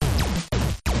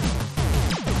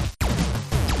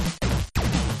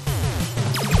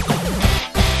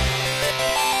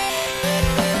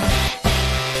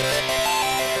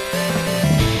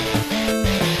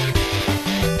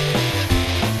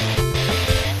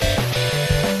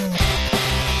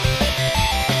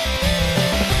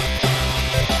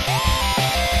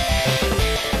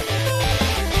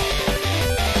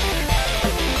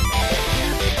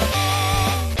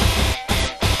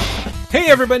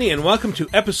everybody, and welcome to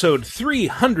episode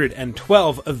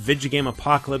 312 of Vidjagame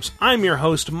Apocalypse. I'm your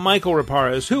host, Michael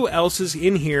Raparos. Who else is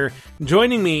in here?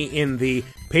 Joining me in the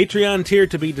Patreon tier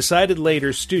to be decided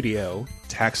later studio.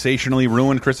 Taxationally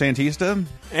ruined Chris Antista.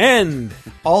 And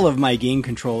all of my game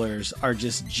controllers are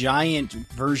just giant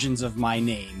versions of my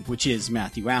name, which is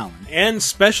Matthew Allen. And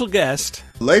special guest,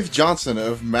 Leif Johnson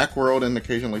of Macworld and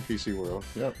occasionally PC World.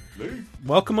 Yep.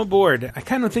 Welcome aboard. I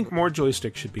kind of think more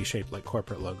joysticks should be shaped like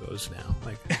corporate logos now.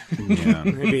 Like, yeah.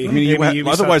 maybe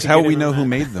otherwise, how will we know who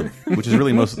made them? Which is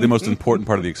really the most important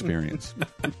part of the experience.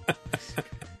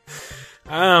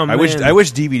 Oh, I wish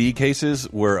DVD cases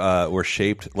were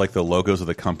shaped like the logos of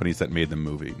the companies that made the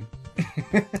movie.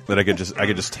 That I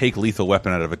could just take Lethal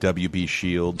Weapon out of a WB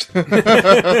Shield.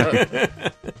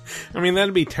 I mean,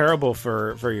 that'd be terrible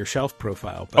for your shelf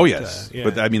profile. But, oh yes, yeah.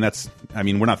 but I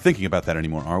mean, we're not thinking about that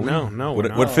anymore, are we? No.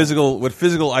 What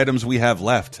physical items we have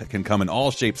left can come in all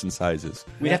shapes and sizes.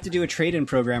 We'd have to do a trade-in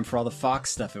program for all the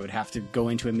Fox stuff. It would have to go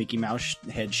into a Mickey Mouse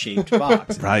head shaped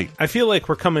box. Right. I feel like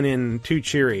we're coming in too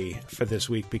cheery for this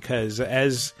week because,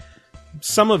 as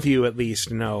some of you at least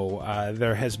know,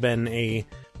 there has been a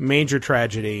major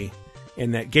tragedy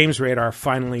in that Games Radar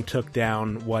finally took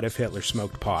down What If Hitler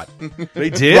Smoked Pot. They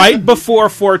did? Right before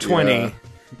 420. Yeah.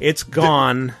 It's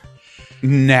gone.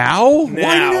 Now? Why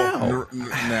now?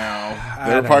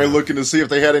 They were probably looking to see if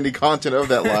they had any content of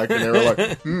that like, and they were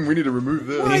like, we need to remove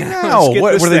this. Why now?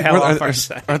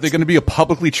 Are they going to be a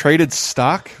publicly traded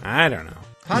stock? I don't know.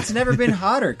 Pot's never been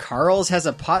hotter. Carl's has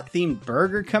a pot-themed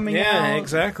burger coming out. Yeah,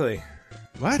 exactly.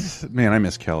 What? Man, I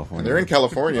miss California. They're in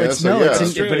California. It's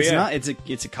not.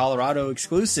 It's a Colorado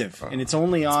exclusive, and it's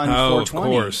only on 420.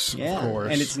 Of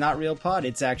course. And it's not real pot.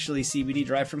 It's actually CBD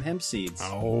derived from hemp seeds.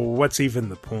 Oh, what's even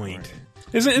the point?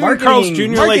 Isn't Carl's Jr.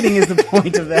 Marketing is the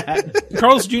point of that.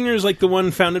 Carl's Jr. is like the one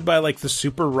founded by like the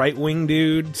super right wing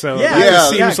dude. So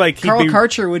it seems like Carl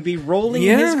Karcher would be rolling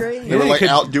in his grave. They were like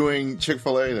outdoing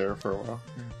Chick-fil-A there for a while.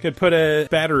 Could put a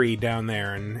battery down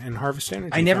there and harvest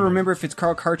energy. I never remember if it's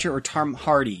Carl Karcher or Tom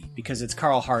Hardy because it's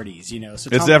Carl Hardy's, you know.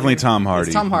 So it's definitely Tom Hardy.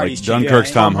 It's Tom Hardy's. Like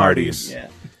Dunkirk's Tom Hardy's. Yeah.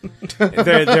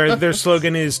 their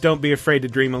slogan is "Don't be afraid to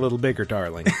dream a little bigger,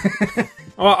 darling."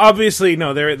 Well, obviously,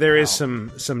 no. There is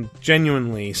some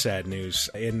genuinely sad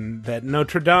news in that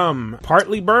Notre Dame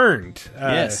partly burned.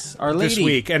 Yes, Our Lady. This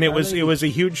week, and it was a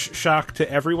huge shock to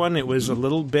everyone. It was a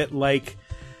little bit like.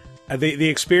 The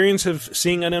experience of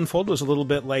seeing it unfold was a little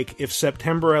bit like if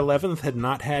September 11th had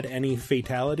not had any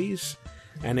fatalities,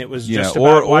 and it was just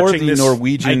about watching the this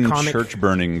Norwegian iconic church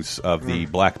burnings of the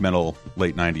black metal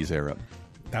late 90s era.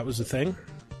 That was the thing?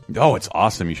 Oh, it's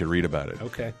awesome. You should read about it.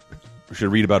 Okay. You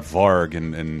should read about Varg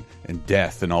and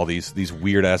Death and all these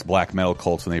weird-ass black metal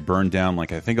cults, and they burned down,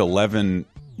 like, I think 11...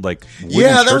 like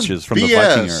wooden churches from the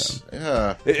Viking era.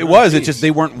 Yeah, it was. It's just they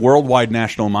weren't worldwide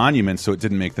national monuments, so it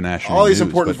didn't make the national. All these news,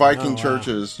 important Viking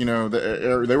churches, you know,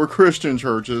 they were Christian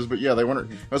churches, but yeah, they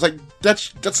weren't. I was like,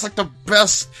 that's like the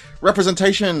best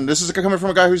representation. This is coming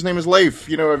from a guy whose name is Leif.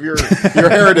 You know, of your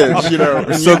heritage. You know,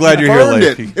 I'm so glad you're here,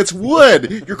 Leif. It's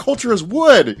wood. Your culture is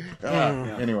wood.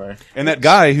 Anyway, and that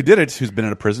guy who did it, who's been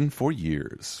out of prison for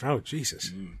years. Oh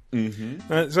Jesus.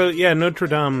 Mm-hmm. Notre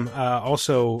Dame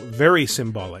also very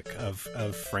symbolic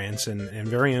of France and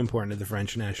very important to the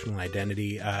French national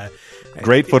identity.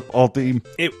 Great football team.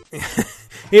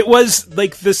 It was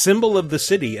like the symbol of the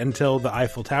city until the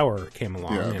Eiffel Tower came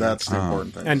along. Yeah, that's the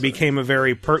important thing. And became a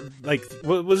very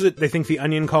what was it? They think the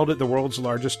Onion called it the world's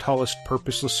largest, tallest,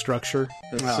 purposeless structure.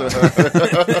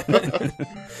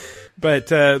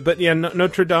 But yeah,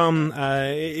 Notre Dame.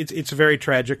 It's very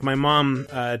tragic. My mom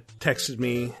texted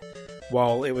me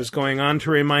while it was going on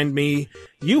to remind me,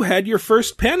 you had your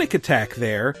first panic attack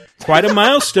there. Quite a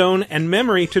milestone and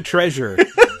memory to treasure.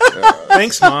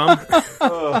 Thanks, Mom.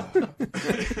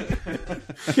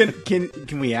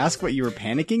 Can we ask what you were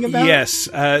panicking about? Yes.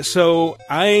 So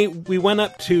we went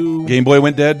up to Game Boy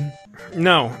went dead.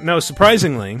 No,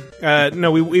 surprisingly.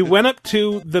 We went up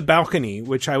to the balcony,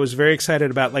 which I was very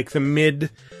excited about, like the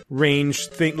mid-range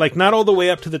thing, like not all the way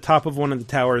up to the top of one of the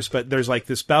towers, but there's like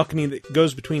this balcony that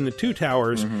goes between the two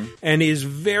towers and is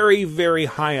very, very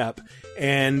high up.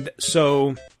 And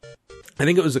so I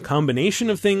think it was a combination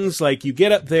of things, like you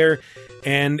get up there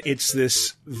and it's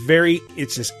this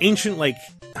ancient, like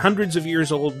hundreds of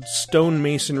years old stone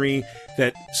masonry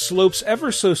that slopes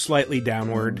ever so slightly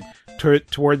downward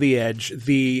toward the edge.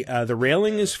 The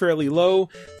railing is fairly low.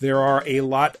 There are a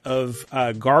lot of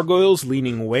gargoyles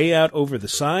leaning way out over the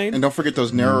side. And don't forget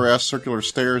those narrow-ass circular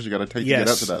stairs you got to take to get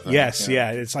up to that thing. Yes,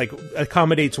 yeah. It's like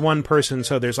accommodates one person,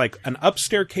 so there's like an up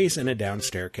staircase and a down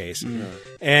staircase.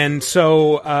 And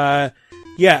so,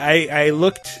 I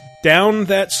looked down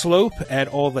that slope at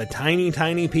all the tiny,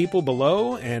 tiny people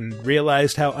below and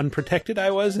realized how unprotected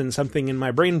I was, and something in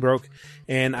my brain broke,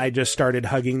 and I just started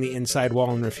hugging the inside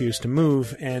wall and refused to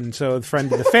move. And so the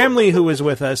friend of the family who was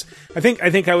with us, I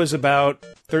think I was about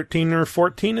 13 or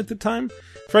 14 at the time.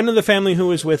 Friend of the family who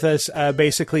was with us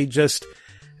basically just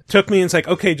took me and it's like,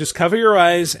 okay, just cover your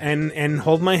eyes and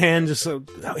hold my hand. Just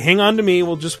hang on to me.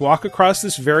 We'll just walk across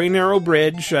this very narrow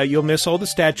bridge. You'll miss all the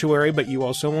statuary, but you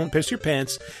also won't piss your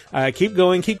pants. Keep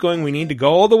going, keep going. We need to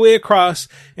go all the way across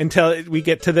until we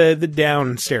get to the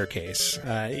down staircase.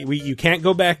 You can't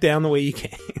go back down the way you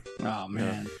came. Oh,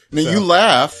 man. Now, you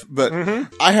laugh, but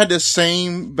I had the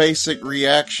same basic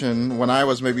reaction when I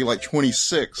was maybe like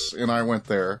 26 and I went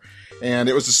there. And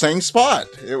it was the same spot.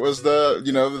 It was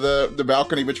the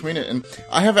balcony between it. And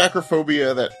I have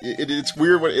acrophobia that it's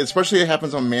weird, especially it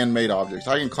happens on man-made objects.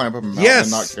 I can climb up a mountain and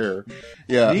not care.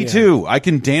 Yeah. Me too. I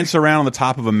can dance around on the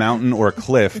top of a mountain or a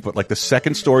cliff, but like the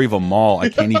second story of a mall, I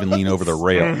can't even lean over the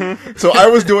rail. So I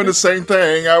was doing the same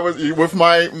thing. I was with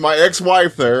my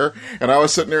ex-wife there, and I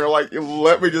was sitting there like,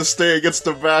 let me just stay against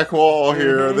the back wall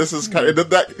here. This is kind of,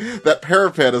 that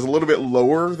parapet is a little bit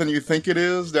lower than you think it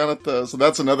is down at so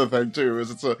that's another thing too,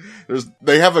 is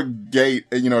they have a gate,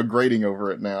 a grating over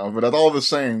it now, but all the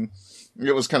same,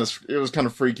 it was kind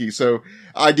of freaky. So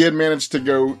I did manage to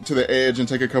go to the edge and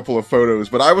take a couple of photos,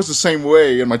 but I was the same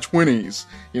way in my 20s,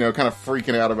 kind of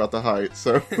freaking out about the height.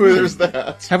 So there's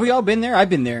that. Have we all been there? I've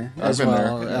been there as been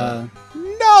well. there, yeah.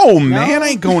 No, man, I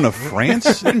ain't going to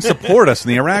France. They didn't support us in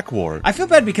the Iraq War. I feel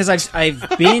bad because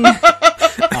I've been.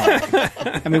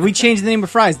 I mean, we changed the name of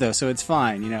Fry's though, so it's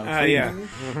fine. Yeah.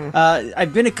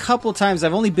 I've been a couple times.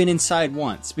 I've only been inside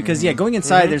once because going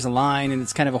inside there's a line and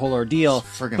it's kind of a whole ordeal.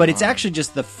 But it's actually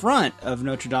just the front of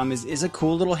Notre Dame is a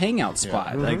cool little hangout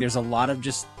spot. Like there's a lot of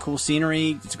just cool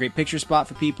scenery. It's a great picture spot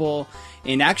for people.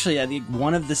 And actually, I think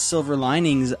one of the silver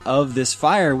linings of this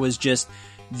fire was just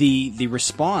the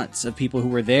response of people who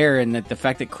were there, and that the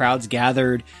fact that crowds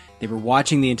gathered. They were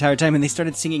watching the entire time, and they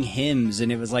started singing hymns,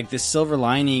 and it was like this silver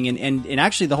lining, and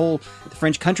actually the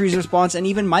French country's response, and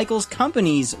even Michael's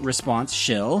company's response,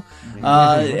 Shill,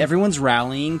 everyone's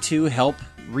rallying to help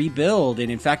rebuild.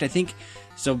 And in fact, I think,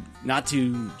 so not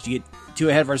to get too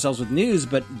ahead of ourselves with news,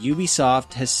 but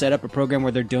Ubisoft has set up a program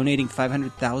where they're donating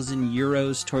 500,000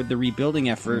 euros toward the rebuilding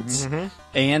efforts,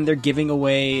 and they're giving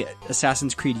away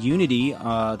Assassin's Creed Unity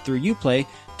through Uplay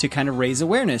to kind of raise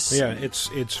awareness. Yeah,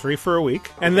 it's free for a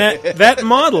week. And that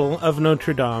model of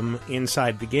Notre Dame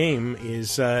inside the game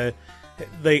is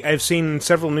I've seen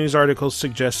several news articles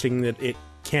suggesting that it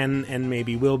can and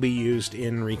maybe will be used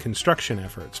in reconstruction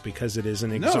efforts because it is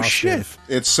an exhaustive. Oh shit!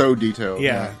 It's so detailed.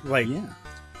 Yeah.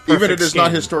 Even if it's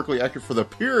not historically accurate for the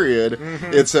period,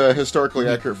 it's historically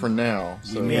accurate for now.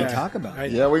 So. We may talk about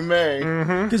it. Yeah, we may.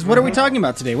 Because what are we talking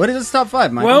about today? What is this top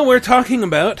 5, Michael? Well, we're talking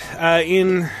about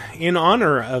in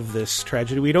honor of this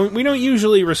tragedy. We don't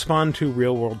usually respond to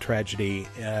real world tragedy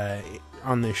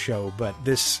on this show, but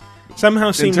this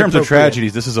somehow seemed in terms of appropriate.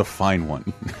 tragedies, this is a fine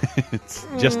one. It's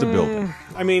just a building.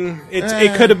 I mean,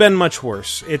 it could have been much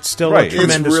worse. It's still a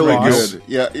tremendous It's really loss. good.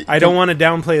 Yeah, I don't want to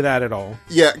downplay that at all.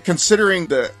 Yeah, considering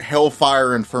the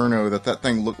Hellfire Inferno that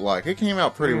thing looked like, it came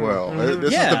out pretty well.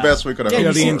 This is the best we could have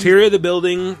hoped The for. interior of the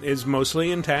building is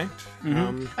mostly intact.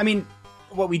 I mean,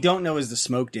 what we don't know is the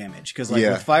smoke damage, because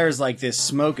with fires like this,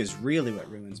 smoke is really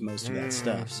what ruins most of that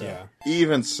stuff. So,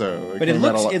 even so, but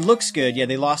it looks good. Yeah,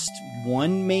 they lost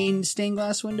one main stained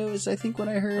glass window, is I think what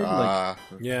I heard.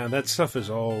 Yeah, that stuff is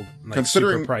all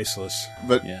super priceless.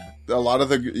 But a lot of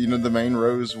the main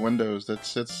rows windows,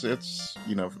 it's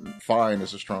fine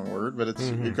is a strong word, but it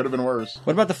could have been worse.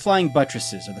 What about the flying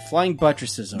buttresses? Are the flying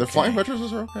buttresses okay? The flying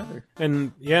buttresses are okay.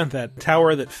 And that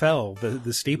tower that fell,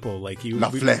 the steeple, like La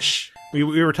Flèche.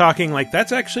 We were talking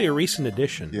that's actually a recent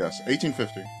addition. Yes,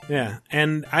 1850. Yeah,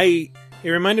 and it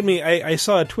reminded me, I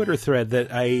saw a Twitter thread that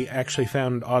I actually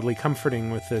found oddly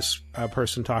comforting with this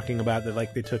person talking about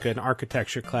that, they took an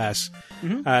architecture class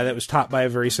that was taught by a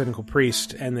very cynical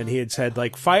priest, and that he had said,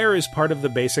 fire is part of the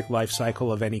basic life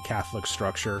cycle of any Catholic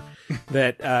structure,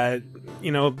 that,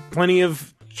 plenty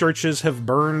of churches have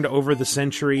burned over the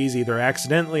centuries, either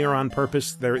accidentally or on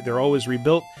purpose. They're always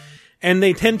rebuilt. And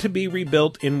they tend to be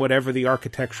rebuilt in whatever the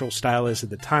architectural style is at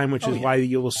the time, which is why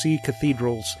you will see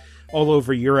cathedrals all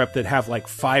over Europe that have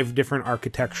 5 different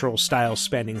architectural styles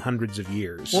spanning hundreds of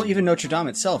years. Well, even Notre Dame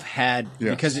itself had,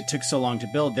 because it took so long to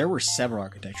build, there were several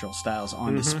architectural styles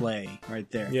on display right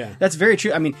there. Yeah. That's very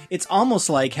true. I mean, it's almost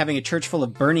like having a church full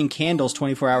of burning candles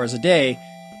 24 hours a day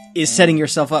is setting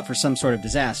yourself up for some sort of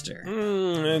disaster.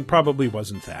 It probably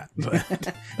wasn't that.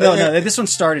 But. No, this one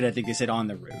started, I think they said, on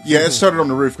the roof. Yeah, it started on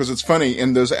the roof because it's funny.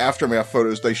 In those aftermath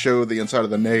photos, they show the inside of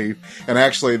the nave, and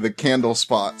actually the candle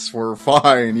spots were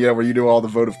fine. Yeah, where you do all the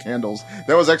votive candles.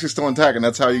 That was actually still intact, and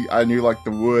that's how I knew like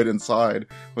the wood inside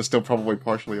was still probably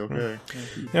partially okay.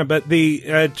 Yeah, but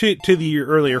the to the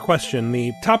earlier question,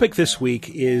 the topic this week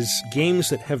is games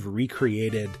that have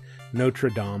recreated Notre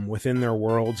Dame within their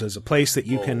worlds as a place that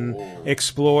you can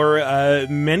explore.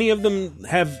 Many of them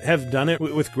have done it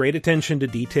with great attention to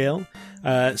detail,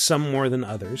 some more than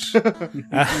others.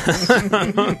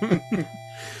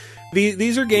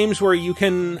 These are games where you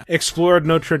can explore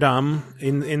Notre Dame,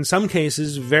 in some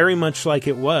cases, very much like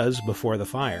it was before the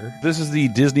fire. This is the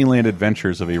Disneyland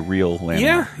adventures of a real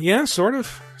landmark. Yeah, sort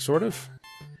of.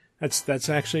 That's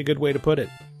actually a good way to put it.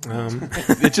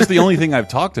 It's just the only thing I've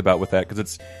talked about with that,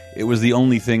 because it was the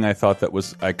only thing I thought that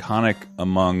was iconic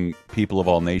among people of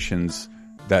all nations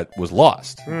that was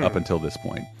lost up until this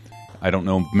point. I don't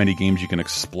know many games you can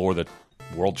explore the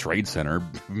World Trade Center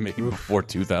maybe before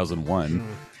 2001.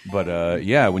 But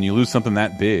yeah, when you lose something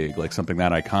that big, like something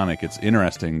that iconic, it's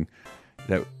interesting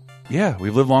that, yeah,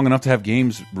 we've lived long enough to have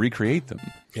games recreate them.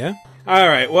 Yeah. All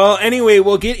right. Well, anyway,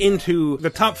 we'll get into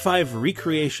the top 5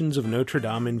 recreations of Notre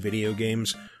Dame in video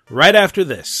games right after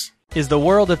this. Is the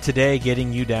world of today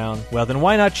getting you down? Well, then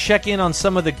why not check in on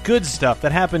some of the good stuff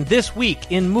that happened this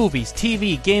week in movies,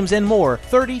 TV, games, and more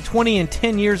 30, 20, and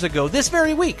 10 years ago this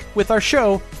very week with our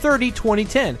show 30, 20,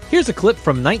 10. Here's a clip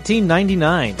from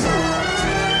 1999.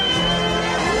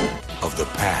 Of the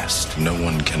past, no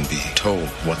one can be told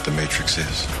what the Matrix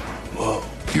is. Whoa.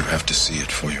 You have to see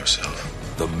it for yourself.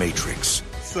 The Matrix.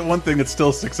 It's the one thing that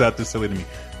still sticks out this silly to me.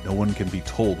 No one can be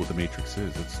told what the Matrix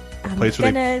is. It's a place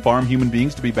where they farm human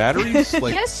beings to be batteries.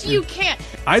 Like, yes, you can.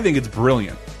 I think it's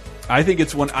brilliant. I think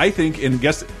it's one. And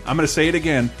guess I'm going to say it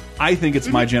again. I think it's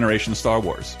my generation Star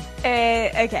Wars.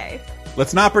 Okay.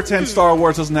 Let's not pretend Star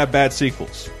Wars doesn't have bad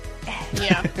sequels.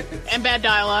 Yeah, and bad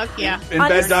dialogue. Yeah, and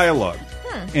bad dialogue.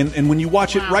 And when you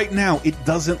watch it right now, it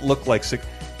doesn't look like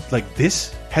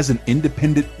this has an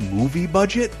independent movie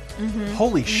budget.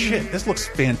 Holy shit, this looks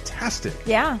fantastic.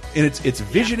 Yeah. And it's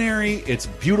visionary, it's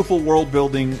beautiful world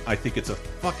building. I think it's a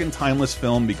fucking timeless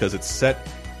film because it's set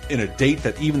in a date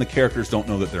that even the characters don't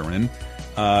know that they're in.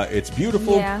 It's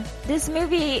beautiful. Yeah. This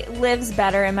movie lives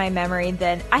better in my memory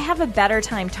than... I have a better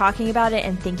time talking about it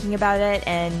and thinking about it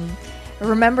and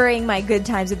remembering my good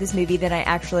times with this movie than I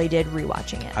actually did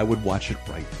rewatching it. I would watch it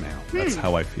right now. That's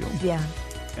how I feel. Yeah.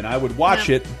 And I would watch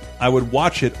it. I would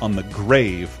watch it on the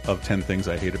grave of 10 Things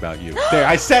I Hate About You. There,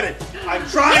 I said it. I'm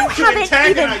trying to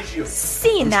antagonize you.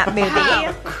 Seen that movie?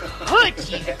 How could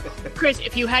you, Chris?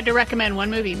 If you had to recommend one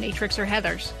movie, Matrix or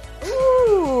Heathers?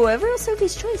 Ooh, a real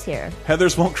Sophie's choice here.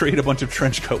 Heathers won't create a bunch of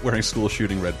trench coat wearing school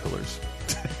shooting red pillars.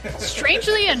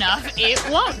 Strangely enough, it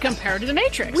won't compared to The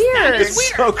Matrix. Weird. It's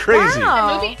weird. So crazy.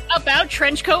 Wow. A movie about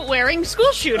trench coat wearing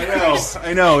school shooters.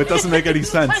 I know. It doesn't make any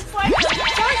sense.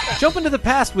 Jump into the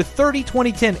past with 30,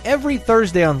 20, 10 every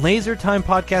Thursday on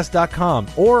LaserTimePodcast.com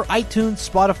or iTunes,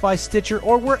 Spotify, Stitcher,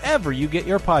 or wherever you get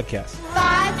your podcasts.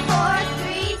 5, 4,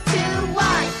 3, 2,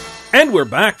 1. And we're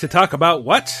back to talk about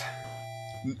what?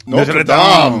 Notre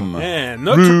Dame. Yeah,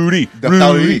 Rudy.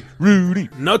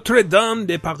 Notre Dame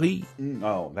de Paris.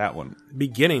 Oh, that one.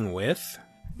 Beginning with...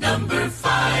 Number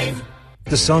 5.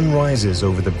 The sun rises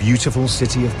over the beautiful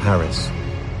city of Paris.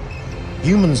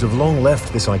 Humans have long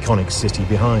left this iconic city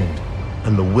behind,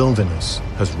 and the wilderness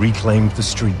has reclaimed the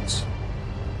streets.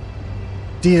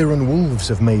 Deer and wolves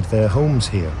have made their homes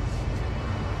here,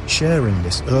 sharing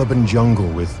this urban jungle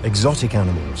with exotic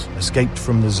animals escaped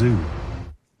from the zoo.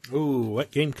 Ooh,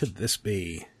 what game could this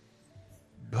be?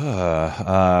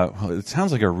 Well, it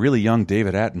sounds like a really young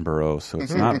David Attenborough, so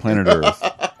it's not Planet Earth.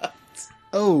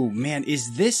 Oh, man,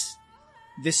 is this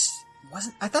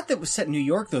wasn't... I thought that was set in New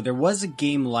York, though. There was a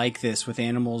game like this with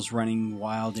animals running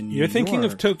wild in New York. You're thinking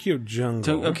of Tokyo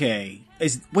Jungle. Okay.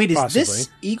 Is Possibly. this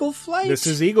Eagle Flight? This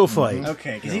is Eagle Flight.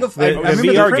 Okay, because Eagle Flight... I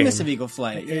remember the premise of Eagle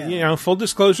Flight. Yeah. You know, full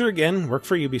disclosure again, work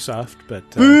for Ubisoft, but...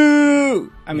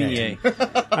 Boo! I mean, yay.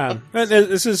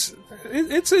 This is...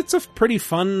 It's a pretty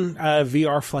fun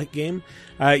VR flight game.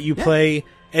 You play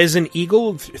as an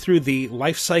eagle through the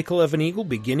life cycle of an eagle,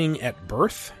 beginning at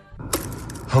birth.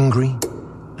 Hungry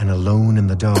and alone in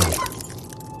the dark,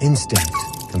 instinct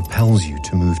compels you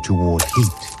to move toward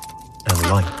heat and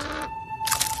light.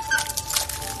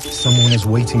 Someone is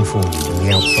waiting for you in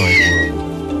the outside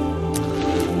world.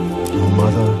 Your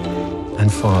mother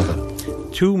and father.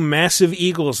 Two massive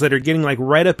eagles that are getting like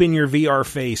right up in your VR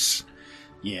face.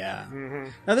 Yeah. Mm-hmm.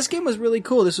 Now, this game was really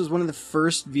cool. This was one of the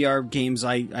first VR games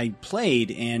I played,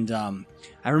 and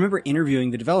I remember interviewing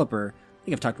the developer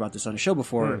think I've talked about this on a show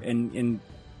before, and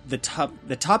the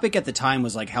topic at the time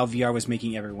was like how VR was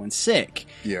making everyone sick.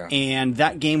 Yeah. And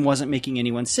that game wasn't making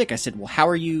anyone sick. I said, well, how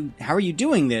are you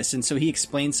doing this? And so he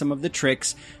explained some of the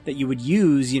tricks that you would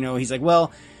use. You know, he's like,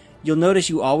 well, you'll notice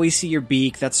you always see your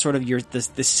beak. That's sort of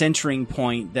the centering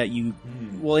point that you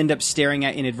will end up staring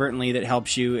at inadvertently that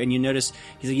helps you. And you notice,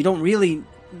 he's like, you don't really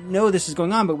know this is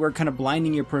going on, but we're kind of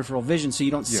blinding your peripheral vision so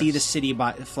you don't see the city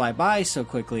fly by so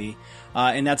quickly.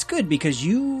 And that's good because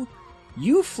you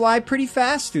fly pretty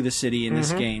fast through the city in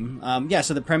this game.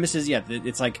 So the premise is,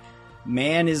 it's like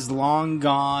man is long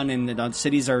gone and the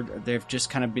cities they've just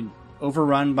kind of been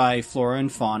overrun by flora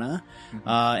and fauna,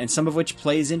 and some of which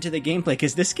plays into the gameplay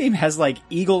because this game has like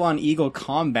eagle on eagle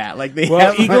combat. Like they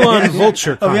have eagle on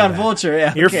vulture. Combat. On vulture.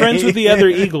 Yeah, you're friends with the other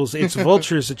eagles. It's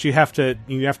vultures that you have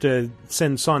to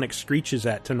send sonic screeches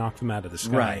at to knock them out of the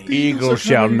sky. Right. Eagle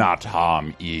shall not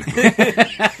harm eagle.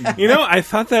 You know, I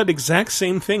thought that exact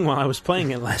same thing while I was playing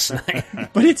it last night.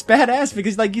 But it's badass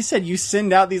because, like you said, you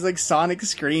send out these like sonic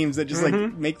screams that just like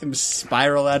make them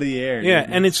spiral out of the air. Yeah,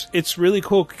 and it's really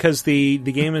cool because the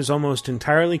game is almost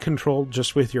entirely controlled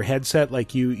just with your headset.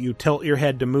 Like you tilt your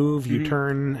head to move, you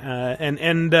turn,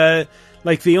 and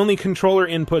like the only controller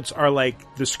inputs are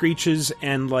like the screeches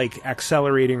and like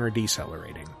accelerating or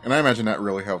decelerating. And I imagine that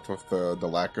really helped with the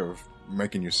lack of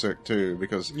making you sick too,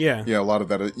 because a lot of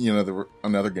that,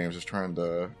 another games is trying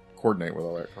to coordinate with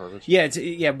all that garbage.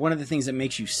 One of the things that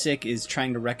makes you sick is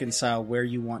trying to reconcile where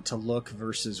you want to look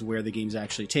versus where the game's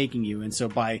actually taking you. And so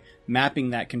by mapping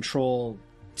that control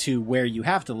to where you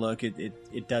have to look,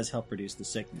 it does help reduce the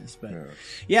sickness.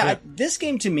 But this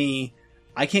game to me,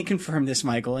 I can't confirm this,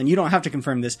 Michael, and you don't have to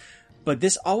confirm this, but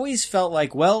this always felt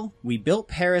like, well, we built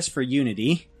Paris for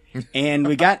Unity and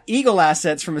we got Eagle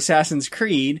assets from Assassin's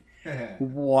Creed.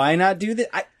 Why not do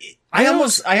that? I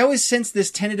always sense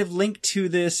this tentative link to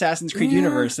the Assassin's Creed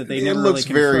universe that they never really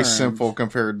confirmed. It looks very simple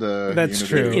compared to That's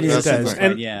Unity. true. It does.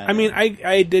 And I mean,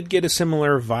 I did get a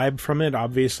similar vibe from it.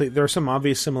 Obviously, there are some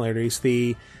obvious similarities.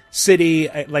 The city,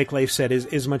 like Leif said,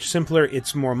 is much simpler.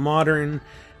 It's more modern.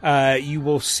 You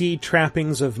will see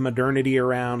trappings of modernity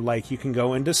around, like you can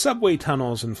go into subway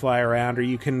tunnels and fly around, or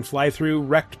you can fly through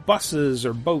wrecked buses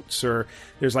or boats, or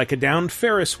there's like a downed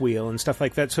Ferris wheel and stuff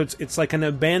like that. So it's like an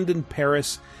abandoned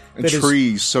Paris. And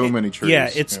trees, many trees. Yeah,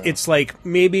 it's like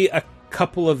maybe a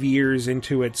couple of years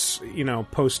into its,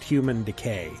 post-human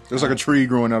decay. There's like a tree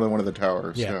growing out of one of the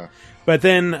towers. Yeah. But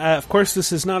then, of course,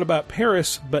 this is not about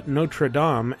Paris, but Notre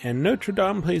Dame, and Notre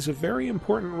Dame plays a very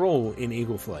important role in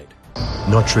Eagle Flight.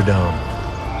 Notre Dame.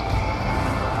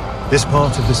 This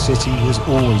part of the city has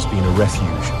always been a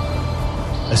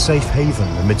refuge, a safe haven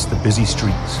amidst the busy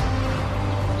streets.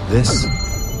 This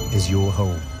is your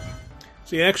home.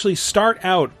 So you actually start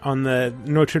out on the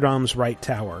Notre Dame's right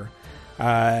tower,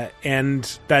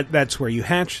 and that's where you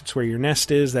hatch, it's where your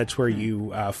nest is, that's where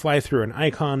you fly through an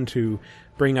icon to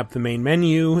bring up the main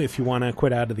menu if you want to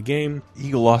quit out of the game.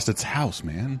 Eagle lost its house,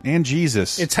 man. And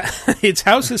Jesus. Its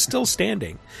house is still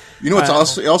standing. You know what's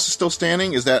also still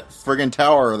standing is that friggin'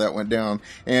 tower that went down.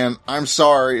 And I'm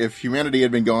sorry, if humanity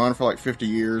had been gone for like 50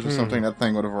 years or something, that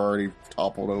thing would have already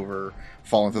toppled over,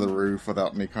 fallen through the roof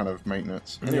without any kind of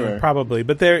maintenance. Anyway. Yeah, probably.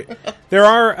 But there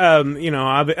are,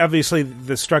 obviously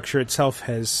the structure itself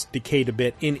has decayed a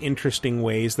bit in interesting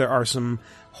ways. There are some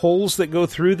holes that go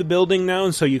through the building now,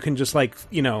 and so you can just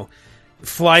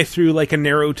fly through like a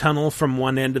narrow tunnel from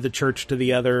one end of the church to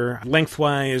the other,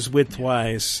 lengthwise,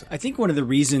 widthwise. I think one of the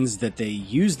reasons that they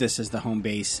use this as the home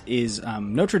base is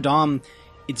Notre Dame.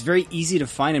 It's very easy to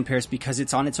find in Paris because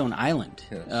it's on its own island.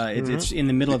 Yes. It's in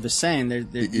the middle of the Seine.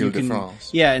 Ile de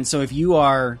France. Yeah, and so if you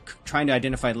are trying to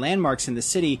identify landmarks in the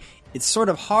city, it's sort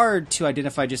of hard to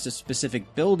identify just a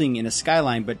specific building in a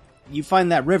skyline, but you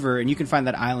find that river and you can find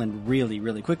that island really,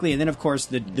 really quickly. And then, of course,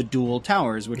 the dual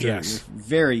towers, which are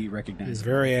very recognizable. It's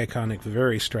very iconic,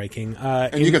 very striking.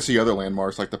 And you can see other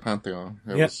landmarks like the Pantheon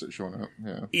that was showing up.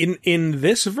 Yeah. In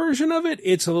this version of it,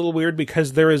 it's a little weird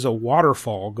because there is a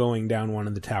waterfall going down one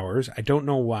of the towers. I don't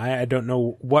know why. I don't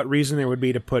know what reason there would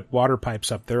be to put water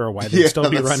pipes up there or why they'd still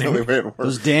be running.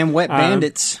 Those damn wet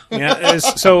bandits.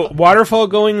 So waterfall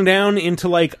going down into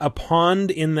like a pond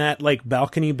in that like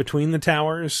balcony between the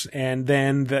towers. And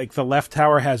then the left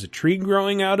tower has a tree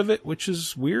growing out of it, which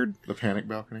is weird. The panic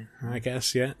balcony. I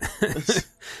guess, yeah.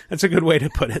 That's a good way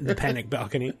to put it, the panic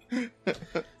balcony.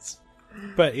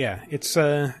 But yeah, it's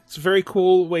a very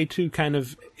cool way to kind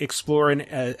of explore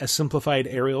a simplified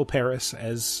aerial Paris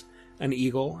as an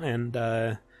eagle, and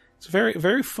it's a very,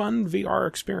 very fun VR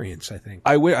experience, I think.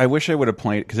 I wish I would have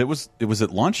played, because it was at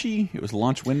launchy? It was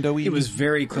launch windowy? It was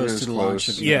very close to the launch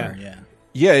of VR,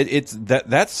 Yeah, it's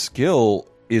that skill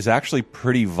is actually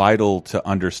pretty vital to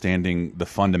understanding the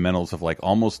fundamentals of like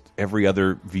almost every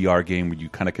other VR game where you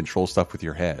kind of control stuff with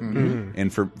your head.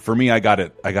 And for me, I got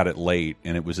it late,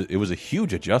 and it was a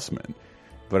huge adjustment.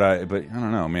 But I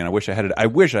don't know, man. I wish I had it. I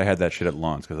wish I had that shit at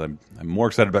launch, because I'm more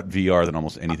excited about VR than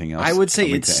almost anything else. I would say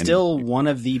it's still one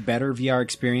of the better VR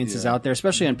experiences out there,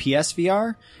 especially on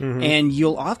PSVR. And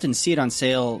you'll often see it on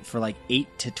sale for like $8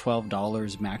 to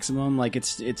 $12 maximum. Like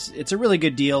it's a really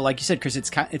good deal. Like you said, Chris,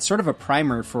 it's sort of a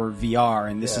primer for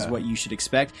VR, and this is what you should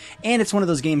expect. And it's one of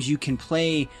those games you can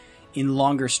play in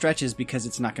longer stretches because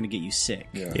it's not going to get you sick.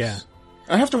 Yes. Yeah.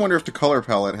 I have to wonder if the color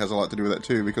palette has a lot to do with that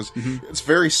too, because it's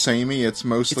very samey. It's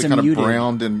mostly kind of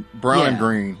brown and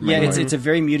green. Yeah, it's a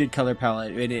very muted color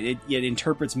palette. It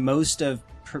interprets most of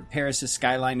Paris'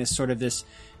 skyline as sort of this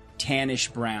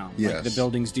tannish brown. Yes. Like the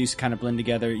buildings do kind of blend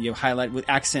together. You highlight with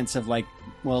accents of like,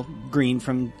 well, green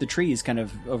from the trees kind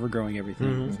of overgrowing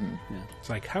everything. Yeah. It's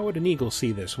like, how would an eagle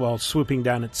see this while swooping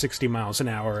down at 60 miles an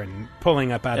hour and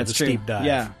pulling up out of the steep dive?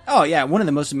 Yeah. Oh, yeah. One of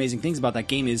the most amazing things about that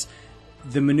game is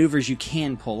the maneuvers you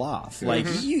can pull off. Like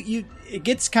it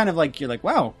gets kind of like, you're like,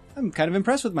 wow, I'm kind of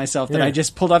impressed with myself that I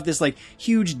just pulled off this like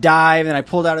huge dive, and I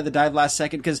pulled out of the dive last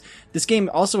second, because this game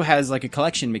also has like a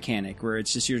collection mechanic where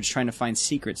it's just, you're just trying to find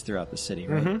secrets throughout the city,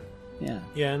 right?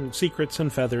 Yeah, and secrets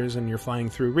and feathers, and you're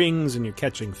flying through rings, and you're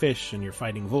catching fish, and you're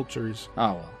fighting vultures.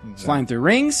 Oh, well. Flying through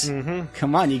rings?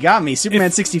 Come on, you got me.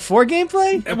 Superman 64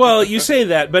 gameplay? Well, you say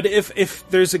that, but if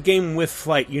there's a game with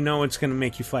flight, you know it's going to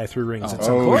make you fly through rings at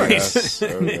some point. Yes.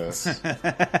 Oh, yes.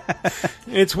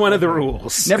 It's one of the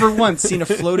rules. Never once seen a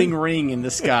floating ring in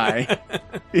the sky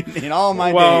in all my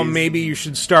days. Well, maybe you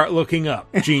should start looking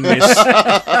up, genius.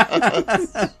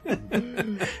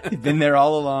 You've been there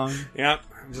all along. Yep.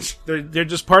 They're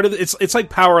just part of it's like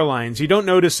power lines. You don't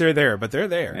notice they're there, but they're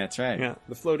there. That's right. Yeah,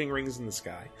 the floating rings in the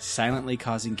sky. Silently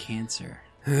causing cancer.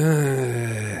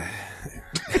 Maybe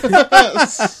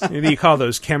you call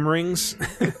those chem rings.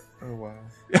 Oh, wow.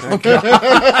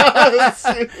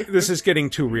 This is getting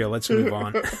too real. Let's move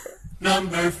on.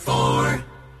 Number 4.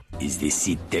 Is this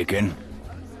seat taken?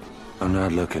 I'm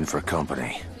not looking for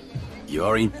company.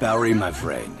 You're in Paris, my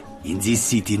friend. In this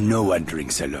city, no one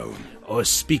drinks alone. Or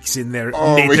speaks in their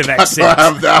we native got accent. to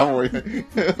have that one.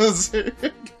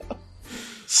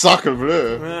 Sacre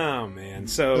bleu. Oh man,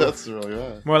 so That's really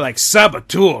bad. more like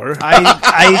saboteur.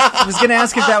 I was going to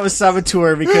ask if that was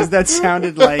saboteur, because that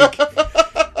sounded like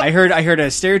I heard a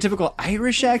stereotypical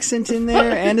Irish accent in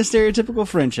there and a stereotypical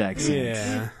French accent.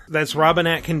 Yeah, that's Robin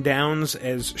Atkin Downes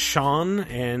as Sean,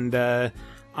 and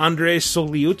Andre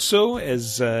Soliuzzo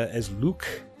as Luke.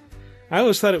 I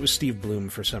always thought it was Steve Bloom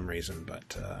for some reason,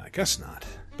 but I guess not.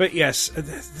 But yes,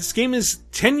 this game is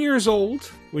 10 years old,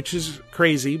 which is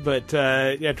crazy, but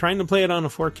trying to play it on a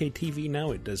 4K TV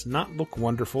now, it does not look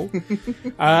wonderful.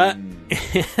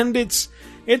 And its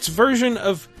version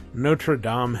of Notre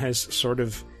Dame has sort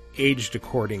of aged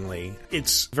accordingly.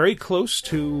 It's very close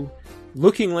to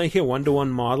looking like a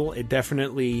one-to-one model. It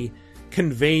definitely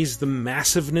conveys the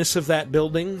massiveness of that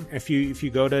building. If you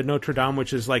go to Notre Dame,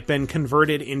 which has like been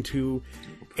converted into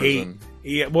a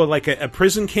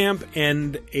prison camp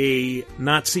and a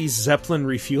Nazi Zeppelin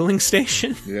refueling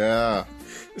station. Yeah.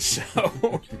 So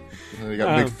they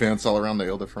got a big fence all around the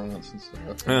Ile-de-France and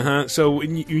stuff. So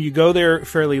when you go there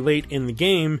fairly late in the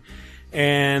game,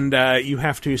 and you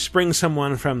have to spring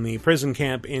someone from the prison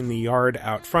camp in the yard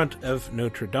out front of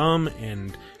Notre Dame,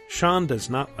 and Sean does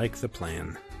not like the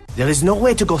plan. There is no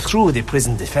way to go through the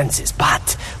prison defenses,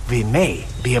 but we may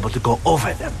be able to go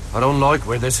over them. I don't like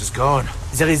where this is going.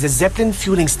 There is a Zeppelin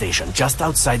fueling station just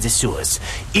outside the sewers.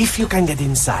 If you can get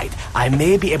inside, I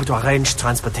may be able to arrange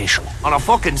transportation. On a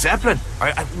fucking Zeppelin?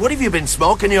 What have you been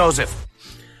smoking, Joseph?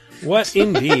 What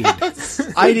indeed?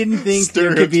 I didn't think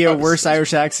there could be a worse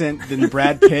Irish accent than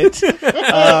Brad Pitt.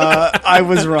 I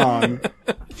was wrong.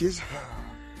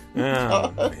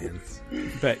 Oh, man.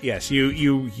 But yes,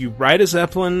 you ride a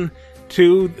Zeppelin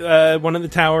to one of the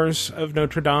towers of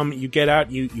Notre Dame. You get out,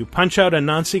 you punch out a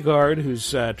Nazi guard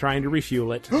who's trying to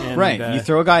refuel it. And, right, you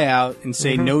throw a guy out and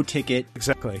say no ticket.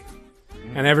 Exactly.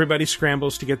 And everybody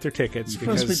scrambles to get their tickets.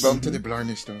 Because Must be bumped to the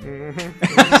Blarney Stone.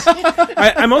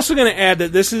 I'm also going to add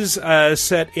that this is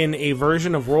set in a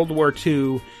version of World War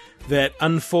II that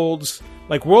unfolds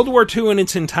like World War II in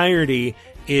its entirety.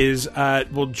 Is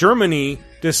Germany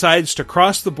decides to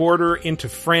cross the border into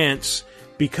France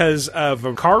because of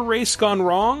a car race gone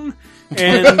wrong,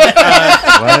 and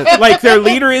like their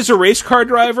leader is a race car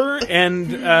driver,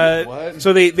 and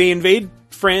so they invade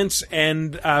France,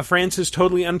 and France is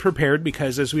totally unprepared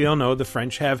because, as we all know, the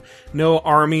French have no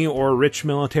army or rich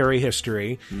military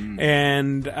history,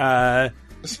 and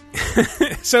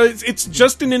So it's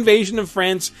just an invasion of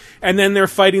France, and then they're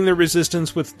fighting the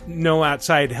resistance with no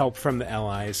outside help from the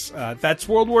Allies. That's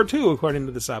World War II, according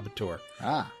to the Saboteur.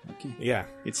 Ah, okay. Yeah.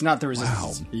 It's not the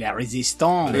resistance. La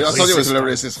Résistance. I thought it was La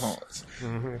Résistance.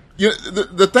 You know,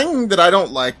 the thing that I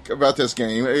don't like about this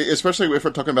game, especially if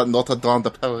we're talking about Notre Dame de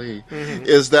Paris,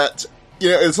 is that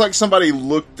it's like somebody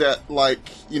looked at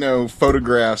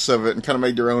photographs of it and kind of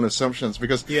made their own assumptions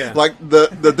because like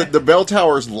the bell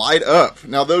towers light up.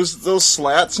 Now those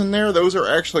slats in there, those are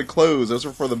actually closed. Those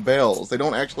are for the bells. They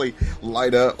don't actually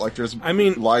light up like there's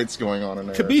lights going on in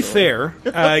there. To be fair,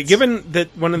 given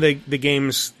that one of the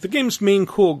game's main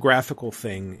cool graphical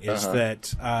thing is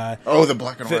that the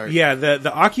black and white.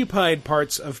 The occupied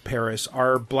parts of Paris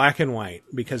are black and white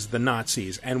because of the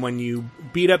Nazis, and when you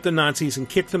beat up the Nazis and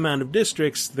kick them out of districts,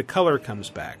 the color comes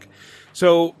back.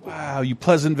 So wow, you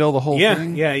Pleasantville the whole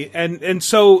thing. Yeah, and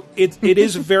so it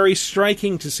is very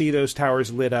striking to see those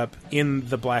towers lit up in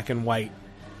the black and white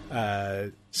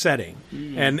setting,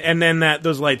 and then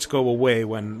those lights go away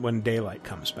when daylight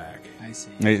comes back. I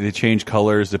see. They change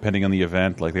colors depending on the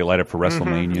event. Like they light up for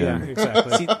WrestleMania. Yeah,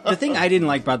 exactly. See, the thing I didn't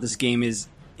like about this game is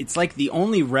it's like the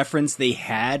only reference they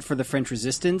had for the French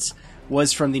Resistance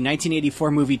was from the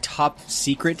 1984 movie Top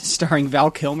Secret, starring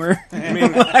Val Kilmer. I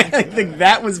mean, I think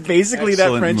that was basically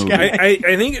that French movie. guy.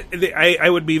 I think I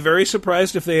would be very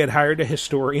surprised if they had hired a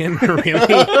historian to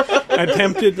really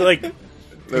attempted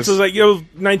this is like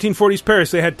 1940s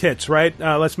Paris. They had tits, right?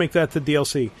 Let's make that the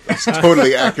DLC. It's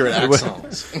totally accurate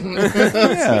accents.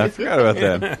 Yeah, I forgot about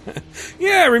that.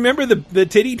 Yeah, remember the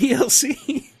titty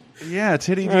DLC? Yeah,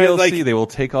 titty DLC. They will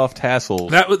take off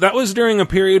tassels. That was during a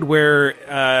period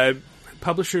where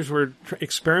publishers were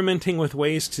experimenting with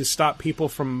ways to stop people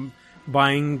from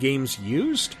buying games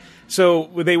used. So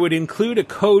they would include a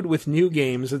code with new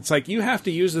games. It's like, you have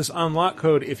to use this unlock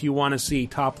code if you want to see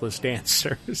topless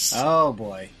dancers. Oh,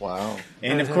 boy. Wow.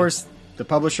 And, of course, the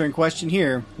publisher in question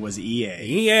here was EA.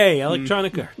 EA,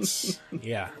 Electronic Arts.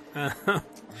 Yeah.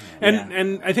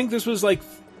 And I think this was like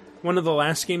one of the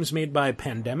last games made by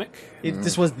Pandemic.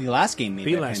 This was the last game made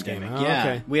by Pandemic. Game. Oh, yeah,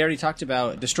 okay. We already talked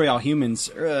about Destroy All Humans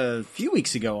a few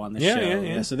weeks ago on the show.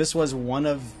 Yeah. So this was one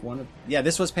of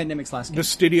this was Pandemic's last game. The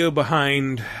studio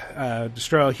behind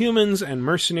Destroy All Humans and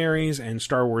Mercenaries and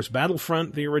Star Wars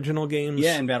Battlefront, the original games.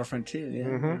 Yeah, and Battlefront 2.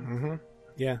 Yeah.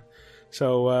 Yeah.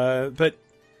 So, but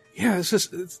yeah, it's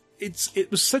just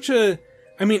it was such a.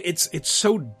 I mean, it's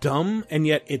so dumb, and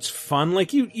yet it's fun.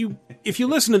 Like, if you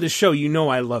listen to the show,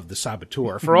 I love the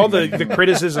Saboteur. For all the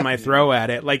criticism I throw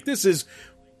at it, like, this is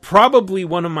probably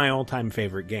one of my all-time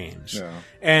favorite games. Yeah.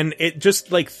 And it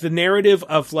just, like, the narrative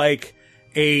of, like,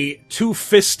 a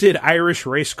two-fisted Irish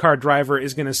race car driver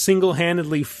is going to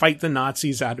single-handedly fight the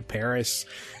Nazis out of Paris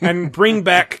and bring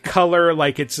back color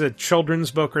like it's a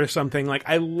children's book or something. Like,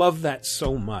 I love that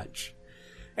so much.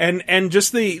 And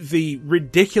just the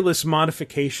ridiculous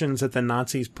modifications that the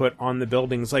Nazis put on the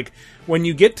buildings. Like, when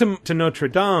you get to Notre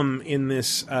Dame in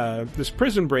this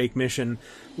prison break mission,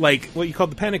 like what you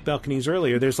called the panic balconies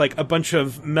earlier, there's like a bunch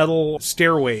of metal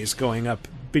stairways going up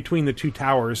between the two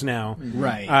towers now.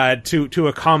 Right. To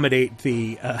accommodate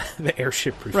the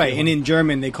airship refueling. Right, and in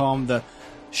German they call them the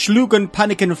Schlugen,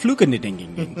 Paniken,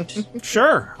 Flugen.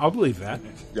 Sure, I'll believe that.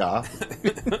 Yeah.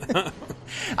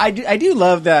 I do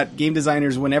love that game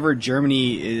designers, whenever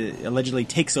Germany allegedly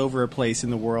takes over a place in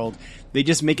the world, they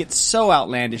just make it so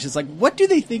outlandish. It's like, what do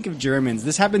they think of Germans?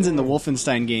 This happens in the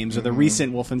Wolfenstein games, or the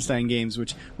recent Wolfenstein games,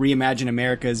 which reimagine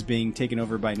America as being taken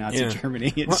over by Nazi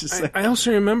Germany. It's I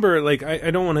also remember, like,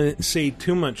 I don't want to say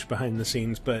too much behind the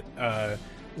scenes, but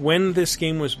when this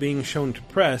game was being shown to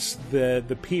press,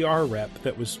 the PR rep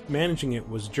that was managing it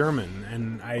was German,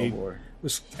 and I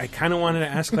kind of wanted to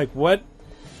ask, like, what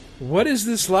is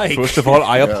this like? First of all,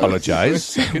 I apologize.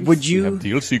 Second, would you have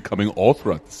DLC coming all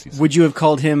throughout the season? Would you have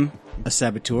called him a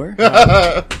saboteur?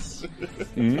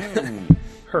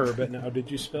 Her, but now did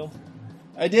you spill?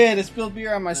 I did. I spilled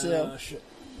beer on myself. Shit.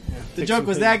 The joke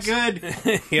was that good.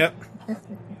 Yep.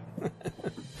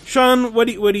 Sean, what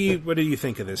do you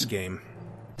think of this game?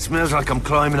 Smells like I'm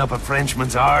climbing up a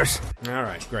Frenchman's arse. All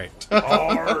right, great.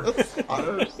 Arse.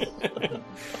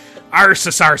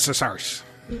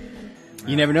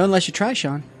 You never know unless you try,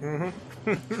 Sean.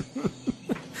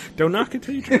 Don't knock it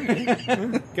till you try.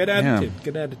 Good attitude. Yeah.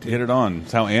 Good attitude. Get it on.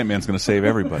 That's how Ant-Man's going to save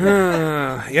everybody.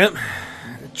 Yep.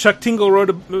 Chuck Tingle wrote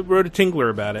a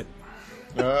Tingler about it.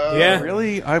 Yeah,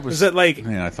 really? Is that like?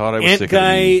 Man, I thought I was Ant sick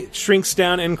guy of them. shrinks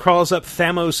down and crawls up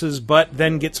Thamos's butt,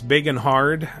 then gets big and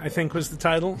hard. I think was the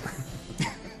title.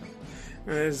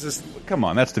 It's just, come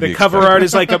on, that's to the be cover expected. art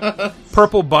is like a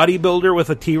purple bodybuilder with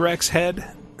a T-Rex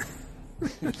head.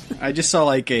 I just saw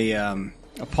like a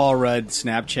a Paul Rudd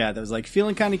Snapchat that was like,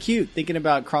 feeling kind of cute, thinking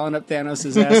about crawling up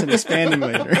Thanos' ass and expanding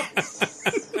later.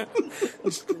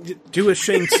 Do a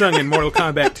Shang Tsung in Mortal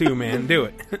Kombat 2, man. Do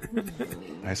it.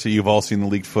 I see you've all seen the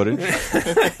leaked footage.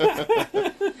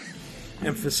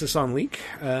 Emphasis on leak.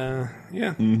 Yeah.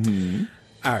 Mm-hmm.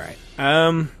 All right.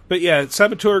 But yeah,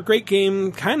 Saboteur, great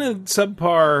game. Kind of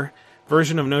subpar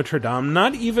version of Notre Dame.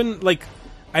 Not even, like,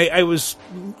 I was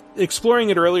exploring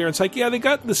it earlier. It's like, yeah, they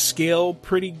got the scale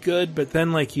pretty good, but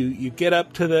then, like, you get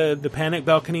up to the panic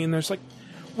balcony and there's like,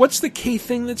 what's the key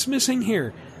thing that's missing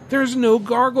here? There's no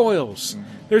gargoyles.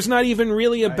 There's not even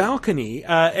really a balcony.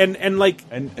 And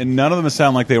none of them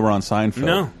sound like they were on Seinfeld.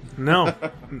 No. There's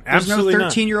no Absolutely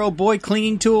 13-year-old boy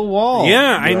clinging to a wall.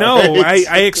 Yeah, I know.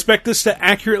 I expect this to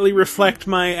accurately reflect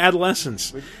my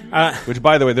adolescence. Which,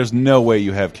 by the way, there's no way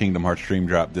you have Kingdom Hearts Dream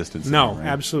Drop distance. No, right?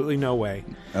 absolutely no way.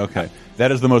 Okay.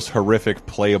 That is the most horrific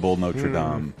playable Notre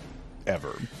Dame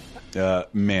ever.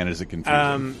 Man, is it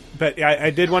confusing. But I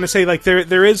did want to say, like,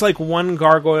 there is like one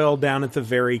gargoyle down at the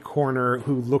very corner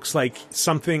who looks like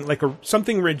something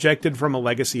rejected from a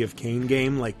Legacy of Kain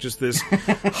game, like just this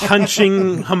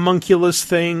hunching homunculus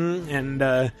thing, and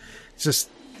this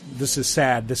is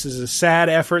sad. This is a sad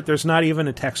effort. There's not even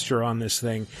a texture on this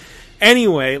thing.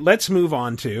 Anyway, let's move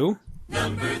on to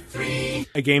number 3,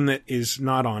 a game that is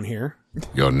not on here.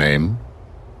 Your name?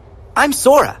 I'm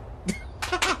Sora.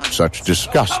 Such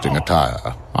disgusting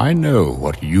attire. I know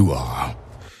what you are.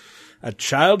 A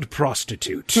child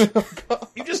prostitute.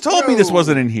 You just told me this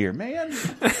wasn't in here, man.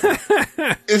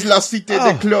 Is La Cité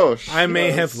des Cloches. I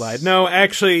may have lied. No,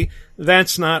 actually,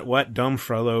 that's not what Dom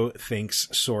Frollo thinks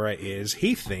Sora is.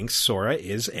 He thinks Sora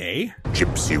is a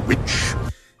Gypsy witch.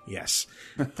 Yes.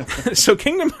 So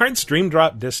Kingdom Hearts Dream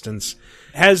Drop Distance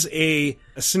has a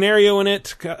scenario in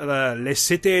it, Le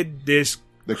Cité des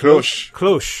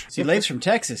Cloches. See, Leif's from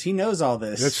Texas. He knows all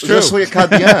this. That's true. Je suis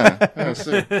Acadien.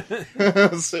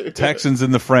 Texans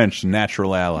and the French,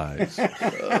 natural allies.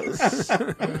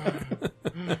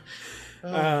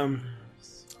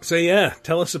 So yeah,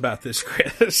 tell us about this,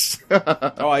 Chris.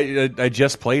 I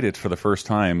just played it for the first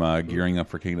time, gearing up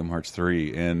for Kingdom Hearts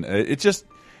 3, and it's just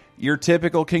your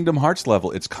typical Kingdom Hearts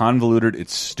level. It's convoluted,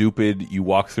 it's stupid. You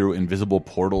walk through invisible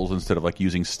portals instead of like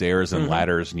using stairs and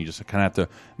ladders, and you just kind of have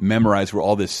to memorize where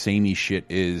all this samey shit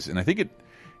is. And I think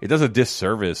it does a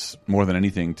disservice more than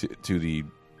anything to the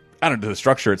to the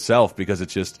structure itself, because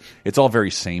it's all very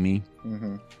samey.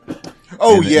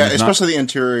 Oh yeah, especially the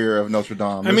interior of Notre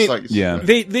Dame. I mean, yeah,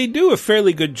 they do a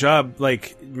fairly good job,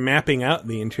 like, mapping out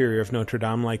the interior of Notre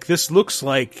Dame. Like, this looks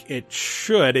like it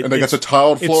should. And they got the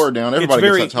tiled floor down. Everybody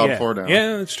gets that tiled floor down.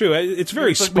 Yeah, it's true. It's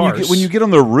very sparse. When you get on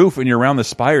the roof and you're around the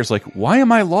spires, like, why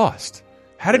am I lost?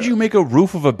 How did you make a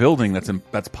roof of a building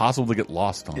that's possible to get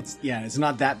lost on? It's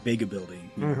not that big a building.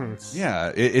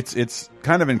 Yeah, it's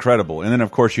kind of incredible. And then,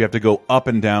 of course, you have to go up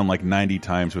and down like 90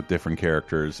 times with different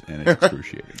characters, and it's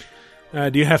excruciating.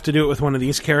 Do you have to do it with one of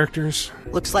these characters?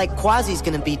 Looks like Quasi's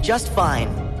gonna be just fine.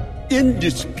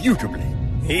 Indisputably.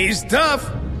 He's tough.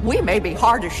 We may be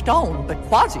hard as stone, but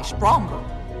Quasi's stronger.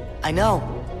 I know.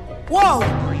 Whoa!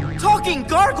 Talking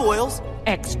gargoyles?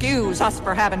 Excuse us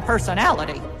for having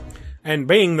personality. And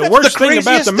being the worst thing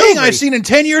about the movie I've seen in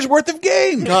 10 years worth of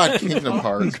games. God, Kingdom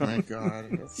Hearts, my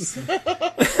God.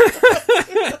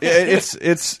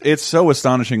 It's so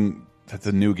astonishing that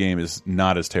the new game is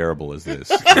not as terrible as this.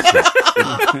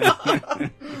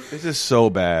 This is so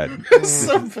bad. It's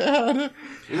so bad.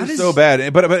 It's so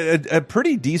bad, but a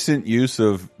pretty decent use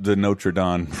of the Notre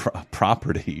Dame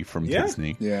property from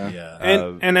Disney. Yeah.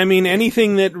 And I mean,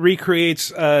 anything that recreates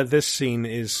this scene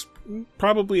is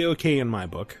probably okay in my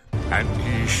book. And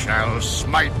he shall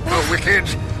smite the wicked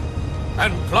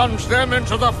and plunge them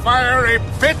into the fiery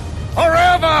pit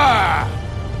forever!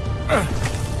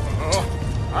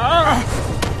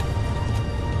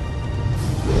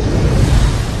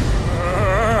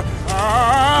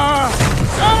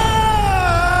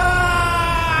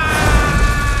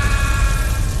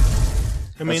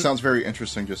 I mean, that sounds very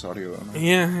interesting, just audio.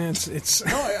 Yeah, it's.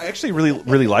 No, I actually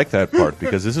really like that part,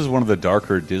 because this is one of the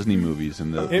darker Disney movies,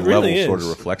 and the really level sort of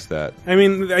reflects that. I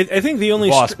mean, I think the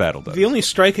only boss battle does. The only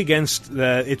strike against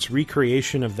its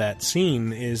recreation of that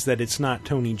scene is that it's not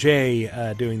Tony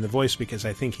Jay doing the voice, because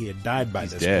I think he had died by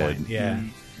this point. Yeah.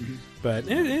 But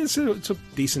it's a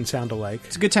decent sound alike.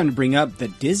 It's a good time to bring up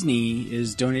that Disney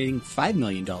is donating $5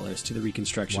 million to the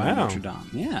reconstruction of Notre Dame.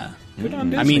 Yeah. Good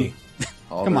on Disney. I mean,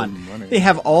 come on. Money. They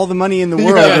have all the money in the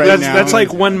world right now. That's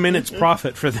like 1 minute's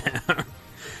profit for them.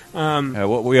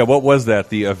 What was that?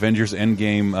 The Avengers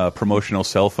Endgame promotional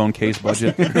cell phone case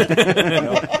budget?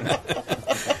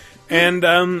 And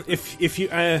if you,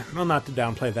 well, not to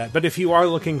downplay that, but if you are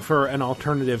looking for an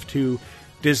alternative to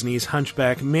Disney's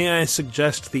Hunchback, may I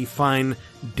suggest the fine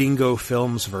Dingo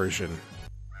Films version?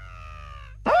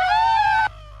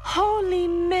 Holy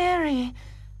Mary!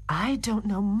 I don't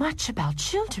know much about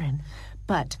children,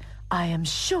 but I am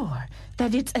sure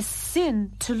that it's a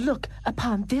sin to look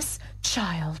upon this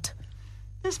child.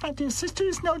 This, my dear sister,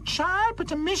 is no child,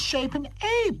 but a misshapen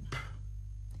ape.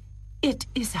 It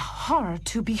is a horror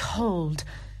to behold.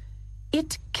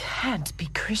 It can't be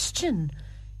Christian.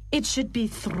 It should be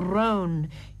thrown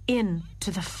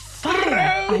into the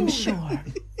fire, I'm sure.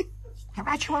 You're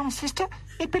right, you are, sister.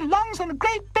 It belongs on a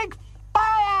great big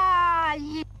fire.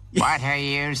 What are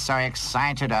you so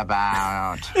excited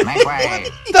about? Make way.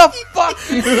 The fuck?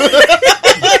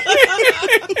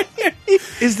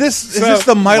 Is this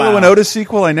the Milo and Otis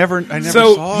sequel? I never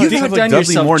saw. You've outdone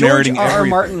yourself. George narrating R.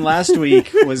 Martin last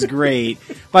week was great.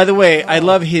 By the way, I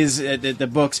love his the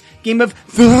books. Game of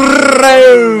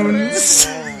Thrones.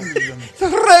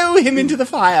 Throw him into the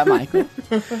fire, Michael.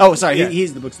 Oh, sorry,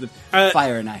 he's the books of the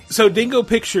Fire and Ice. So Dingo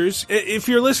Pictures, if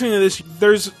you're listening to this,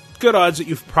 there's good odds that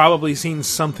you've probably seen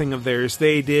something of theirs.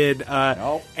 They did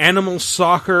Animal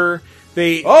Soccer.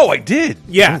 I did.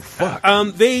 Yeah. Oh,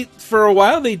 fuck. They for a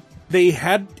while they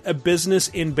had a business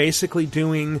in basically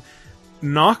doing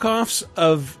knockoffs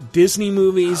of Disney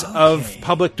movies of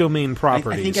public domain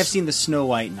properties. I think I've seen the Snow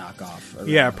White knockoff.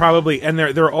 Yeah, probably, and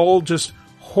they're all just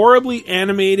horribly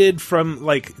animated from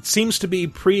it seems to be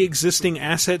pre-existing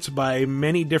assets by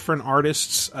many different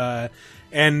artists,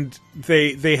 and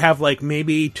they have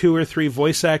maybe 2 or 3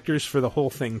 voice actors for the whole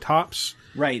thing tops.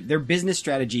 Right, their business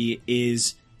strategy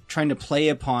is trying to play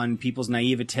upon people's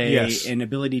naivete and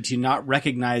ability to not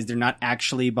recognize they're not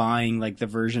actually buying the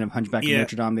version of Hunchback of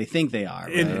Notre Dame they think they are.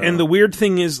 Right? And the weird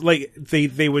thing is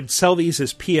they would sell these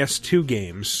as PS2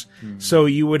 games, so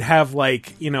you would have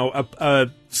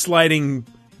a sliding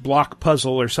block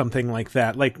puzzle or something like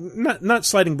that, not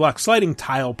sliding block, sliding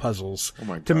tile puzzles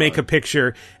to make a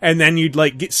picture, and then you'd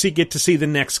get to see the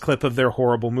next clip of their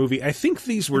horrible movie. I think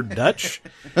these were Dutch.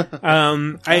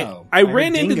 I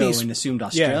ran into these and assumed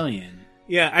Australian.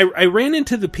 Yeah, I ran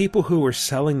into the people who were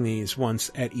selling these once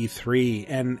at E3,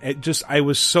 and I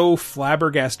was so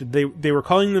flabbergasted. They were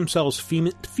calling themselves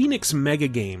Phoenix Mega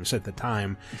Games at the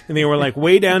time, and they were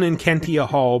way down in Kentia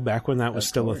Hall back when that was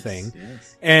still a thing. Yes.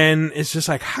 And it's just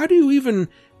how do you even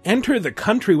enter the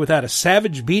country without a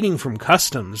savage beating from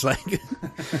customs?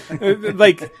 It's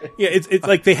like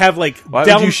they have Why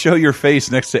would you show your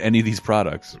face next to any of these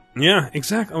products? Yeah,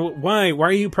 exactly. Why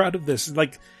are you proud of this?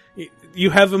 You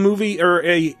have a movie or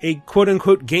a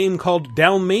quote-unquote game called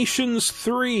Dalmatians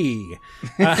 3.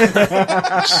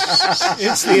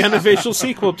 It's the unofficial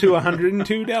sequel to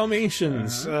 102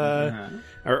 Dalmatians.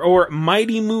 Or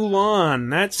Mighty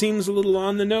Mulan. That seems a little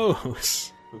on the nose.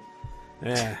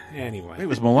 Anyway. Wait,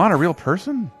 was Mulan a real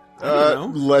person?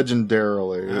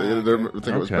 Legendarily. I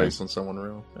think it was based on someone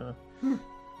real. Yeah.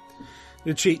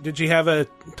 Did she have a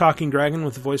talking dragon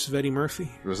with the voice of Eddie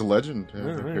Murphy? It was a legend. Yeah.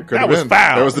 Right. It could have been.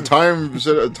 That was the times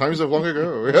of long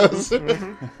ago. Yes.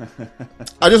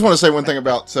 I just want to say one thing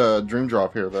about Dream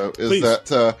Drop here, though, is Please.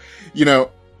 that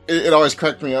it always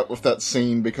cracked me up with that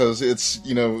scene because it's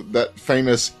that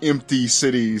famous empty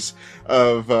cities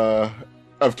of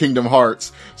Kingdom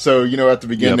Hearts. So, at the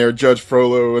beginning there, Judge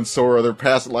Frollo and Sora, they're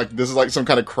passing, this is some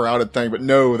kind of crowded thing, but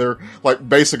no, they're,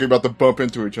 basically about to bump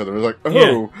into each other. It's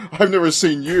I've never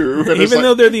seen you. And even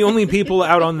though they're the only people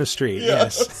out on the street.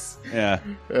 Yes. Yeah.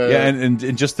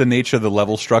 And just the nature of the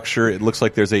level structure, it looks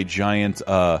like there's a giant,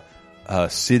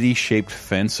 city-shaped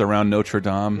fence around Notre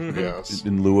Dame. Yes.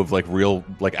 In lieu of, real,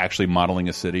 actually modeling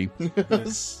a city.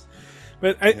 Yes.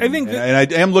 But I think and I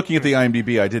am looking at the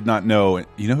IMDb. I did not know.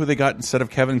 You know who they got instead of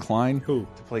Kevin Kline? Who?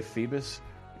 To play Phoebus?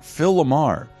 Phil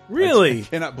Lamar. Really? I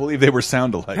cannot believe they were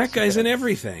sound-alike. That guy's in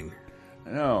everything.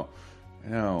 I know.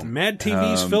 Mad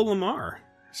TV's Phil Lamar.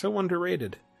 So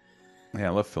underrated. Yeah, I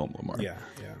love Phil Lamar. Yeah.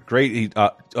 Great.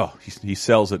 He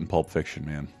sells it in Pulp Fiction,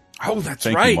 man. Oh, that's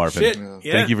Thank right. you, Marvin. Shit.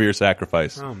 Yeah. Thank you for your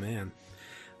sacrifice. Oh, man.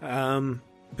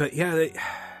 But yeah,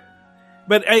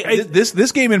 But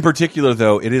this game in particular,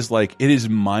 though, it is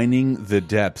mining the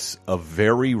depths of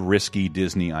very risky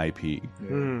Disney IP.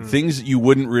 Things you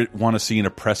wouldn't want to see in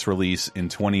a press release in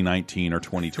 2019 or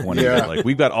 2020. Yeah.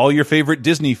 We've got all your favorite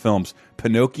Disney films: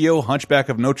 Pinocchio, Hunchback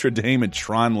of Notre Dame, and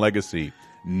Tron Legacy.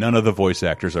 None of the voice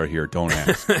actors are here. Don't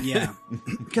ask. Yeah.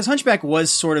 Because Hunchback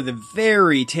was sort of the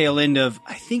very tail end of,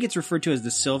 I think it's referred to as the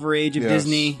Silver Age of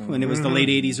Disney, when it was the late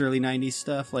 80s, early 90s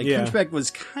stuff. Hunchback was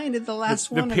kind of the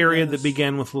last one. The period that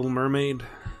began with Little Mermaid.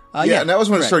 And that was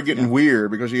when it started getting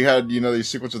weird because you had, these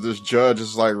sequences of this judge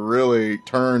is like really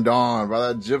turned on by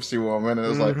that gypsy woman. And it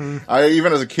was like,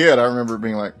 even as a kid, I remember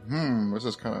being like, this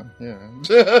is kind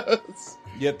of,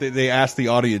 Yet they asked the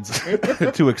audience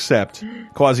to accept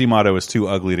Quasimodo is too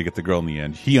ugly to get the girl in the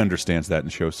end. He understands that in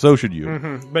the show. So should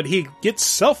you. But he gets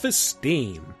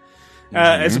self-esteem.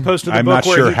 As opposed to the I'm book not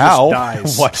where sure he how just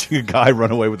dies. watching a guy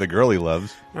run away with a girl he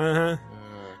loves.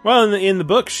 Well, in the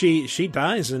book, she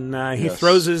dies, and he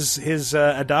throws his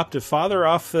adoptive father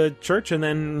off the church, and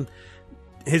then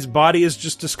his body is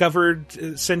just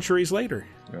discovered centuries later.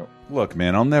 Yep. Look,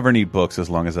 man, I'll never need books as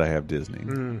long as I have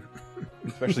Disney.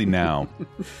 Especially now.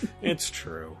 It's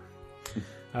true.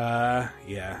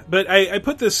 Yeah. But I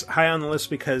put this high on the list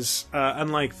because,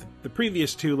 unlike the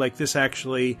previous two, like this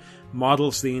actually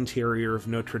models the interior of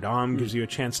Notre Dame, gives you a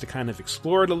chance to kind of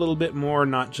explore it a little bit more,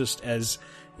 not just as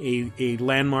a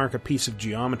landmark, a piece of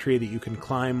geometry that you can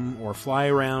climb or fly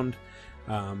around.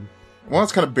 Well,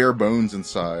 it's kind of bare bones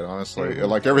inside, honestly.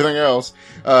 Like everything else,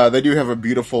 they do have a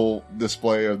beautiful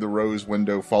display of the rose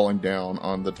window falling down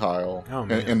on the tile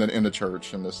in the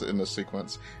church in this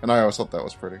sequence, and I always thought that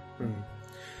was pretty.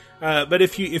 But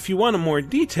if you want a more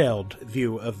detailed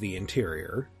view of the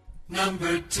interior,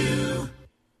 Number 2.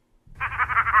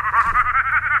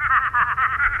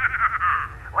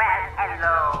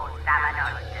 Hello, Salmon.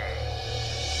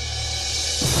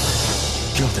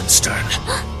 Guildenstern.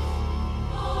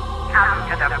 Come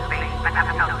to the basement of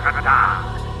Notre Dame.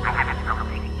 I have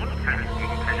something interesting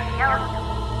to show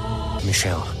you.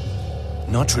 Michel,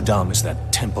 Notre Dame is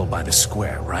that temple by the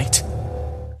square, right?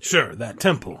 Sure, that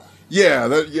temple. Yeah,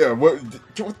 what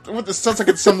this sounds like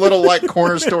it's some little like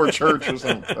corner store church or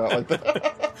something like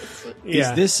that.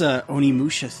 Is this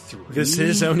Onimusha 3? This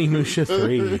is Onimusha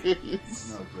 3.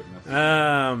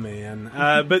 Oh man.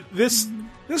 But this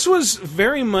was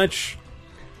very much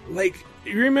like,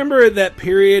 you remember that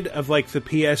period of like the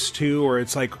PS2 where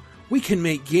it's like, we can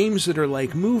make games that are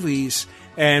like movies,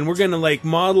 and we're gonna like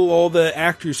model all the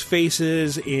actors'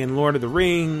 faces in Lord of the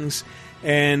Rings.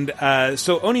 And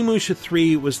so Onimusha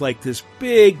 3 was like this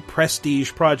big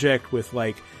prestige project with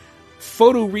like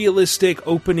photorealistic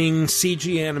opening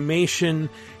CG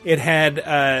animation. It had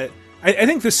I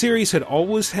think the series had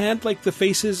always had like the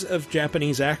faces of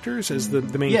Japanese actors as the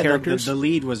main characters. The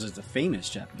lead was the famous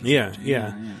Japanese actor.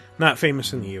 Yeah. Not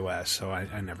famous in the US, so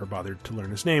I never bothered to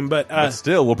learn his name. But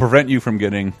still will prevent you from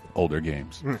getting older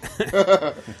games.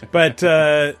 But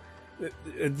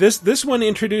this one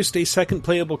introduced a second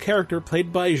playable character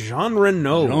played by Jean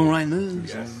Reno.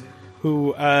 Yes.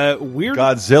 Who weird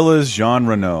Godzilla's Jean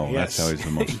Reno. Yes. That's how he's the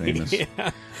most famous.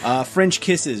 French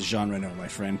Kisses, Jean Reno, my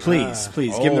friend. Please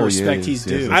give him the respect he's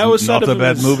due. I always not thought a of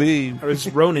bad him movie. It was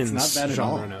Ronin's It's not bad at Jean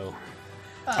all. Reno.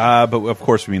 But of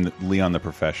course, we mean Leon the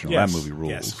Professional. Yes, That movie rules.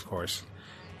 Yes, of course.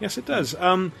 Yes, it does.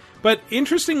 But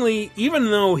interestingly, even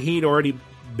though he'd already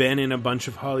been in a bunch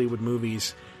of Hollywood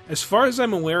movies, as far as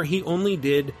I'm aware, he only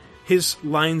did his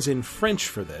lines in French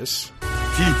for this.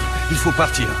 Philippe, il faut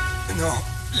partir. Non,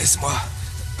 laisse-moi.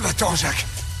 Va-t'en, Jacques.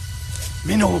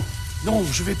 Mais non, non,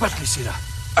 je vais pas te laisser là.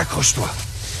 Accroche-toi.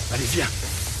 Allez, viens.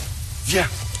 Viens.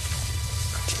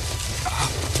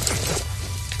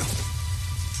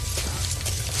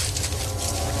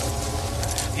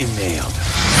 Et merde.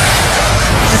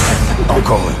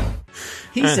 Encore un.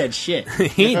 He said shit.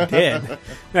 He did.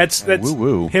 That's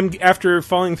woo-woo. him after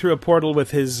falling through a portal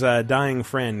with his dying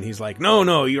friend. He's like,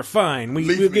 no, you're fine.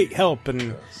 We'll get help.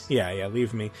 And yeah,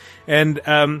 leave me. And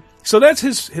so that's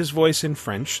his voice in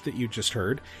French that you just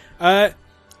heard.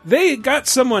 They got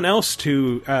someone else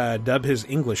to dub his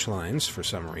English lines for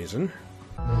some reason.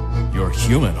 You're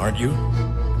human, aren't you?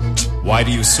 Why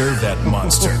do you serve that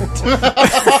monster?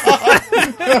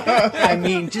 I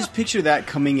mean, just picture that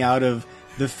coming out of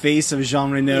the face of Jean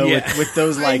Reno with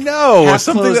those like I know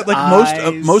something that like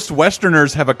eyes. most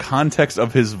Westerners have a context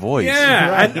of his voice. Yeah,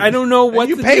 Right. I don't know what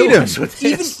you the paid deal him. is with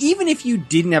this. Even if you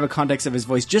didn't have a context of his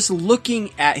voice, just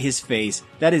looking at his face,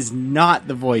 that is not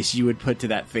the voice you would put to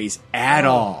that face at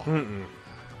all.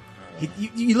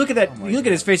 You look at that. You look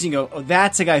at his face and you go, "Oh,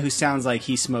 that's a guy who sounds like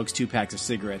he smokes 2 packs of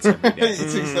cigarettes every day."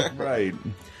 It's exactly Right.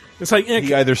 It's like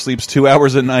He either sleeps 2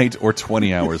 hours a night or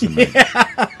 20 hours a night.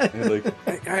 Like,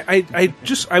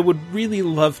 I would really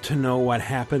love to know what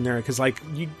happened there, because like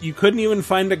you couldn't even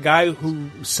find a guy who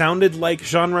sounded like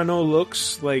Jean Reno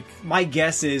looks like. My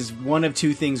guess is one of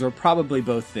two things, or probably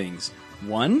both things.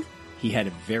 One, he had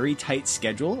a very tight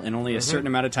schedule and only a certain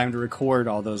amount of time to record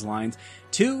all those lines.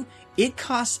 Two, it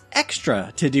costs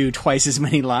extra to do twice as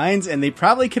many lines, and they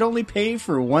probably could only pay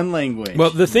for one language.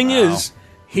 Well, the thing is,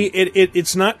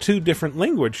 it's not 2 different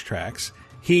language tracks.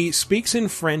 he speaks in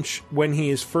French when he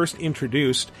is first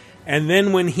introduced, and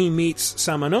then when he meets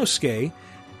Samanosuke,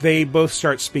 they both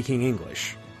start speaking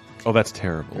English. Oh, that's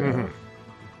terrible.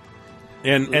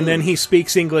 And then he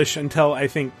speaks English until, I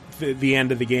think, the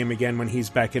end of the game again when he's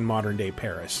back in modern-day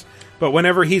Paris. But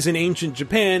whenever he's in ancient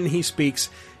Japan, he speaks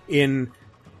in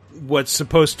what's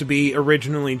supposed to be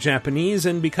originally Japanese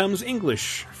and becomes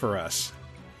English for us.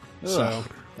 So,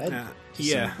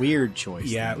 a weird choice.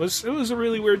 Yeah, it was a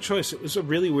really weird choice. It was a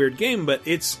really weird game, but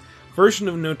its version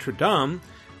of Notre Dame,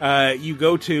 you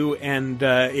go to, and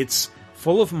it's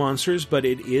full of monsters, but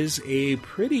it is a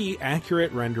pretty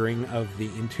accurate rendering of the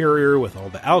interior with all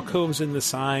the alcoves in the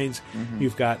sides.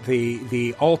 You've got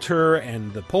the altar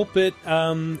and the pulpit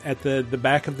at the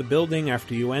back of the building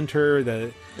after you enter.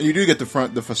 And you do get the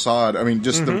facade. I mean,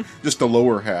 just the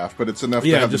lower half, but it's enough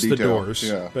to have just the detail. The doors.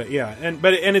 Yeah,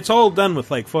 but and it's all done with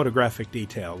like photographic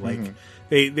detail. Like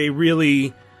they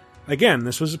really, again,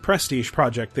 this was a prestige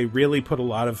project. They really put a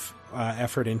lot of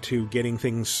effort into getting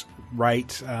things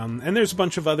right. And there's a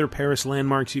bunch of other Paris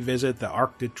landmarks you visit. The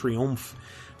Arc de Triomphe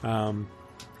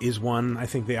is one. I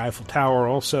think the Eiffel Tower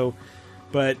also.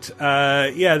 But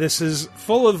this is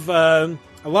full of a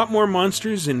lot more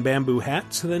monsters in bamboo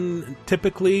hats than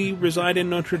typically reside in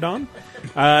Notre Dame.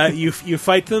 You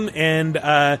fight them,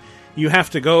 and you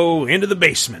have to go into the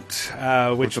basement.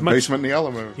 Which the basement in the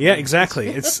Alamo. Yeah, exactly.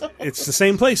 It's the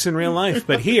same place in real life,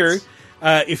 but here,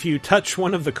 if you touch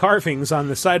one of the carvings on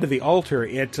the side of the altar,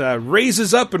 it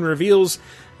raises up and reveals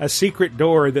a secret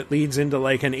door that leads into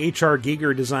like an H.R.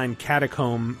 Giger designed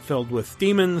catacomb filled with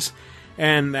demons,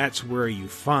 and that's where you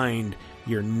find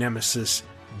your nemesis,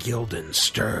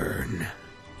 Guildenstern.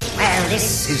 Well,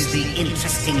 this is the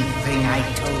interesting thing I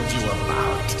told you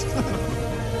about.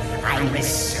 I'm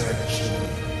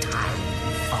researching time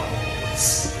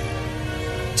folds.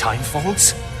 Time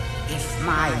folds? If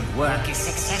my work is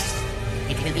successful,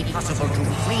 it will be possible to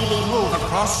freely move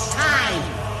across time.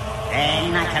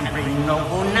 Then I can bring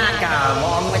Nobunaga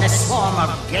along with a swarm of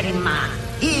Genma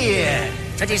here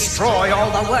to destroy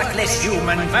all the worthless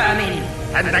human vermin,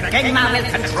 and the Genma will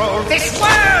control this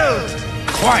world!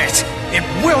 Quiet! It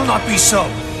will not be so!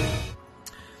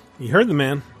 You heard the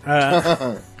man.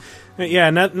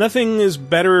 Nothing is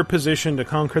better positioned to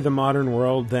conquer the modern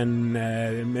world than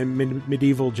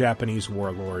medieval Japanese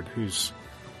warlord who's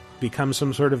become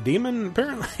some sort of demon,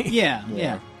 apparently.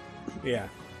 Yeah. Yeah.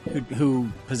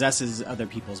 Who possesses other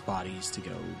people's bodies to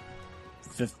go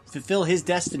fulfill his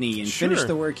destiny and finish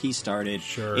the work he started.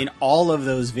 In all of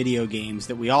those video games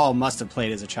that we all must have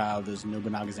played as a child, those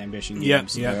Nobunaga's Ambition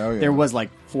games. There was like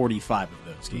 45 of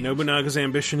those games. Nobunaga's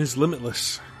Ambition is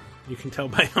limitless. You can tell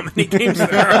by how many games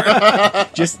there are.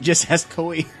 just has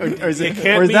Koei, or is it? It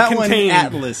can't or is be that contained. one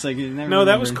Atlas? Like, No,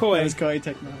 that was Koei. That was Koei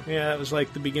Tecmo. Yeah, that was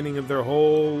like the beginning of their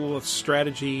whole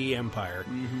strategy empire.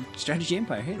 Strategy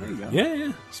Empire. Hey, there you go.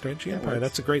 Yeah, Strategy Empire.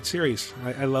 That's a great series.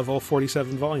 I love all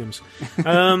 47 volumes.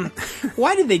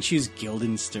 Why did they choose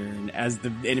Guildenstern as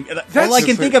the enemy? All I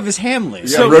can think of is Hamlet.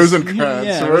 Yeah,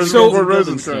 Rosencrantz.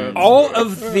 Rosencrantz. All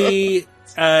of the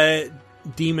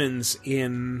demons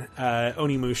in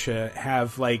Onimusha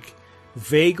have like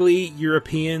vaguely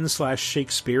European /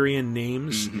 Shakespearean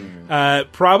names,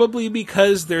 probably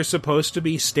because they're supposed to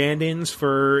be stand-ins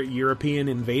for European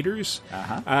invaders.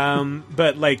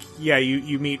 But like,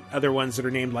 you meet other ones that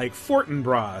are named like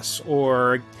Fortinbras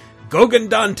or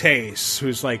Gogandantes,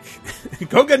 who's like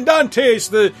Gogandantes,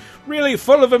 the really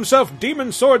full of himself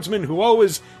demon swordsman who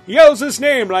always yells his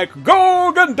name like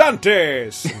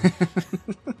Gogandantes.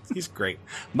 He's great.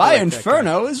 My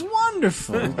Inferno is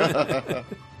wonderful.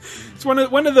 It's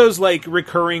one of those like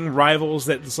recurring rivals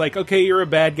that's like, okay, you're a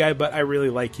bad guy, but I really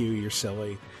like you. You're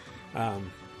silly. But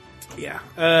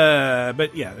a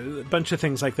bunch of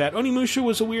things like that. Onimusha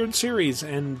was a weird series,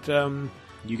 and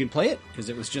you can play it because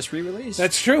it was just re-released.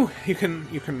 That's true. You can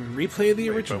replay the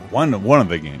original. But one of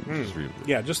the games was re-released.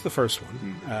 Yeah, just the first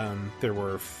one. There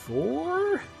were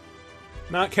 4,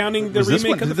 not counting the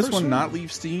remake of the first one. Did this one not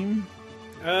leave Steam?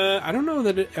 I don't know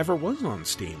that it ever was on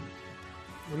Steam.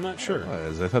 I'm not sure.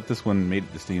 I thought this one made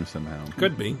it to Steam somehow.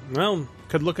 Could be. Well,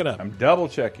 could look it up. I'm double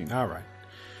checking. All right.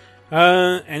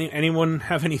 Anyone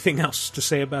have anything else to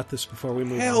say about this before we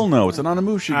move on? Hell no, it's an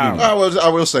Onimusha game. I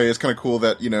will say it's kind of cool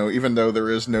that, even though there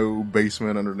is no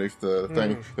basement underneath the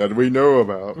thing that we know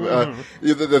about,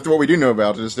 that what we do know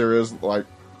about is there is like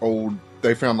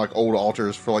they found like old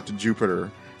altars for like the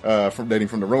Jupiter. Dating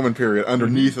from the Roman period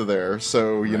underneath of there,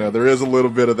 so there is a little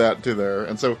bit of that to there,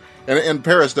 and so and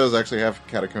Paris does actually have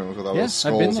catacombs with all those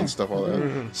skulls and stuff like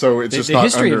that. So it's just the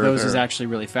history under of those there. is actually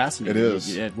really fascinating. It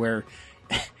is where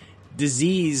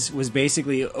disease was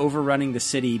basically overrunning the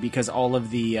city because all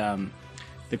of the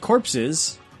the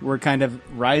corpses were kind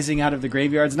of rising out of the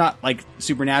graveyards, not like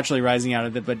supernaturally rising out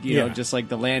of it, but you know, just like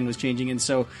the land was changing. And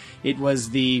so it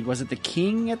was was it the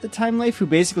king at the time, Leif, who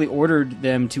basically ordered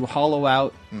them to hollow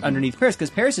out underneath Paris, because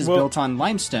Paris is built on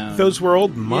limestone. Those were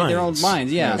old mines. Yeah, they're old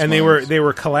mines, yeah. And they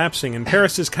were collapsing, and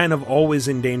Paris is kind of always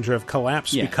in danger of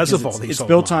collapse because of all these It's old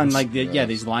built mines. on like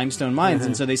these limestone mines,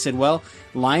 and so they said, well,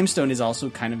 limestone is also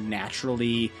kind of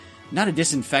naturally not a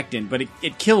disinfectant, but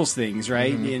it kills things,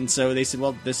 right? And so they said,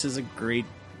 well, this is a great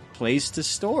place to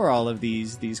store all of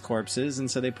these corpses, and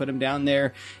so they put them down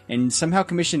there and somehow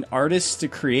commissioned artists to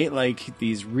create like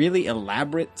these really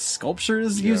elaborate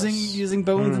sculptures using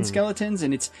bones and skeletons,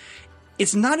 and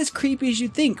it's not as creepy as you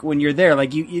think when you're there.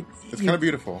 Like it's kind of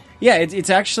beautiful. Yeah,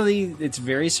 it's actually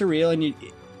very surreal, and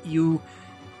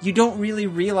you don't really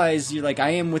realize you're like, I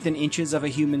am within inches of a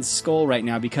human skull right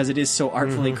now because it is so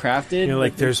artfully crafted. You're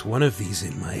like, there's one of these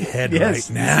in my head Yes,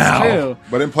 right now. this is true.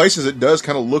 But in places, it does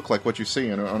kind of look like what you see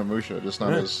in Onimusha, just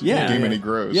not as demon-y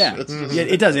gross. Yeah. It's just- Yeah,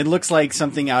 it does. It looks like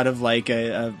something out of like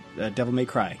a Devil May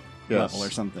Cry Yes. level or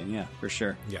something. Yeah, for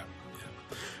sure. Yeah.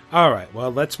 All right,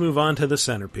 well, let's move on to the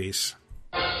centerpiece.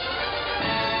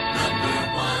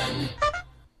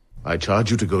 I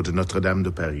charge you to go to Notre-Dame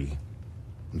de Paris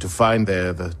and to find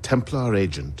there the Templar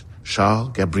agent, Charles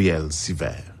Gabriel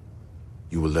Siver.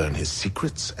 You will learn his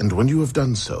secrets, and when you have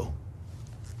done so,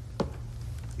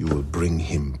 you will bring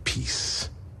him peace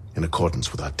in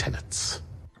accordance with our tenets.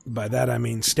 By that, I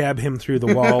mean stab him through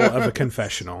the wall of a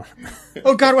confessional.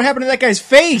 Oh God, what happened to that guy's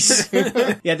face?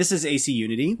 Yeah, this is AC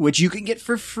Unity, which you can get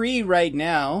for free right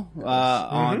now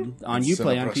on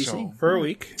Uplay on PC for a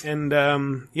week. And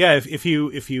if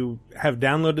you have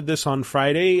downloaded this on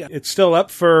Friday, it's still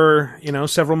up for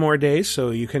several more days,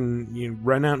 so you can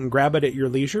run out and grab it at your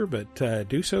leisure, but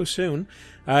do so soon.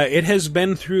 It has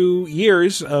been through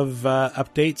years of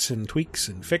updates and tweaks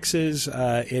and fixes.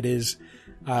 It is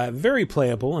very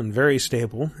playable and very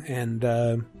stable, and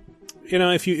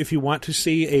if you want to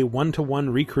see a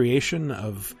one-to-one recreation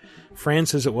of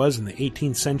France as it was in the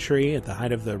 18th century at the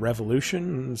height of the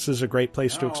Revolution, this is a great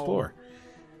place to explore.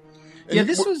 Yeah,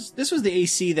 this was the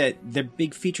AC that the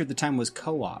big feature at the time was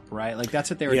co-op, right? Like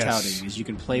that's what they were touting, is you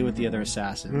can play with the other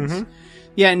assassins.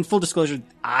 Yeah, and full disclosure,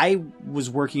 I was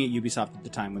working at Ubisoft at the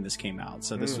time when this came out,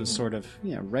 so this was sort of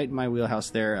right in my wheelhouse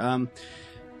there.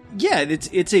 Yeah,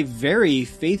 it's a very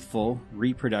faithful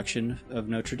reproduction of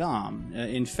Notre Dame.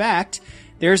 In fact,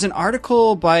 there's an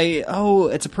article by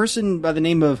it's a person by the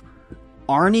name of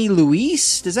Arnie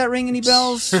Luis. Does that ring any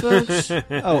bells, folks?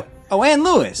 Ann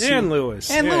Lewis. Ann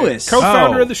Lewis,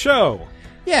 co-founder of the show.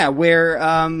 Yeah, where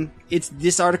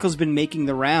this article's been making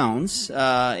the rounds,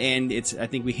 and I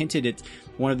think we hinted at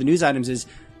one of the news items is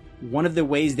one of the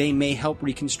ways they may help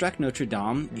reconstruct Notre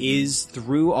Dame is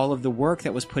through all of the work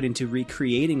that was put into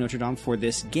recreating Notre Dame for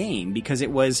this game, because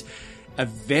it was a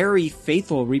very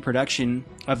faithful reproduction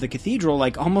of the cathedral,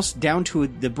 like almost down to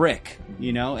the brick,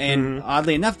 and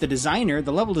oddly enough, the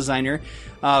level designer,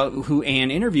 who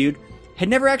Anne interviewed, had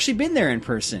never actually been there in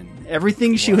person.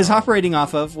 Everything she was operating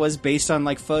off of was based on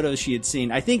like photos she had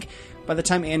seen. I think by the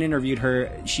time Anne interviewed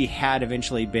her, she had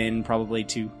eventually been probably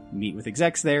to meet with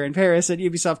execs there in Paris at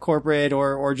Ubisoft Corporate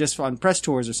or just on press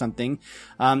tours or something.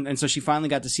 And so she finally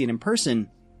got to see it in person.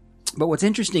 But what's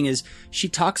interesting is she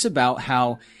talks about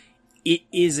how it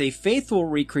is a faithful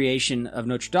recreation of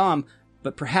Notre Dame,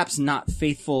 but perhaps not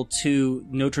faithful to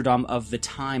Notre Dame of the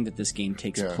time that this game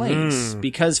takes place.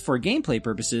 Because for gameplay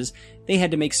purposes, they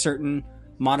had to make certain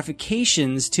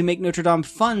modifications to make Notre Dame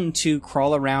fun to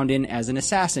crawl around in as an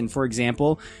assassin. For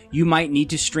example, you might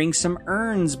need to string some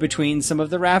urns between some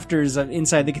of the rafters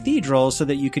inside the cathedral so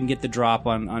that you can get the drop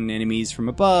on enemies from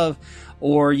above,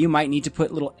 or you might need to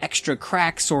put little extra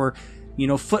cracks or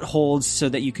footholds so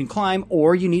that you can climb,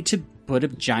 or you need to put a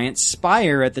giant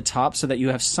spire at the top so that you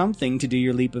have something to do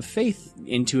your leap of faith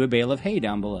into a bale of hay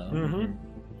down below.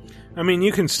 I mean,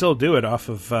 you can still do it off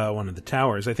of one of the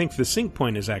towers. I think the sync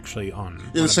point is actually on.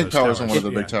 Yeah, the sync tower is on one of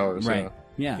the big towers. Right.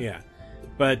 Yeah.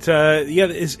 But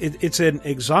it's an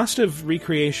exhaustive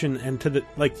recreation, and to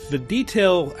the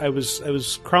detail. I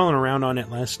was crawling around on it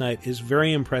last night is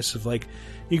very impressive. Like,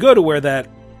 you go to where that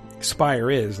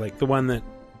spire is, like the one that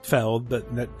fell,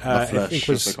 that I think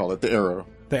was, as they call it, the arrow.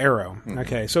 The arrow.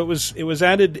 Okay, so it was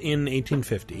added in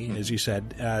 1850, as you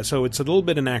said. So it's a little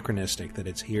bit anachronistic that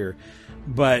it's here.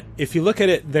 But if you look at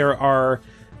it, there are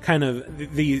kind of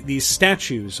these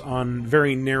statues on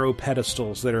very narrow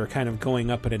pedestals that are kind of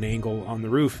going up at an angle on the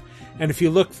roof. And if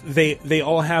you look, they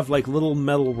all have like little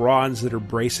metal rods that are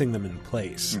bracing them in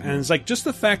place. And it's like just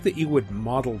the fact that you would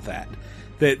model that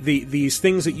that these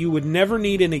things that you would never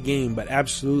need in a game, but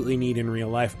absolutely need in real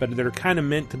life, but that are kind of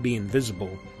meant to be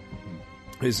invisible,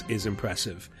 is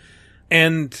impressive.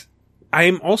 And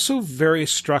I'm also very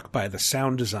struck by the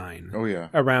sound design. Oh, yeah.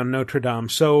 Around Notre Dame.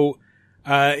 So,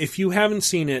 if you haven't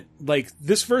seen it, like,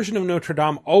 this version of Notre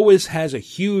Dame always has a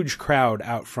huge crowd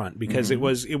out front because it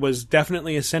was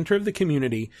definitely a center of the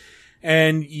community.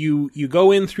 And you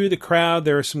go in through the crowd,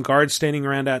 there are some guards standing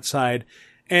around outside,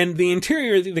 and the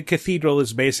interior of the cathedral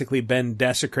has basically been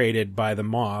desecrated by the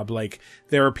mob. Like,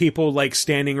 there are people, like,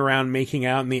 standing around making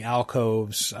out in the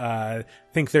alcoves. I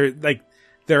think there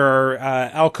are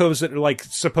alcoves that are, like,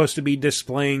 supposed to be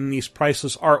displaying these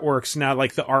priceless artworks. Now,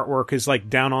 like, the artwork is, like,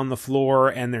 down on the floor,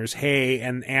 and there's hay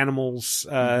and animals.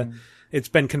 It's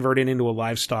been converted into a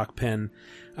livestock pen.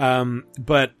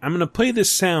 But I'm going to play this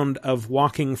sound of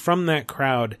walking from that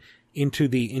crowd into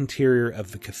the interior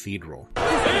of the cathedral.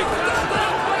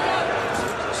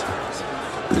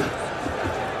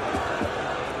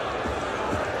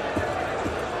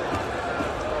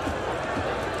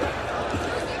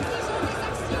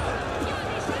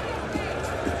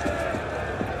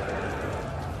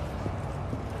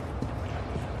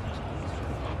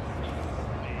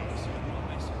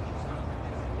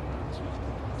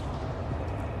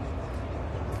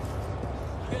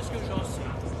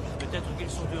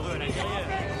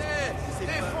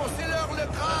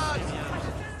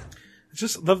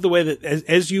 Just love the way that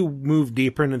as you move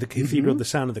deeper into the cathedral, the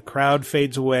sound of the crowd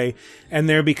fades away, and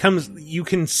you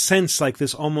can sense like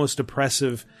this almost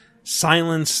oppressive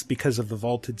silence because of the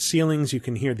vaulted ceilings. You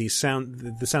can hear the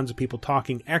sounds of people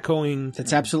talking echoing.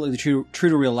 That's absolutely true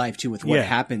to real life too, with what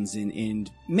happens in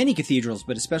many cathedrals,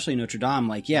 but especially Notre Dame.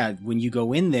 Like, when you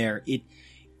go in there,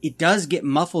 it does get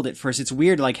muffled at first. It's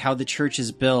weird, like how the church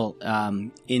is built,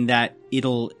 in that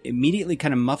it'll immediately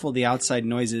kind of muffle the outside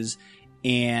noises.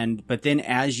 But then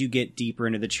as you get deeper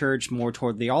into the church, more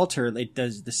toward the altar,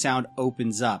 the sound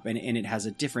opens up and it has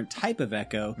a different type of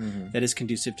echo that is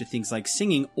conducive to things like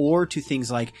singing or to things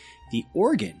like the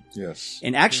organ. Yes.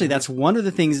 And actually that's one of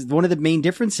the main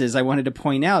differences I wanted to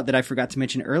point out that I forgot to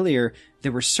mention earlier.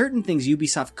 There were certain things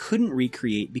Ubisoft couldn't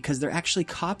recreate because they're actually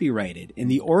copyrighted,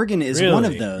 and the organ is one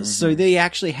of those. So they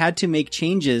actually had to make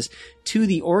changes to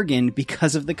the organ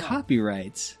because of the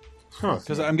copyrights.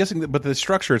 Because I'm guessing but the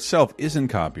structure itself isn't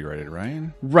copyrighted, right?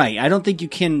 Right. I don't think you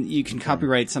can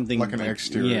copyright something like an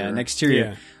exterior. Yeah, an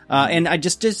exterior. And I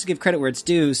just to give credit where it's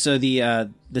due. So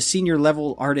the senior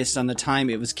level artist on the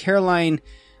time, it was Caroline.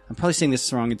 I'm probably saying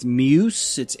this wrong. It's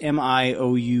Muse. It's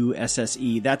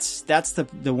Miousse. That's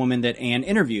the woman that Anne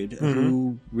interviewed,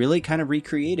 who really kind of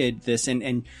recreated this.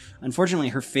 And unfortunately,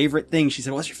 her favorite thing, she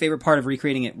said, "What's your favorite part of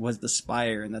recreating it?" Was the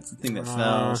spire, and that's the thing that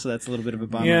fell. So that's a little bit of a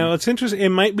bummer. Yeah, well, it's interesting. It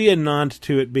might be a nod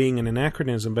to it being an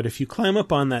anachronism, but if you climb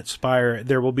up on that spire,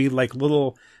 there will be like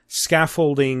little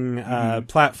scaffolding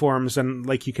platforms, and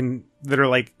like that are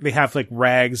like they have like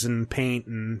rags and paint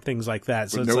and things like that.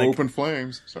 So with it's no like, open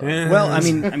flames. Well, I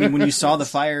mean, when you saw the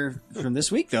fire from this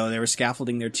week, though, there was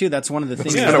scaffolding there too. That's one of the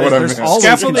things. There's always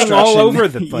scaffolding all over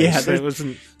the place. Yeah,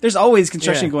 there's always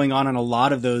construction going on a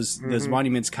lot of those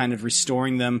monuments, kind of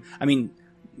restoring them. I mean,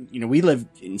 we live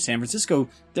in San Francisco.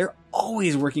 They're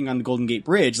always working on the Golden Gate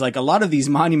Bridge. Like, a lot of these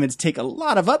monuments take a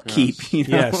lot of upkeep.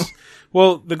 Yes.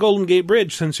 Well, the Golden Gate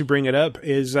Bridge, since you bring it up,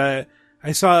 is I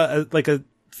saw a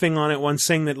thing on it once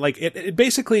saying that like it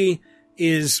basically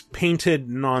is painted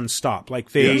nonstop.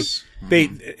 Like they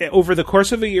over the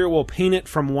course of a year will paint it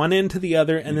from one end to the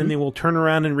other, and then they will turn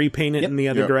around and repaint it in the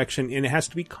other direction, and it has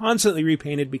to be constantly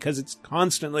repainted because it's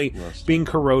constantly being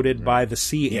corroded by the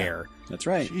sea air. That's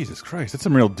right. Jesus Christ, that's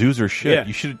some real doozer shit. Yeah.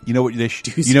 You should, you know what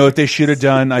they should have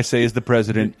done. I say, as the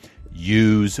president.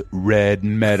 Use red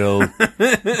metal.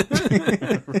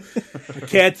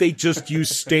 Can't they just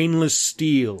use stainless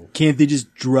steel? Can't they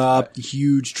just drop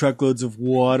huge truckloads of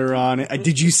water on it?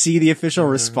 Did you see the official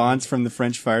response from the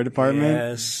French fire department?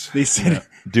 Yes. They said,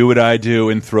 do what I do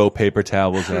and throw paper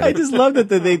towels at it. I just love that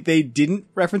they didn't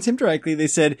reference him directly. They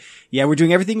said, yeah, we're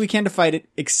doing everything we can to fight it,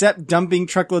 except dumping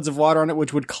truckloads of water on it,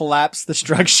 which would collapse the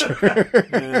structure.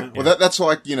 Well, that's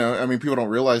like, people don't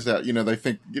realize that, they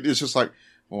think it's just like,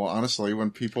 well, honestly,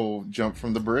 when people jump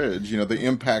from the bridge, the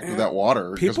impact of that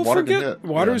water. People water forget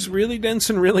water's really dense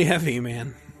and really heavy,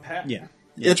 man. Yeah.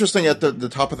 Interesting, at the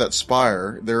top of that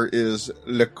spire, there is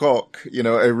Le Coq,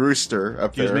 a rooster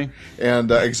up there. Excuse me? And,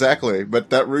 exactly. But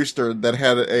that rooster that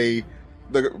had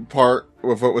the part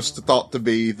of what was thought to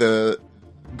be the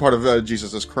part of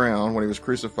Jesus' crown when he was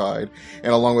crucified,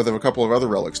 and along with a couple of other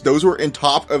relics. Those were in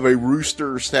top of a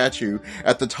rooster statue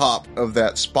at the top of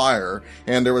that spire,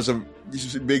 and there was a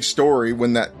big story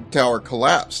when that tower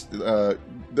collapsed.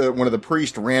 one of the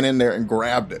priests ran in there and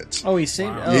grabbed it. Oh, he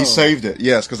saved it? He saved it,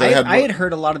 yes. Because I had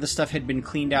heard a lot of the stuff had been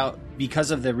cleaned out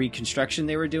because of the reconstruction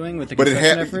they were doing with the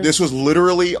construction efforts. This was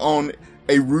literally on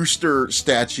a rooster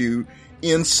statue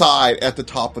inside at the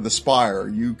top of the spire.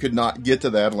 You could not get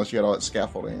to that unless you had all that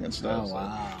scaffolding and stuff. Oh,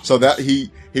 wow. So that he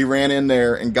ran in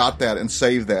there and got that and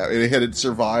saved that. It had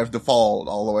survived the fall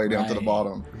all the way down to the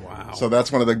bottom. Wow. So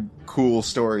that's one of the cool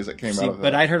stories that came out of that.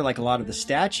 But I'd heard like a lot of the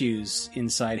statues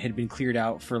inside had been cleared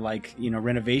out for like,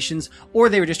 renovations, or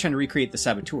they were just trying to recreate the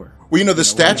saboteur. Well, the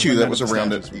statue that was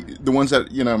around it, the ones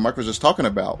that, Mike was just talking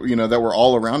about, that were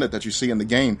all around it that you see in the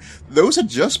game, those had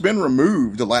just been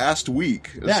removed last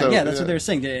week. Yeah, that's what they were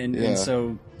saying. And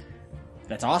so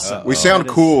that's awesome. We sound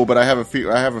cool, but I have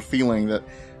a feeling that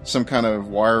some kind of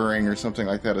wiring or something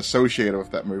like that associated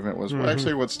with that movement was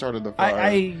actually what started the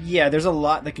fire. There's a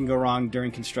lot that can go wrong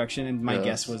during construction, and my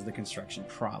guess was the construction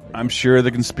probably. I'm sure the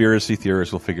conspiracy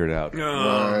theorists will figure it out.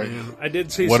 Oh, man. I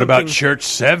did see What something... about Church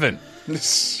 7?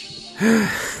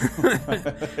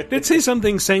 I did say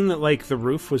something saying that, like, the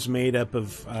roof was made up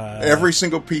of... Every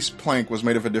single piece plank was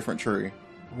made of a different tree.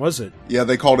 Was it? Yeah,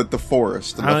 they called it the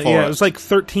forest. Yeah, it was like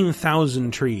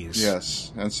 13,000 trees.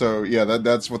 Yes, and so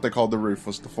that's what they called the roof,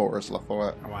 was the forest, La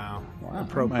Forêt. Wow. I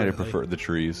might have preferred the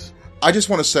trees. I just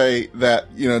want to say that,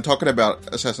 talking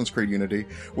about Assassin's Creed Unity,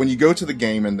 when you go to the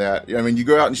game and you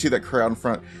go out and you see that crowd in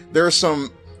front, there are some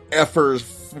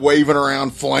effers waving around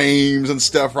flames and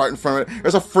stuff right in front of it.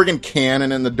 There's a friggin'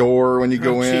 cannon in the door when you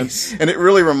go in. And it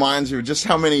really reminds you of just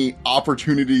how many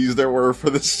opportunities there were for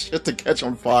this shit to catch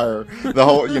on fire the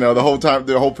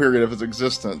whole period of its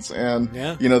existence. And,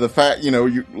 the fact,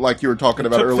 like you were talking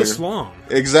about earlier. This long.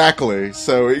 Exactly.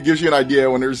 So it gives you an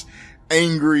idea when there's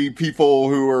angry people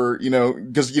who are,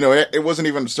 because, it wasn't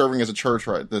even serving as a church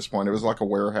right at this point. It was like a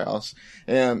warehouse.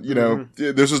 And,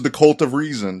 this was the cult of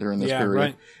reason during this period.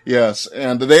 Right. Yes.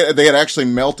 And they had actually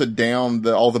melted down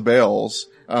all the bells,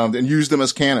 and used them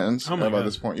as cannons by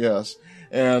this point. Yes.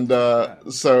 And, but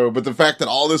the fact that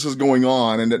all this was going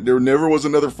on and that there never was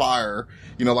another fire,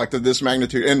 like this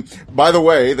magnitude. And by the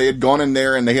way, they had gone in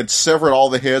there and they had severed all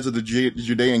the heads of the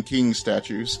Judean king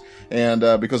statues. And,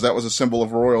 because that was a symbol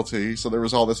of royalty. So there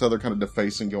was all this other kind of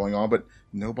defacing going on, but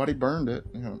nobody burned it.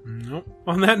 Nope.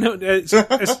 On that note, it's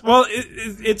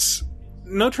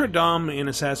Notre Dame in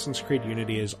Assassin's Creed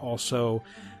Unity is also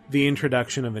the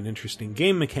introduction of an interesting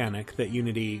game mechanic that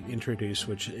Unity introduced,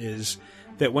 which is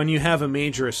that when you have a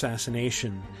major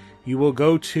assassination, you will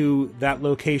go to that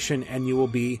location and you will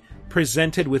be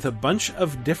presented with a bunch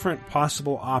of different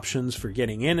possible options for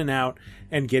getting in and out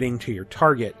and getting to your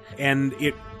target. And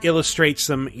it illustrates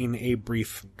them in a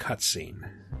brief cutscene.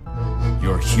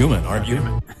 You're human, aren't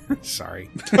you? Sorry.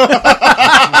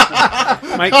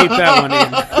 Might keep that one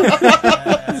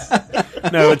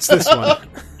in. No, it's this one.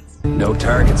 No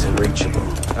targets unreachable.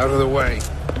 Out of the way.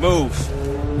 Move.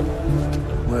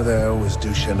 Where the hell was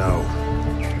Duchesneau?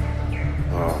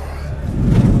 Oh.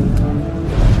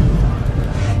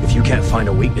 If you can't find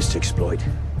a weakness to exploit,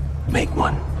 make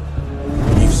one.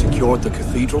 You've secured the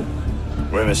cathedral?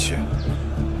 Oui, monsieur.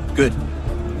 Good.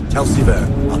 Tell Siver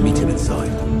I'll meet him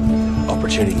inside.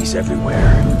 Opportunities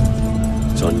everywhere.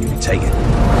 It's on you to take it.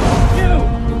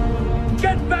 You!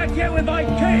 Get back here with my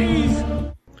keys!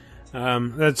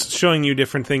 That's showing you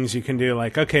different things you can do.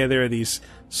 Like, okay, there are these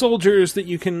soldiers that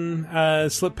you can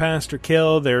slip past or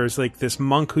kill. There's like this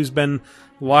monk who's been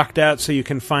locked out, so you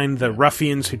can find the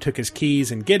ruffians who took his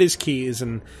keys and get his keys.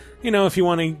 And if you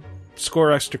want to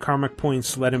score extra karmic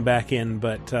points, let him back in.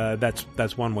 But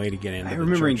that's one way to get in. I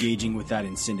remember engaging with that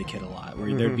in Syndicate a lot,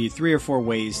 where there'd be 3 or 4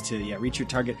 ways to reach your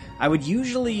target. I would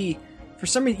usually, for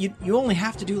some reason, you only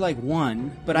have to do like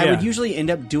one, but I would usually end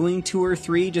up doing 2 or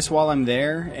 3 just while I'm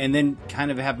there, and then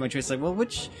kind of have my choice. Like, well,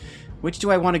 which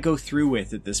do I want to go through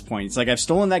with at this point? It's like I've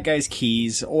stolen that guy's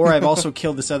keys, or I've also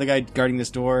killed this other guy guarding this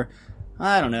door.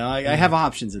 I don't know. I have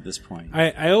options at this point.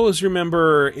 I always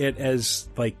remember it as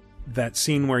like that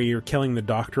scene where you're killing the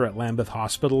doctor at Lambeth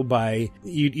Hospital by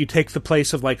you take the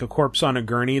place of like a corpse on a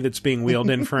gurney that's being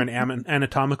wheeled in for an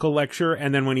anatomical lecture,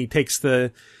 and then when he takes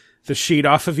the sheet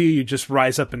off of you, you just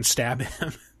rise up and stab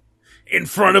him in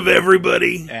front of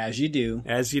everybody. As you do.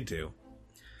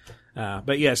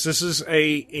 But yes, this is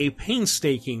a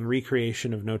painstaking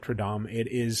recreation of Notre Dame. It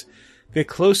is the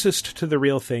closest to the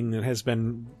real thing that has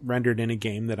been rendered in a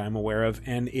game that I'm aware of,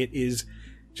 and it is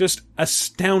just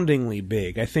astoundingly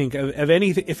big. I think of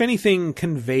anything, if anything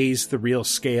conveys the real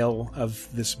scale of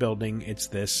this building, it's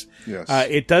this. Yes.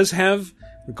 It does have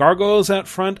gargoyles out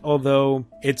front, although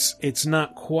it's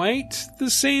not quite the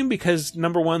same because,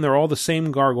 number one, they're all the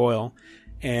same gargoyle,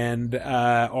 And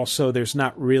also, there's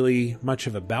not really much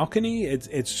of a balcony.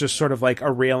 It's just sort of like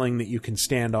a railing that you can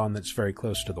stand on that's very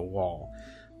close to the wall.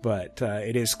 But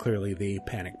it is clearly the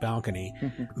panic balcony.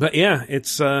 But yeah,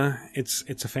 it's a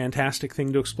fantastic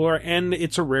thing to explore, and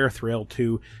it's a rare thrill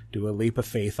to do a leap of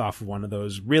faith off of one of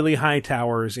those really high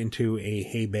towers into a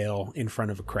hay bale in front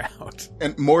of a crowd.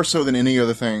 And more so than any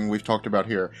other thing we've talked about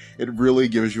here, it really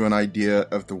gives you an idea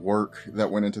of the work that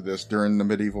went into this during the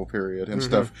medieval period and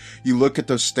stuff. You look at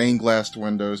those stained glass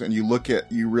windows, and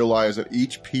you realize that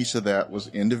each piece of that was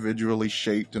individually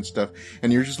shaped and stuff,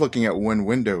 and you're just looking at one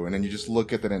window, and then you just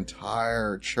look at that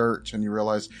entire church, and you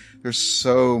realize there's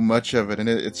so much of it, and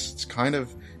it's kind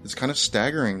of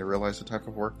staggering to realize the type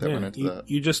of work that went into that.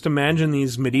 You just imagine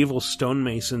these medieval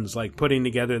stonemasons like putting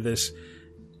together this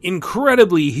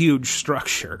incredibly huge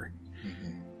structure,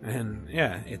 and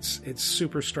yeah, it's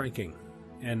super striking,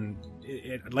 and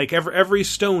like every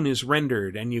stone is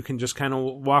rendered, and you can just kind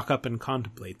of walk up and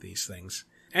contemplate these things.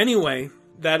 Anyway,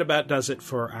 that about does it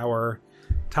for our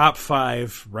top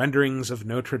 5 renderings of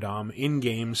Notre Dame in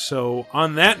games. So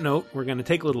on that note, we're going to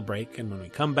take a little break, and when we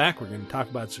come back, we're going to talk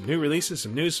about some new releases,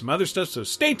 some news, some other stuff, so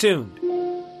stay tuned.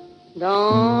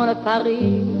 Dans le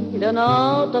Paris de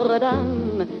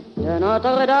Notre-Dame de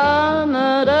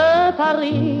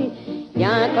Paris, y a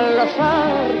un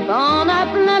clochard qu'on a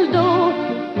plein le dos,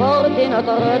 porter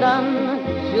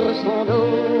Notre-Dame sur son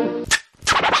dos.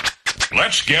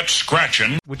 Let's get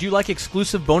scratching. Would you like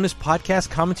exclusive bonus podcast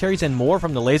commentaries and more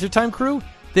from the LaserTime crew?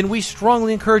 Then we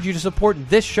strongly encourage you to support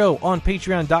this show on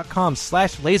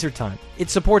patreon.com/lasertime. It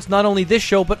supports not only this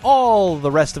show, but all the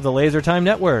rest of the LaserTime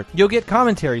network. You'll get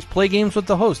commentaries, play games with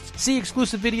the hosts, see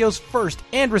exclusive videos first,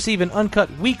 and receive an uncut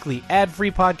weekly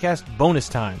ad-free podcast bonus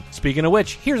time. Speaking of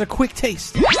which, here's a quick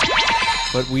taste.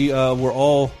 But we were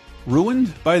all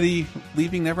ruined by the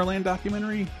Leaving Neverland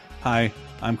documentary. Hi,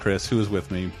 I'm Chris. Who is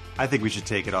with me? I think we should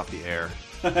take it off the air.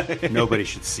 Nobody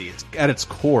should see it. At its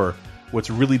core, what's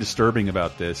really disturbing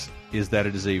about this is that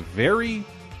it is a very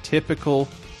typical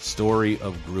story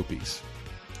of groupies.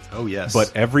 Oh, yes.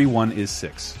 But everyone is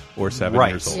 6 or 7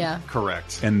 years old. Yeah.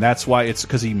 Correct. And that's why it's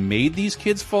because he made these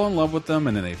kids fall in love with them,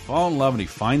 and then they fall in love, and he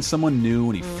finds someone new,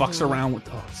 and he fucks around with...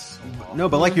 Oh, it's so awful. No,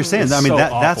 but like you're saying, It's I mean, so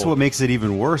that's awful. what makes it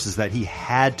even worse, is that he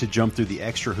had to jump through the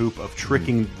extra hoop of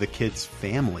tricking the kids'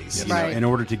 families, you know, in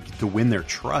order to win their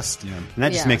trust. And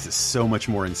that just makes it so much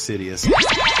more insidious.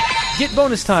 Get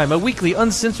Bonus Time, a weekly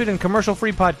uncensored and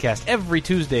commercial-free podcast every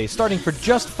Tuesday, starting for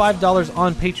just $5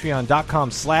 on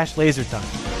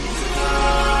patreon.com/lasertime.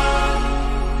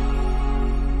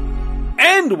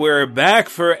 And we're back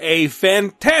for a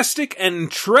fantastic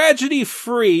and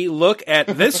tragedy-free look at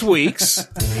this week's...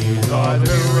 These are the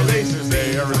new releases,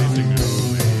 they are releasing new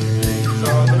releases. These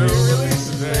are the new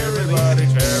releases, everybody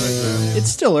cherish them.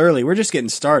 It's still early. We're just getting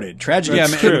started. Tragedy. Yeah,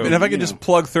 and if I could just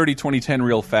plug 30-2010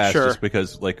 real fast, Sure. just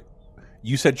because, like,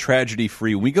 you said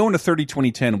tragedy-free. When we go into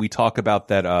 30-2010, we talk about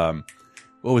that,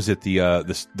 what was it,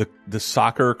 the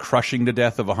soccer crushing to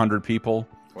death of 100 people?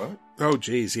 What? Oh,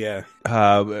 geez, yeah.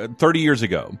 30 years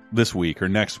ago, this week or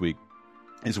next week,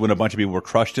 is when a bunch of people were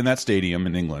crushed in that stadium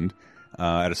in England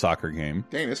at a soccer game.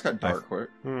 Dang, this got dark quick.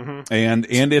 And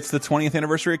it's the 20th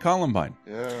anniversary of Columbine.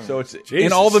 Yeah. So it's Jesus.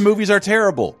 and all the movies are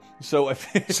terrible. So if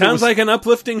Sounds like an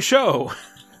uplifting show.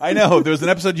 I know there was an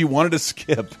episode you wanted to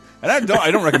skip, and I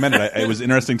don't recommend it. It was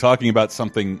interesting talking about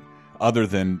something other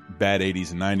than bad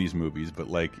 80s and 90s movies, but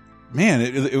like, man,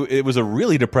 it was a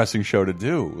really depressing show to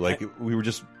do. Like, we were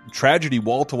just tragedy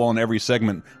wall to wall in every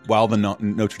segment while the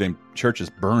Notre Dame church is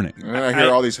burning. And I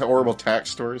hear all these horrible tax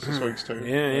stories this week too.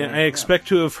 Yeah, I expect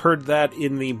to have heard that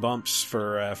in the bumps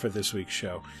for this week's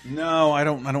show. No, I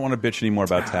don't want to bitch anymore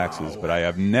about taxes, but I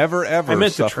have never ever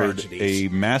suffered a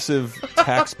massive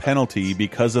tax penalty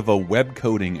because of a web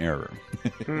coding error.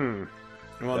 Well,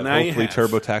 that now you hopefully have.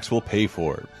 TurboTax will pay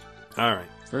for. All right.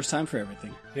 First time for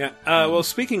everything. Yeah. Well,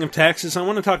 speaking of taxes, I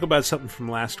want to talk about something from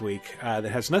last week that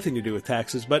has nothing to do with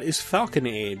taxes, but is Falcon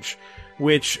Age,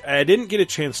 which I didn't get a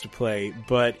chance to play,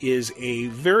 but is a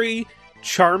very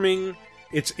charming.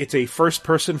 It's a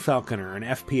first-person Falconer, an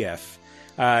FPF.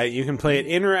 You can play it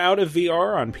in or out of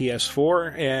VR on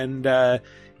PS4, and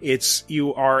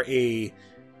you are a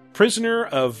prisoner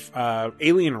of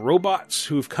alien robots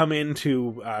who've come in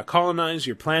to colonize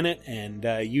your planet and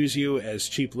use you as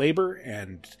cheap labor,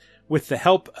 and with the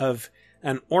help of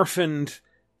an orphaned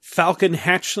falcon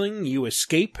hatchling, you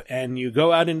escape and you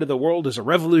go out into the world as a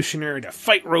revolutionary to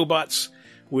fight robots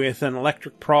with an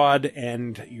electric prod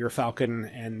and your falcon,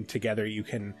 and together you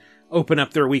can open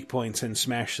up their weak points and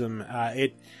smash them.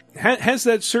 It has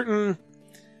that certain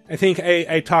I think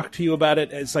I talked to you about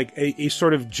it as like a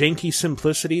sort of janky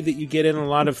simplicity that you get in a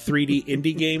lot of 3D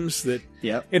indie games. That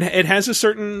it has a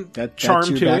certain charm that's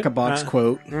your to back it. of box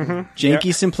quote.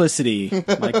 Janky simplicity.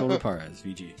 Michael Raparez,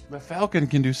 VG. The Falcon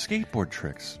can do skateboard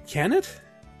tricks. Can it?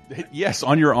 Yes,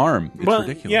 on your arm. It's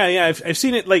ridiculous. Yeah. I've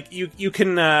seen it. Like you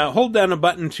can hold down a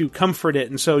button to comfort it,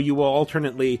 and so you will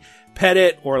alternately pet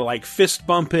it, or like fist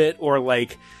bump it, or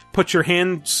like put your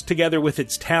hands together with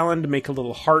its talon to make a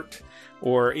little heart,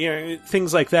 or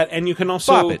things like that. And you can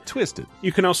also bop it, twist it.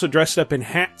 You can also dress it up in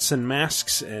hats and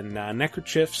masks and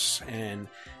neckerchiefs, and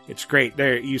it's great.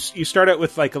 There, you start out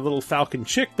with like a little falcon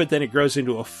chick, but then it grows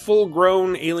into a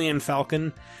full-grown alien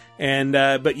falcon. And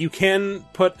but you can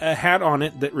put a hat on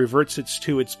it that reverts it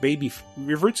to its baby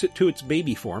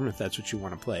form, if that's what you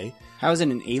want to play. How is it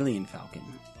an alien falcon?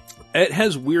 It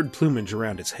has weird plumage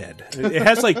around its head. It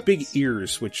has like big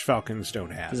ears, which falcons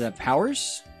don't have. Does it have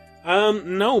powers?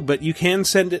 No, but you can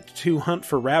send it to hunt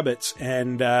for rabbits,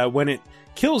 and when it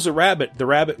kills a rabbit, the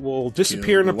rabbit will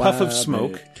disappear in a puff of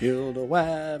smoke. Kill the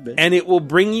rabbit. And it will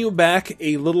bring you back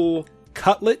a little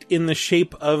cutlet in the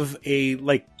shape of a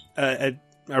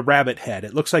rabbit head.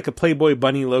 It looks like a Playboy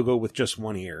bunny logo with just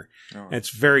one ear. Oh. It's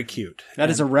very cute. That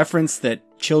is a reference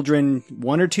that children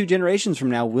 1 or 2 generations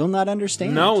from now will not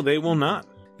understand. No, they will not.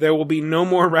 There will be no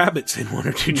more rabbits in 1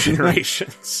 or 2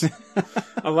 generations,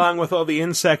 along with all the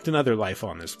insect and other life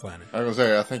on this planet. I was going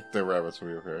to say, I think the rabbits will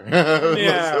be okay.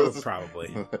 Yeah, probably.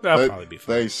 They'll probably be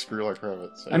fine. They screw like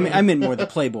rabbits. I meant more the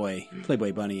Playboy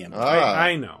bunny.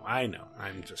 I know.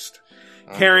 I'm just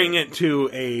carrying it to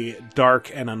a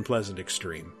dark and unpleasant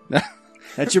extreme.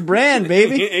 That's your brand,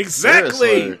 baby.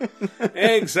 Exactly.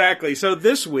 Exactly. So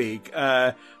this week,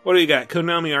 what do you got?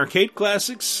 Konami Arcade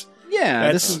Classics?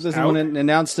 Yeah, this is one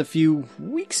announced a few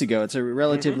weeks ago. It's a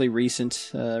relatively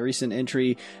recent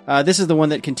entry. This is the one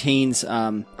that contains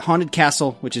Haunted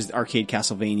Castle, which is Arcade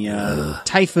Castlevania,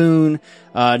 Typhoon,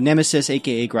 Nemesis,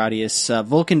 aka Gradius,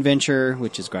 Vulcan Venture,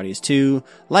 which is Gradius 2,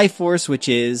 Life Force, which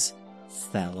is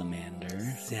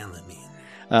Salamander,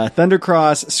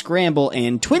 Thundercross, Scramble,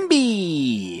 and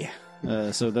Twinbee.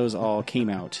 So those all came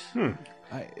out.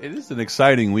 It is an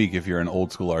exciting week if you're an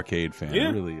old school arcade fan.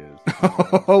 Yeah. It really is.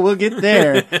 Oh, we'll get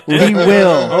there. We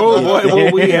will. Oh, boy,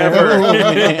 will we ever.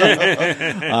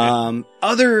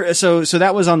 So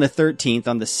that was on the 13th.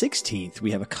 On the 16th,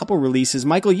 we have a couple releases.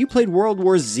 Michael, you played World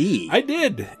War Z. I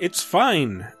did. It's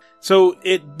fine. So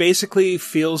it basically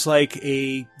feels like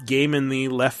a game in the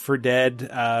Left 4 Dead,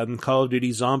 Call of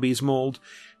Duty Zombies mold,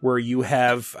 where you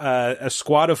have a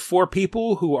squad of 4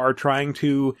 people who are trying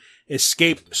to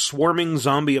escape swarming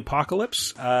zombie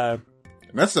apocalypse.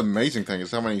 That's the amazing thing,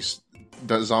 is how many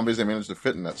zombies they managed to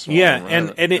fit in that swarm. Yeah,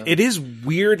 right? and it is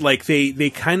weird. Like they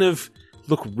kind of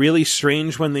look really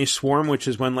strange when they swarm, which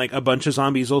is when like a bunch of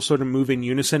zombies all sort of move in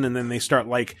unison, and then they start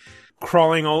like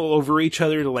crawling all over each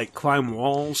other to like climb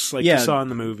walls, like you saw in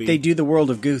the movie. They do the World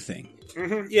of Goo thing.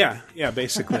 Mm-hmm. Yeah,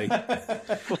 basically.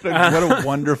 What a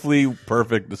wonderfully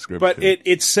perfect description. But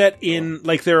it's set in,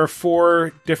 like, there are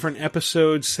 4 different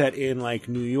episodes set in, like,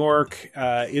 New York,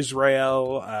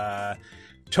 Israel,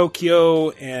 Tokyo,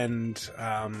 and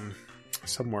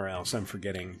somewhere else I'm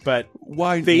forgetting. But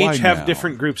they each have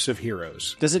different groups of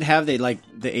heroes. Does it have the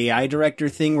AI director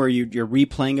thing where you're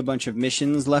replaying a bunch of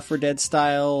missions Left 4 Dead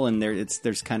style, and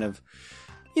there's kind of...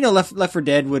 Left 4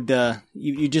 Dead would,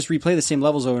 you just replay the same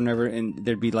levels over and over, and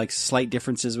there'd be, like, slight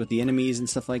differences with the enemies and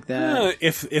stuff like that.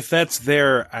 If that's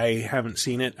there, I haven't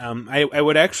seen it. I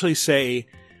would actually say,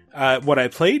 what I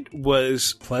played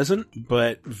was pleasant,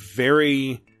 but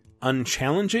very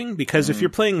unchallenging, because if you're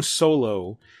playing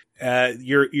solo,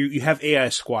 you have AI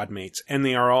squad mates, and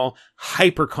they are all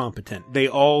hyper competent. They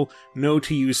all know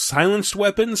to use silenced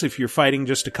weapons if you're fighting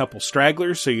just a couple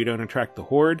stragglers, so you don't attract the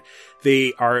horde.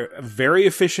 They are very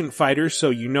efficient fighters, so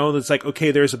you know that's like,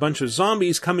 okay, there's a bunch of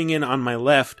zombies coming in on my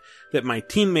left that my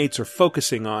teammates are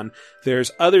focusing on.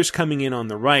 There's others coming in on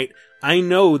the right. I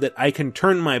know that I can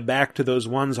turn my back to those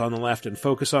ones on the left and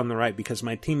focus on the right because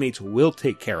my teammates will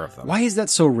take care of them. Why is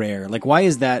that so rare? Like, why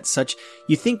is that such...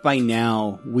 You think by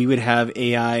now we would have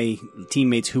AI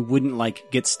teammates who wouldn't,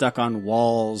 like, get stuck on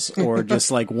walls or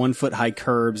just, like, 1-foot-high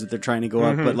curbs that they're trying to go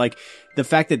up. But, like, the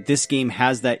fact that this game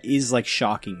has that is, like,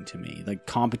 shocking to me. Like,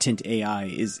 competent AI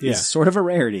is sort of a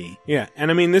rarity. Yeah, and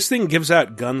I mean, this thing gives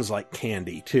out guns like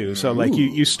candy, too. So, like,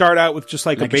 you start out with just,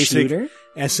 like a basic... shooter?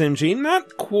 SMG,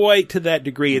 not quite to that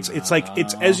degree. It's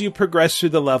as you progress through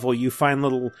the level, you find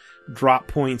little drop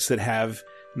points that have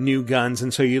new guns,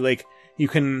 and so you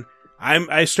can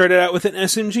I started out with an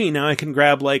SMG. Now I can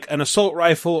grab like an assault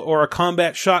rifle or a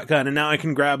combat shotgun, and now I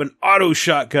can grab an auto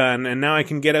shotgun, and now I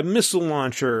can get a missile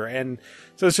launcher. And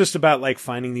so it's just about like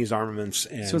finding these armaments.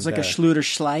 And, so it's like a Schluter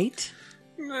Schleight?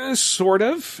 Sort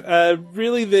of.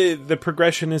 Really, the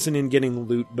progression isn't in getting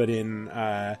loot, but in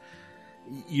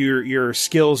your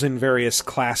skills in various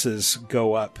classes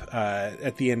go up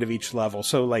at the end of each level.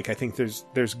 So, like, I think there's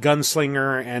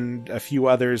gunslinger and a few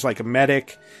others, like a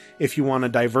medic. If you want to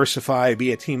diversify,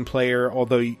 be a team player,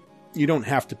 although you don't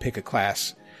have to pick a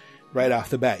class right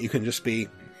off the bat. You can just be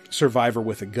survivor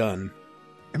with a gun.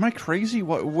 Am I crazy?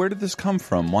 Where did this come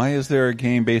from? Why is there a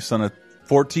game based on a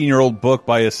 14-year-old book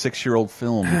by a 6-year-old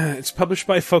film? It's published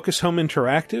by Focus Home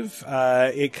Interactive.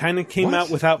 It kind of came out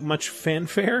without much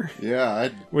fanfare. Yeah,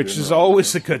 which is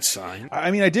always a good sign. I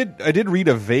mean, I did read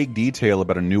a vague detail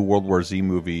about a new World War Z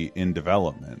movie in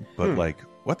development, but like,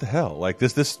 what the hell? Like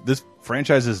this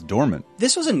franchise is dormant.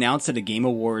 This was announced at a Game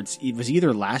Awards. It was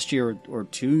either last year or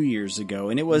 2 years ago,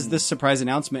 and it was this surprise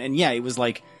announcement. And yeah, it was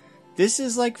like, this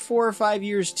is like 4 or 5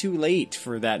 years too late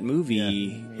for that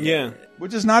movie. Yeah.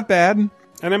 Which is not bad.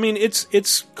 And I mean,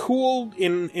 it's cool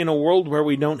in a world where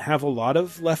we don't have a lot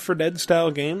of Left 4 Dead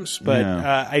style games, but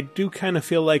I do kind of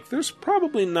feel like there's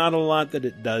probably not a lot that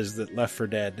it does that Left 4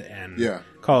 Dead and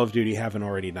Call of Duty haven't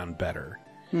already done better.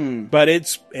 But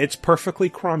it's perfectly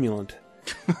cromulent.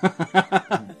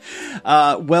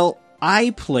 Well, I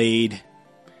played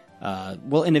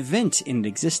an event in an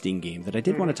existing game that I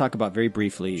did want to talk about very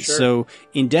briefly. Sure. So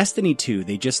in Destiny 2,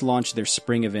 they just launched their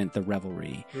spring event, the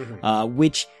Revelry,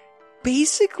 which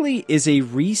basically is a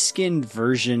reskinned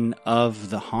version of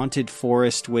the Haunted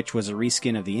Forest, which was a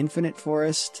reskin of the Infinite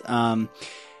Forest.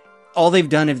 All they've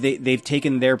done is they've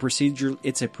taken their procedure.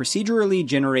 It's a procedurally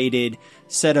generated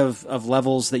set of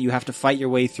levels that you have to fight your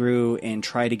way through and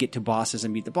try to get to bosses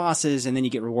and beat the bosses, and then you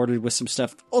get rewarded with some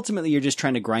stuff. Ultimately, you're just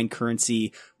trying to grind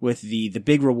currency, with the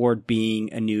big reward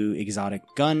being a new exotic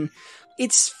gun.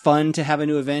 It's fun to have a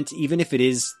new event, even if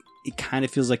it kind of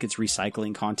feels like it's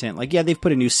recycling content. Like, yeah, they've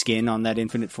put a new skin on that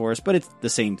Infinite Forest, but it's the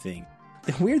same thing.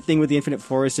 The weird thing with the Infinite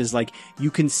Forest is, like, you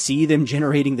can see them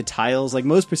generating the tiles. Like,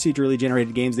 most procedurally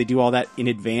generated games, they do all that in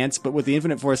advance. But with the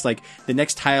Infinite Forest, like, the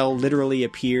next tile literally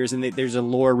appears, and there's a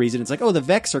lore reason. It's like, oh, the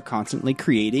Vex are constantly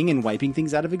creating and wiping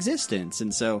things out of existence.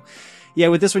 And so, yeah,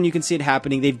 with this one, you can see it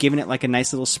happening. They've given it, like, a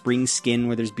nice little spring skin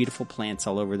where there's beautiful plants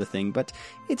all over the thing. But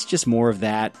it's just more of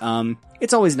that.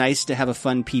 It's always nice to have a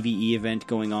fun PvE event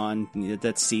going on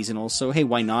that's seasonal. So, hey,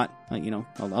 why not?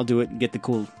 I'll do it and get the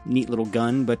cool, neat little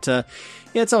gun. But, yeah,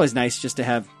 it's always nice just to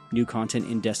have new content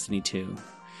in Destiny 2.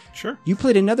 Sure. You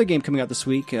played another game coming out this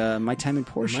week, My Time at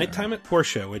Portia. My Time at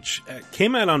Portia, which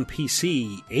came out on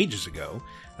PC ages ago,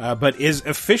 but is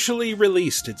officially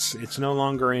released. It's no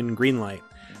longer in Greenlight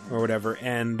or whatever,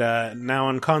 and now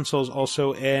on consoles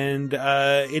also, and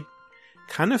it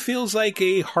kind of feels like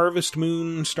a Harvest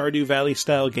Moon, Stardew Valley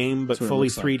style game, but fully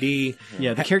 3D. Like.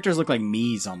 Yeah, the characters look like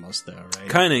Mii's almost, though, right?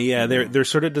 Kind of, yeah. They're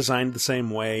sort of designed the same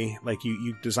way. Like,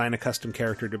 you design a custom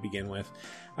character to begin with.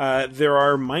 There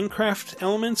are Minecraft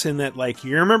elements in that, like,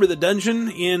 you remember the dungeon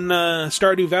in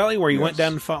Stardew Valley where you went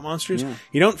down and fought monsters? Yeah.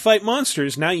 You don't fight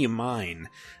monsters, now you mine.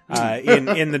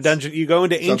 In the dungeon, you go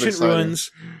into ancient ruins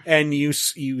and you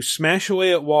smash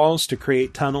away at walls to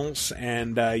create tunnels,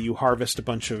 and you harvest a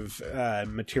bunch of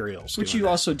materials. Which you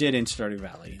also did in Stardew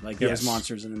Valley. Like, there was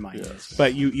monsters in the mines. Yes.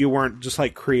 But you weren't just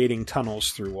like creating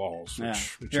tunnels through walls.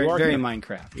 Which very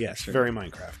Minecraft. Yes, sure. Very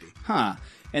Minecrafty. Huh.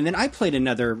 And then I played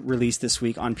another release this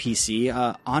week on PC,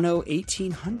 Anno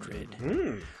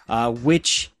 1800,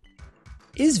 which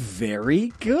is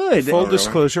very good. Full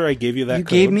disclosure, I gave you that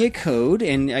code. You gave me a code,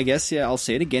 and I guess, yeah, I'll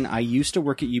say it again. I used to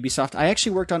work at Ubisoft. I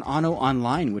actually worked on Anno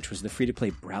Online, which was the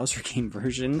free-to-play browser game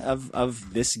version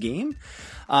of this game.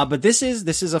 But this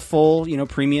is a full,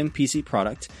 premium PC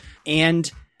product.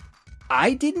 And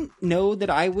I didn't know that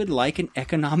I would like an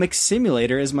economic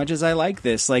simulator as much as I like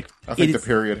this. Like, I think the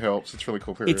period helps. It's really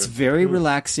cool period. It's very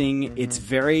relaxing. It's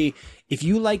very... If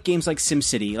you like games like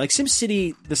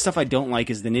SimCity, the stuff I don't like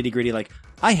is the nitty-gritty, like,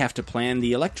 I have to plan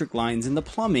the electric lines and the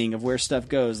plumbing of where stuff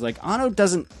goes. Like, Anno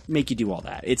doesn't make you do all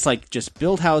that. It's like, just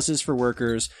build houses for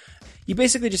workers. You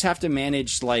basically just have to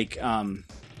manage, like,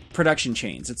 production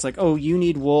chains. It's like, oh, you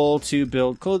need wool to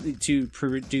build clothing, to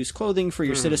produce clothing for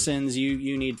your citizens.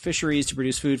 You need fisheries to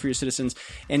produce food for your citizens.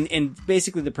 And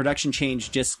basically the production chains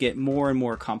just get more and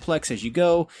more complex as you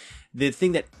go. The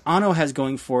thing that Anno has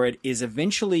going for it is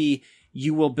eventually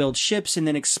you will build ships and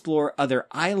then explore other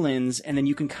islands, and then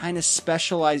you can kind of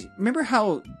specialize. Remember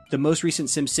how the most recent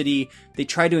SimCity, they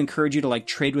tried to encourage you to like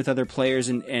trade with other players,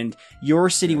 and your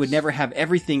city would never have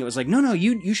everything. It was like, no,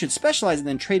 you should specialize and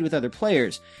then trade with other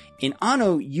players. In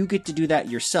Anno, you get to do that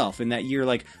yourself, and that you're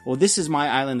like, well, this is my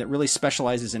island that really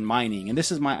specializes in mining, and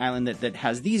this is my island that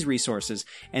has these resources,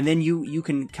 and then you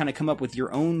can kind of come up with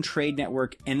your own trade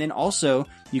network, and then also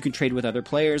you can trade with other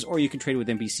players, or you can trade with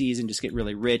NPCs and just get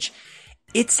really rich.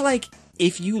 It's like,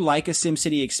 if you like a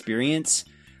SimCity experience,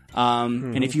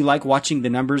 and if you like watching the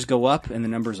numbers go up, and the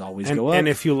numbers always go up. And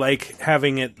if you like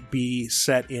having it be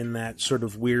set in that sort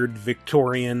of weird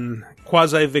Victorian,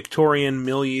 quasi-Victorian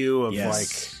milieu of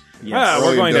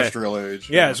we're going industrial age.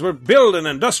 Yes, we're build an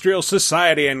industrial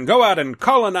society and go out and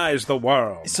colonize the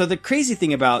world. So the crazy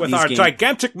thing about with these our games,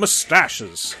 gigantic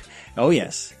mustaches. Oh,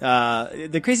 yes.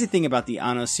 The crazy thing about the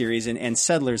Anno series and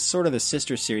Settlers, sort of the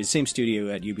sister series, same studio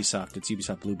at Ubisoft, it's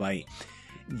Ubisoft Blue Byte.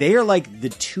 They are like the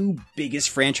two biggest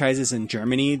franchises in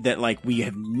Germany that like we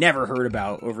have never heard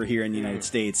about over here in the United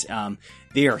States.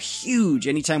 They are huge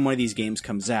anytime one of these games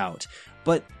comes out.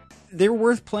 But they're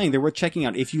worth playing. They're worth checking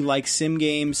out. If you like sim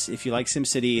games, if you like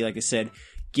SimCity, like I said,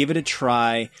 give it a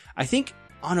try. I think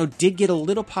Anno did get a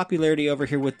little popularity over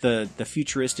here with the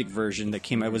futuristic version that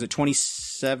came out. Was it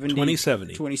 2070?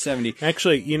 2070. 2070.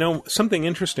 Actually, you know, something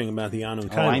interesting about the Anno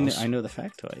titles. I know the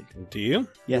factoid. Do you?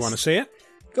 Yes. You want to say it?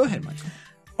 Go ahead, Michael.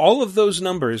 All of those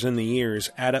numbers in the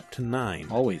years add up to 9.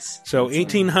 Always. So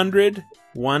 1800,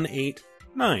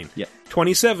 189. Yep.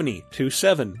 2070,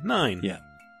 279. Yeah.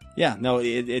 Yeah, no,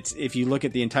 it's if you look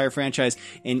at the entire franchise,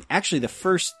 and actually the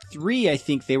first 3, I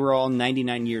think they were all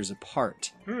 99 years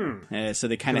apart. So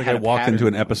they kind of had. I walked into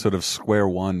an episode of Square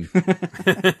One.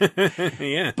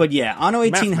 Yeah, but yeah, Anno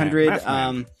 1800. Math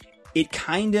man. It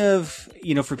kind of,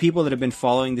 you know, for people that have been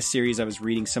following the series, I was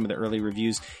reading some of the early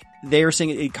reviews. They were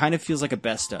saying it kind of feels like a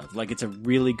best of. Like, it's a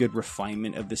really good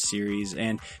refinement of the series.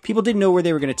 And people didn't know where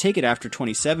they were going to take it after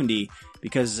 2070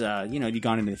 because, you'd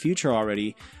gone into the future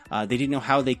already. They didn't know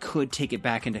how they could take it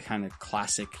back into kind of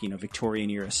classic, Victorian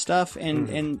era stuff.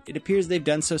 And it appears they've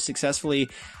done so successfully.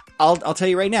 I'll tell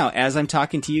you right now, as I'm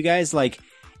talking to you guys, like,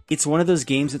 it's one of those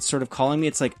games that's sort of calling me.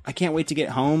 It's like, I can't wait to get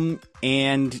home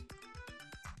and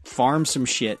farm some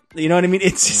shit. You know what I mean?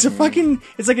 It's it's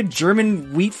like a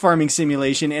German wheat farming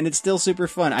simulation, and it's still super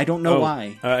fun. I don't know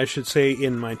why. I should say,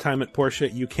 in my time at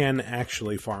Porsche, you can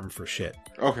actually farm for shit.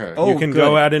 Okay. You can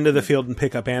go out into the field and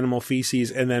pick up animal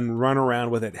feces and then run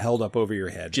around with it held up over your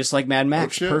head. Just like Mad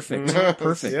Max. Perfect.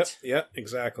 Perfect. Yep,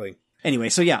 exactly. Anyway,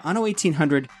 so yeah, Anno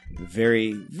 1800,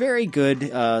 very, very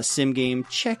good sim game.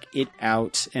 Check it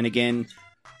out. And again,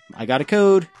 I got a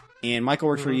code. And Michael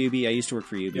worked for Ubi. I used to work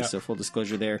for Ubi, so full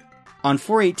disclosure there. On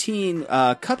 4/18,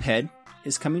 Cuphead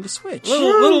is coming to Switch.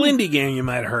 Little indie game you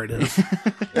might have heard of.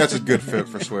 That's a good fit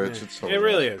for Switch. It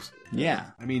really is.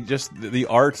 Yeah. I mean, just the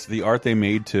art they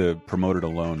made to promote it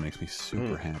alone makes me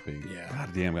super happy. Yeah. God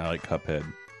damn, I like Cuphead.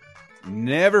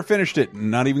 Never finished it.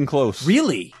 Not even close.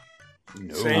 Really?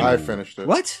 No. Same. I finished it.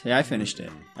 What? Yeah, I finished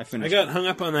it. I got hung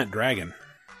up on that dragon.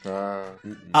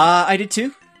 I did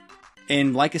too.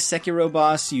 And like a Sekiro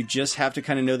boss, you just have to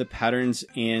kind of know the patterns,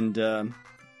 and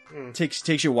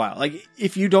takes you a while. Like,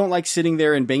 if you don't like sitting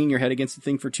there and banging your head against the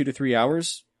thing for 2 to 3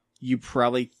 hours, you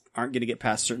probably aren't going to get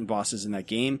past certain bosses in that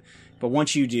game. But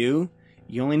once you do,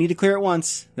 you only need to clear it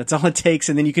once. That's all it takes,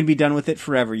 and then you can be done with it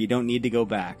forever. You don't need to go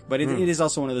back. But it is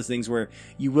also one of those things where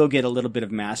you will get a little bit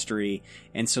of mastery,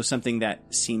 and so something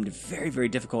that seemed very, very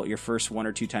difficult your first 1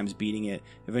 or 2 times beating it,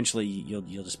 eventually you'll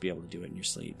just be able to do it in your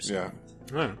sleep. So.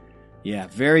 Yeah. Yeah,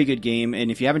 very good game. And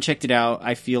if you haven't checked it out,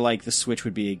 I feel like the Switch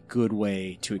would be a good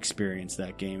way to experience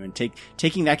that game. And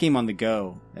taking that game on the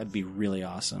go, that'd be really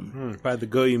awesome. By the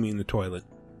go, you mean the toilet?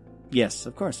 Yes,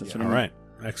 of course. That's what I mean. All right.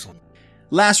 Excellent.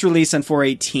 Last release on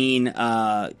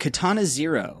 4/18, Katana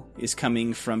Zero is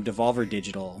coming from Devolver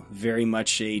Digital. Very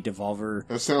much a Devolver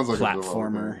that sounds like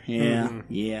platformer. A Devolver.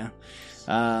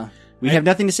 Yeah. We have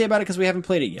nothing to say about it because we haven't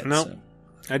played it yet. No. So.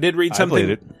 I did read something. I played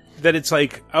it. That it's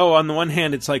like, on the one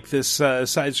hand, it's like this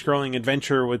side-scrolling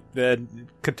adventure with the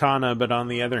katana, but on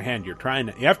the other hand, you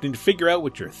have to figure out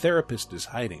what your therapist is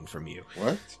hiding from you.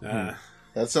 What? That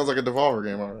sounds like a Devolver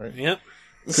game, all right. Yep.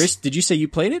 Chris, did you say you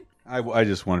played it? I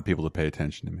just wanted people to pay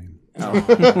attention to me. Oh.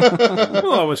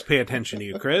 We'll always pay attention to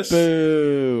you, Chris.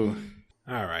 Boo.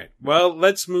 All right. Well,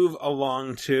 let's move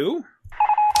along to...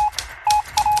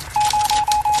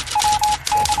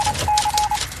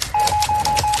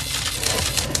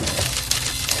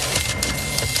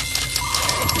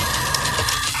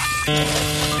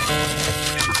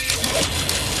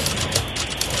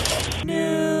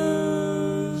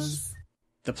 News.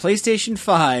 The PlayStation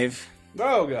 5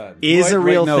 Oh god, is a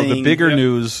real thing. No, the bigger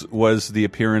news was the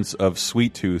appearance of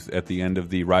Sweet Tooth at the end of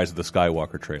the Rise of the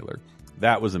Skywalker trailer.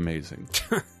 That was amazing.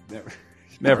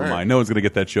 Never mind. No one's going to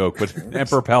get that joke, but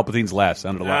Emperor Palpatine's laugh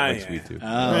sounded a lot like Sweet Tooth.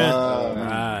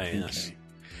 Yes.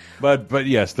 But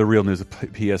yes, the real news of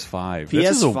PS5.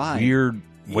 This is a weird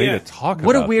way to talk about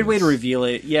What a weird this. way to reveal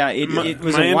it. Yeah, it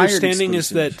was my a Wired understanding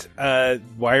exclusive. is that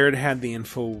Wired had the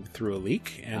info through a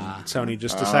leak, and Sony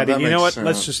just decided, that you know what, makes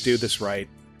let's sense. just do this right.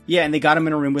 Yeah, and they got him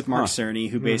in a room with Mark Cerny,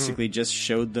 who basically just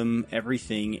showed them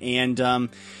everything. And so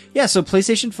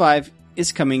PlayStation 5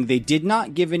 is coming. They did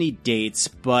not give any dates,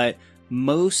 but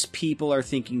most people are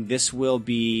thinking this will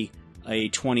be a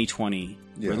 2020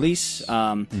 release.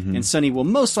 And Sony will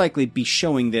most likely be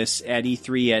showing this at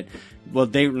E3 well,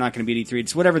 they're not going to be at E3.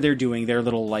 It's whatever they're doing, their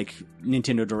little, like,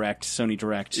 Nintendo Direct, Sony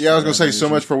Direct. Yeah, I was going to say, so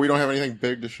much for we don't have anything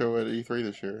big to show at E3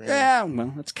 this year. Yeah,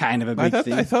 well, that's kind of a big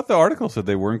thing. I thought the article said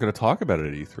they weren't going to talk about it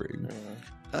at E3.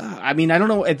 I mean, I don't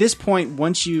know. At this point,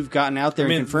 once you've gotten out there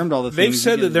and confirmed all the they've things...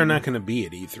 said that they're not going to be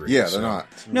at E3. Yeah, they're not.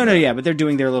 No, but they're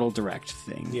doing their little Direct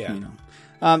thing. Yeah. You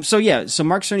know. So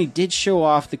Mark Cerny did show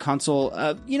off the console.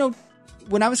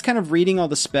 When I was kind of reading all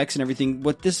the specs and everything,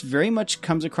 what this very much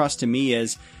comes across to me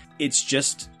as it's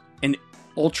just an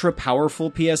ultra powerful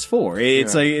PS4.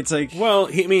 It's like well,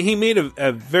 he made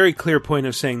a very clear point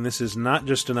of saying this is not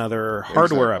just another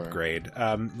hardware upgrade.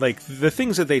 Like the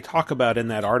things that they talk about in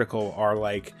that article are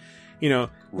like,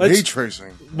 ray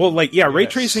tracing. Well, ray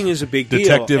tracing is a big deal.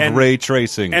 Detective ray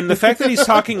tracing, and the fact that he's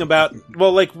talking about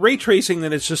ray tracing,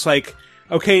 that it's just like,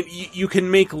 okay, you can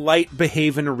make light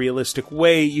behave in a realistic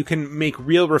way. You can make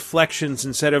real reflections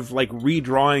instead of like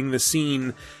redrawing the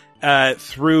scene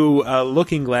through a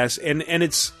looking glass, and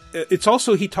it's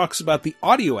also, he talks about the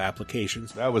audio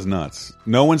applications. That was nuts.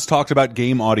 No one's talked about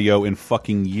game audio in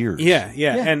fucking years. Yeah,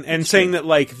 and saying that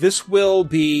like this will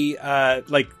be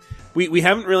we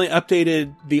haven't really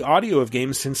updated the audio of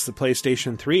games since the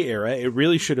PlayStation 3 era. It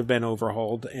really should have been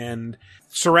overhauled, and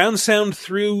surround sound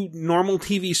through normal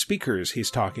TV speakers he's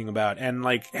talking about, and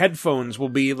like headphones will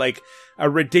be like a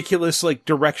ridiculous like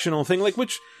directional thing, like,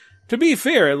 which, to be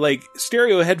fair, like,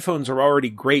 stereo headphones are already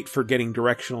great for getting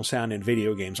directional sound in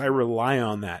video games. I rely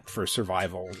on that for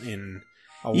survival in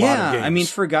a lot of games. I mean,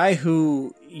 for a guy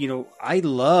who, I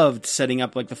loved setting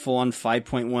up like the full-on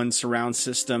 5.1 surround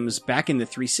systems back in the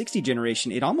 360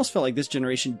 generation, it almost felt like this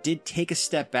generation did take a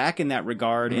step back in that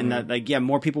regard, and that, like,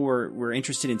 more people were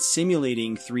interested in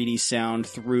simulating 3D sound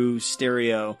through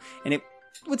stereo, and it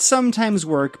would sometimes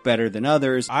work better than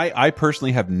others. I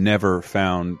personally have never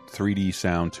found 3D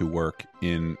sound to work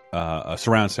in a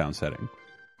surround sound setting.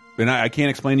 And I can't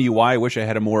explain to you why. I wish I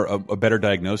had a better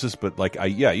diagnosis, but like I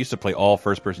used to play all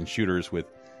first-person shooters with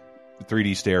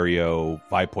 3D stereo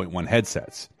 5.1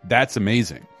 headsets. That's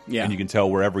amazing. Yeah. And you can tell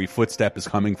where every footstep is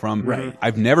coming from. Right.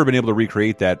 I've never been able to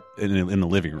recreate that in the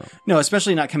living room. No,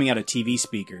 especially not coming out of TV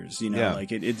speakers, Yeah.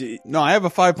 like No, I have a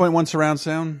 5.1 surround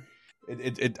sound.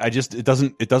 It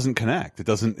doesn't connect. It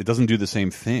doesn't do the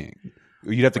same thing.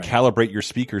 You'd have to calibrate your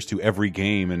speakers to every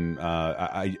game, and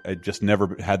I just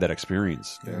never had that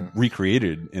experience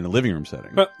recreated in a living room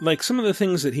setting. But like some of the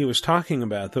things that he was talking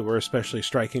about that were especially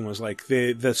striking was like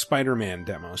the Spider-Man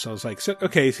demo. So I was like,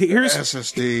 here's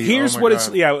SSD. Here's Oh what my it's.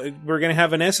 God. Yeah, we're gonna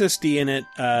have an SSD in it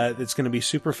that's gonna be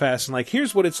super fast, and like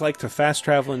here's what it's like to fast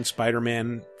travel in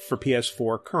Spider-Man for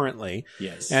PS4 currently.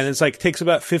 Yes, and it's like takes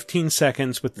about 15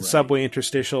 seconds with the subway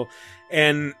interstitial.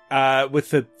 And with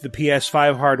the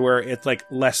PS5 hardware, it's like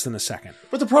less than a second.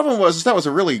 But the problem was that was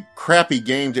a really crappy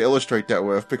game to illustrate that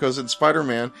with, because in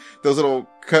Spider-Man, those little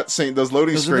cutscene, those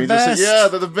loading screens, they're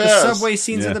the best. The subway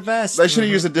scenes are the best. They should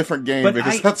have used a different game,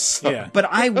 because that's. But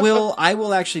I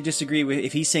will actually disagree with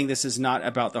if he's saying this is not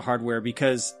about the hardware,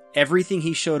 because everything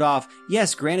he showed off,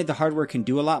 yes, granted the hardware can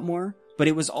do a lot more, but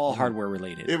it was all hardware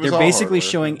related. They're basically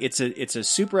showing it's a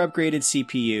super upgraded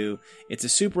CPU, it's a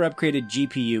super upgraded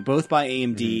GPU, both by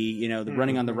AMD,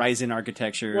 running on the Ryzen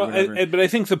architecture. Well, but I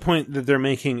think the point that they're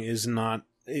making is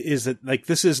that like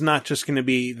this is not just going to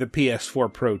be the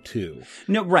PS4 Pro 2.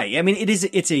 No, right. I mean,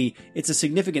 it's a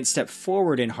significant step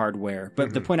forward in hardware.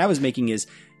 But the point I was making is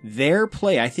their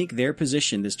play. I think their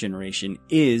position this generation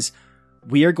is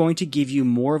we are going to give you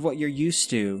more of what you're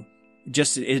used to,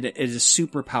 just at a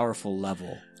super powerful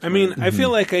level. I mean, I feel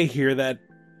like I hear that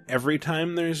every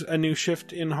time there's a new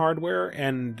shift in hardware,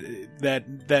 and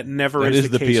that never That is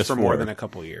is the the case for PS4. more than a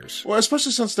couple years. Well,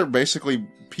 especially since they're basically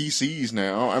PCs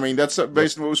now. I mean, that's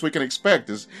basically what we can expect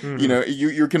is, you know,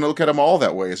 you can look at them all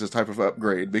that way as this type of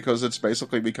upgrade because it's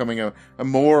basically becoming a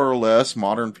more or less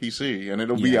modern PC, and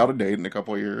it'll be out of date in a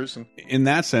couple of years. And In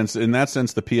that sense, the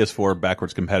PS4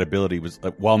 backwards compatibility was,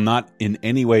 while not in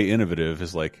any way innovative,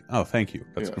 is like, oh, thank you.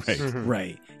 That's great.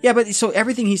 Right. Yeah, but so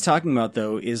everything he's talking about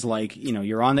though is like, you know,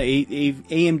 you're on the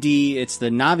AMD, it's the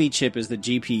Navi chip is the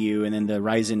GPU, and then the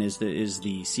Ryzen is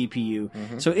the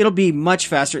CPU. So it'll be much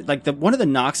faster. Like one of the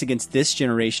knocks against this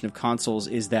generation of consoles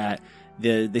is that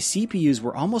the CPUs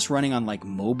were almost running on like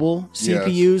mobile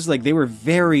CPUs. Like they were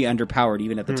very underpowered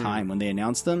even at the time when they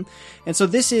announced them. And so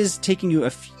this is taking you a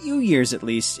few years at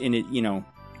least in it, you know,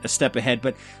 a step ahead.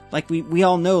 But like we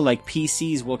all know, like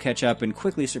PCs will catch up and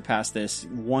quickly surpass this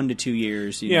 1 to 2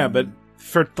 years. You know. But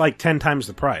for like 10 times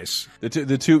the price.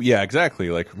 The two, yeah, exactly.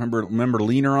 Like remember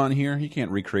Leaner on here? You can't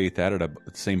recreate that at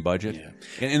the same budget.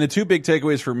 Yeah. And the two big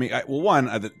takeaways for me,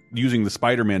 using the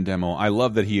Spider-Man demo, I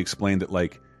love that he explained that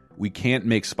like we can't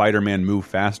make Spider-Man move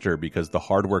faster because the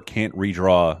hardware can't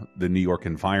redraw the New York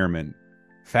environment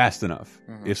fast enough.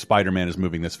 If Spider-Man is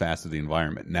moving this fast to the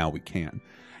environment, now we can.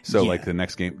 So like the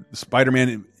next game,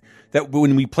 Spider-Man, that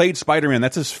when we played Spider-Man,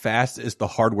 that's as fast as the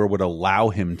hardware would allow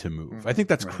him to move. I think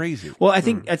that's crazy. Well, I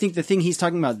think the thing he's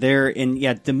talking about there, and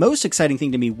the most exciting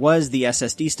thing to me was the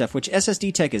SSD stuff, which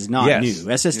SSD tech is not new.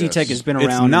 SSD tech has been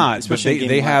around. It's not, but especially in they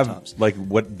gaming have laptops.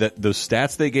 like those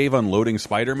stats they gave on loading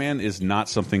Spider-Man is not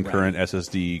something current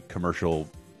SSD commercial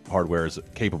hardware is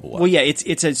capable of. Well, yeah,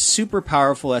 it's a super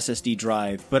powerful SSD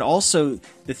drive, but also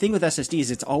the thing with SSD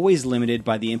is it's always limited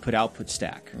by the input-output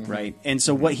stack, right? And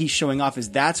so what he's showing off is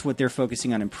that's what they're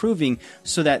focusing on improving,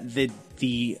 so that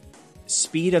the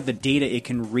speed of the data it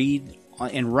can read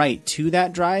and write to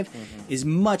that drive is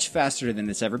much faster than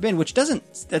it's ever been,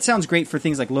 that sounds great for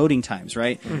things like loading times,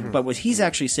 right? But what he's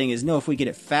actually saying is, no, if we get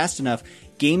it fast enough,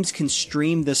 games can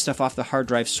stream this stuff off the hard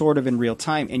drive sort of in real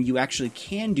time, and you actually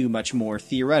can do much more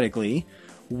theoretically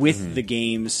with the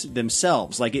games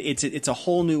themselves. Like it's a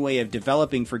whole new way of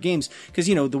developing for games, because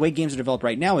you know the way games are developed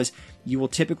right now is you will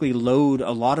typically load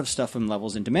a lot of stuff from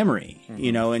levels into memory,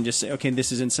 you know, and just say, okay,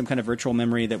 this is in some kind of virtual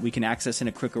memory that we can access in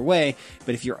a quicker way.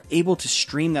 But if you're able to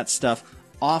stream that stuff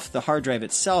off the hard drive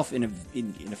itself in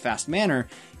a fast manner,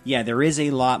 there is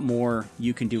a lot more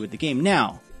you can do with the game.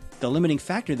 Now, the limiting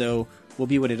factor though will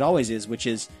be what it always is, which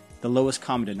is the lowest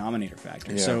common denominator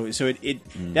factor. So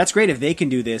that's great if they can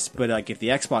do this, but like if the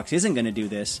Xbox isn't going to do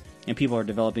this and people are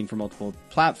developing for multiple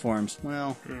platforms,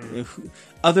 well,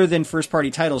 other than first party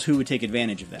titles, who would take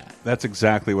advantage of that? That's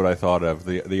exactly what I thought of.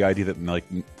 The idea that like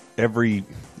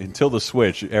until the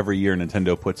Switch, every year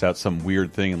Nintendo puts out some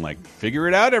weird thing and like, figure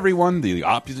it out, everyone. The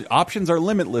options are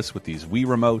limitless with these Wii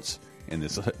remotes and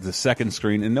the second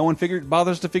screen, and no one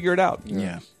bothers to figure it out.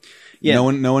 Yeah.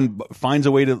 No one finds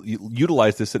a way to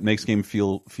utilize this that makes games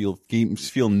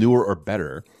feel newer or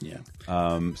better. Yeah.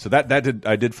 So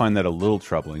I did find that a little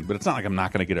troubling, but it's not like I'm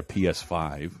not going to get a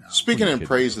PS5. Speaking in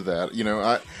praise of that, you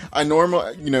know, I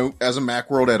normally, you know, as a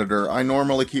Macworld editor, I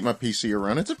normally keep my PC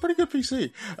around. It's a pretty good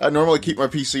PC. I normally keep my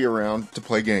PC around to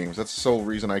play games. That's the sole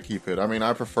reason I keep it. I mean,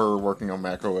 I prefer working on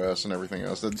Mac OS and everything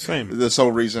else. Same. The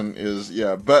sole reason is,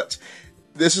 but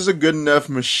this is a good enough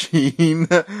machine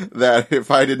that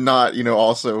if I did not, you know,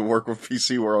 also work with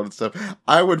PC World and stuff,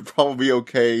 I would probably be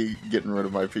okay getting rid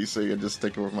of my PC and just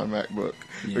sticking with my MacBook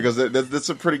because that's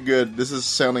a pretty good. This is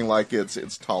sounding like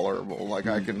it's tolerable. Like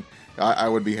I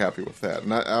would be happy with that,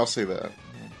 and I'll say that.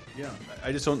 Yeah,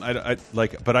 I just don't. I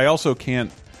like, but I also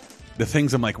can't. The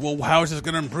things I'm like, well, how is this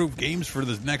going to improve games for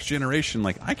the next generation?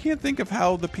 Like, I can't think of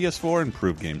how the PS4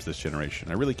 improved games this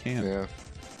generation. I really can't. Yeah.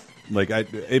 Like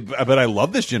but I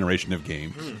love this generation of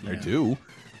games. I do,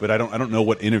 but I don't know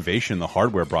what innovation the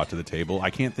hardware brought to the table. I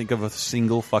can't think of a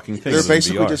single fucking thing. They're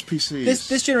basically VR. just PCs.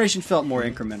 This generation felt more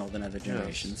incremental than other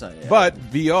generations. But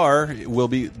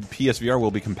PSVR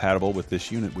will be compatible with this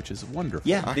unit, which is wonderful.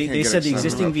 Yeah, they said the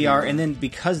existing VR, and then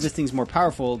because this thing's more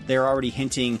powerful, they're already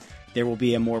hinting there will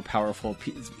be a more powerful.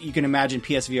 You can imagine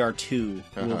PSVR 2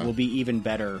 will be even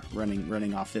better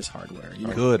running off this hardware. You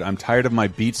know? Good. I'm tired of my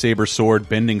Beat Saber sword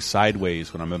bending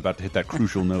sideways when I'm about to hit that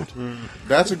crucial note.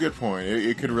 That's a good point.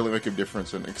 It could really make a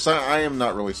difference in it. Because I am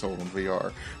not really sold on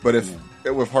VR, but if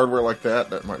with hardware like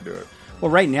that might do it.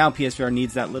 Well, right now PSVR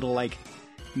needs that little like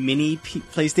mini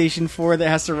PlayStation 4 that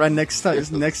has to run next to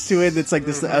it. That's like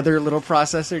this other little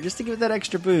processor just to give it that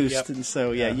extra boost. Yep. And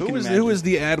so, who was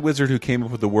the ad wizard who came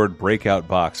up with the word breakout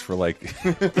box for like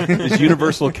this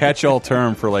universal catch-all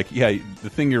term for like, the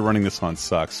thing you're running this on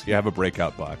sucks. You have a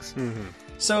breakout box.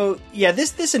 So yeah,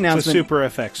 this It's a announcement, Super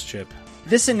FX chip.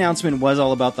 this announcement was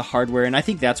all about the hardware, and I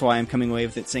think that's why I'm coming away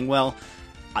with it saying, well,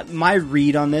 my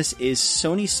read on this is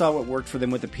Sony saw what worked for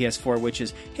them with the PS4, which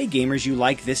is, hey gamers, you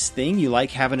like this thing, you like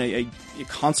having a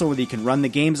console where you can run the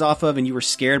games off of, and you were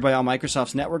scared by all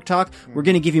Microsoft's network talk. We're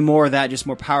going to give you more of that, just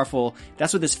more powerful.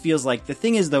 That's what this feels like. The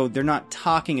thing is, though, they're not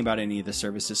talking about any of the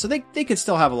services, so they could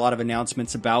still have a lot of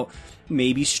announcements about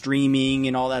maybe streaming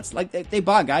and all that. Like they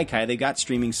bought Gaikai, they got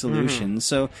streaming solutions,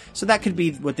 so that could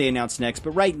be what they announce next.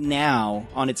 But right now,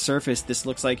 on its surface, this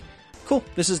looks like, cool,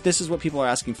 this is what people are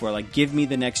asking for. Like, give me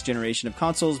the next generation of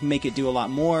consoles, make it do a lot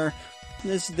more.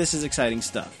 This is exciting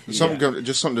stuff. Something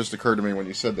just occurred to me when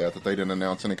you said that they didn't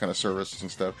announce any kind of services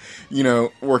and stuff. You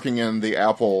know, working in the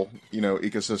Apple,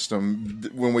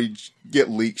 ecosystem, when we get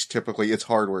leaks, typically it's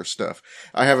hardware stuff.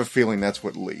 I have a feeling that's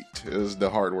what leaked, is the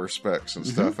hardware specs and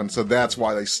stuff. And so that's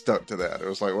why they stuck to that. It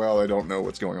was like, well, they don't know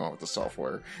what's going on with the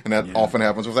software. And that often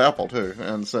happens with Apple too.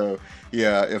 And so,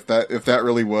 yeah, if that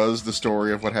really was the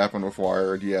story of what happened with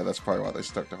Wired, yeah, that's probably why they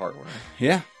stuck to hardware.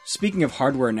 Yeah. Speaking of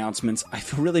hardware announcements, I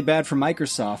feel really bad for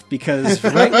Microsoft because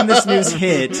right when this news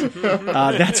hit,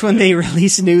 that's when they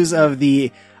released news of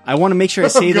the... I want to make sure I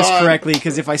say this correctly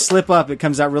because if I slip up, it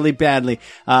comes out really badly.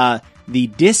 The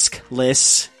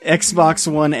diskless Xbox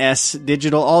One S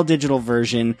all digital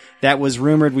version that was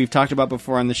rumored, we've talked about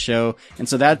before on the show, and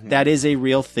so that is a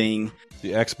real thing.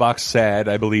 The Xbox SAD,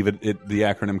 I believe the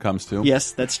acronym comes to.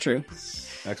 Yes, that's true.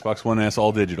 Xbox One S,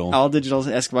 all digital. All digital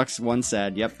Xbox One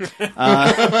SAD, yep.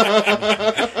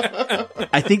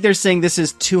 I think they're saying this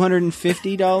is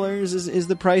 $250 is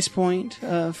the price point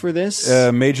for this.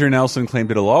 Major Nelson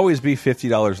claimed it'll always be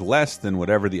 $50 less than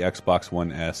whatever the Xbox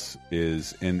One S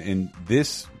is. In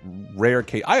this rare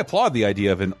case, I applaud the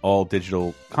idea of an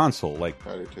all-digital console. Like,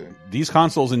 I do too. These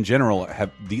consoles in general have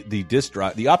the disk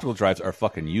drive, the optical drives are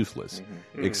fucking useless,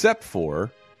 except for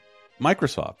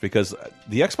Microsoft, because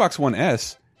the Xbox One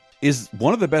S is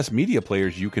one of the best media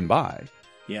players you can buy.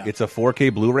 Yeah. It's a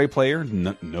 4K Blu-ray player.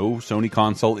 No Sony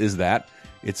console is that.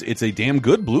 It's a damn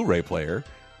good Blu-ray player,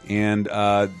 and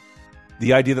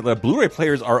the idea that the Blu-ray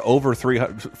players are over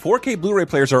 4K Blu-ray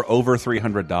players are over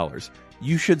 $300.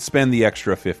 You should spend the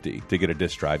extra $50 to get a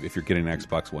disc drive if you're getting an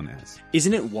Xbox One S.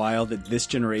 Isn't it wild that this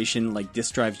generation, like,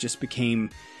 disc drives just became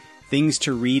things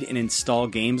to read and install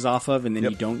games off of, and then you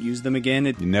don't use them again?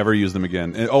 You never use them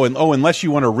again. Unless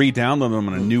you want to re-download them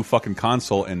on a new fucking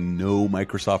console, and no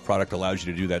Microsoft product allows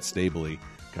you to do that stably.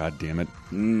 God damn it.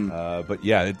 But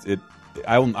yeah,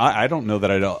 I don't know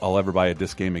that I'll ever buy a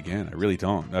disc game again. I really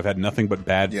don't. I've had nothing but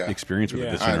bad experience with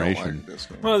it this generation. I don't like disc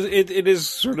games. Well, it is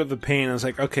sort of the pain. It's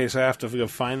like, okay, so I have to go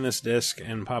find this disc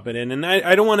and pop it in. And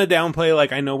I don't want to downplay,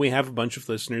 like, I know we have a bunch of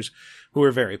listeners who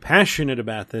are very passionate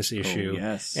about this issue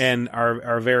and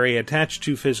are very attached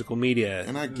to physical media.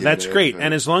 And I get That's it, great. but...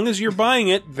 And as long as you're buying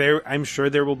it, I'm sure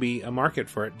there will be a market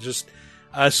for it. Just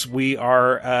us, we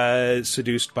are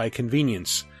seduced by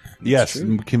convenience. Yes,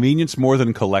 convenience more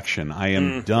than collection. I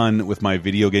am done with my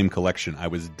video game collection. I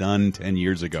was done 10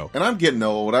 years ago. And I'm getting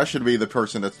old. I should be the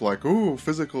person that's like, ooh,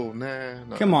 physical, nah.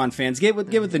 Come on, fans. Get with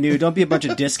the new. Don't be a bunch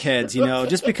of disc heads,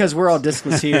 Just because we're all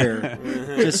discless here.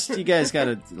 You guys got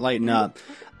to lighten up.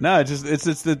 No,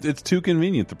 it's too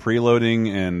convenient. The preloading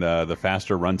and the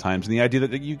faster run times, and the idea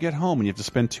that you get home and you have to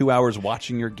spend 2 hours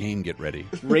watching your game get ready.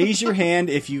 Raise your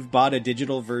hand if you've bought a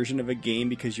digital version of a game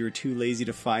because you were too lazy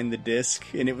to find the disc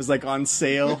and it was like on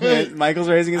sale. Michael's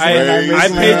raising his hand. I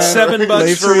paid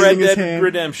 $7 for Red Dead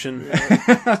Redemption.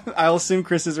 I'll assume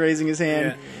Chris is raising his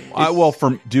hand. Yeah.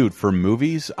 For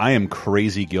movies, I am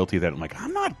crazy guilty that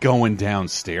I'm not going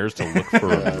downstairs to look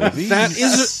for a movie.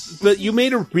 But you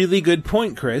made a really good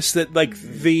point, Chris, that like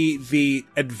the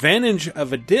advantage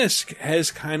of a disc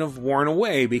has kind of worn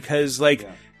away because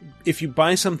if you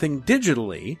buy something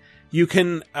digitally, you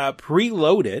can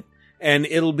preload it and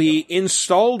it'll be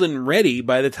installed and ready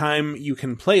by the time you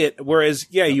can play it. Whereas,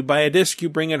 you buy a disc, you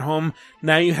bring it home.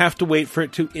 Now you have to wait for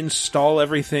it to install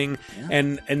everything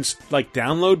and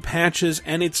download patches.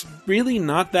 And it's really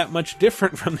not that much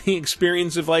different from the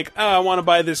experience of I want to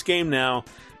buy this game now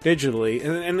digitally.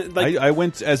 I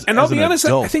went as I'll be an honest,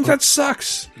 adult. I think that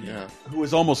sucks. Yeah. Who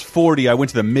was almost 40, I went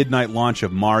to the midnight launch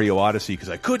of Mario Odyssey because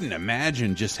I couldn't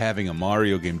imagine just having a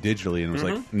Mario game digitally, and it was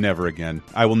like, never again.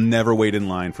 I will never wait in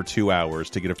line for 2 hours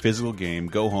to get a physical game,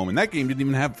 go home, and that game didn't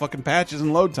even have fucking patches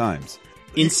and load times.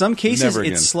 In some cases,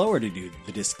 it's slower to do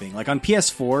the disc thing. Like on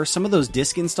PS4, some of those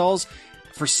disc installs,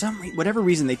 for whatever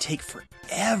reason, they take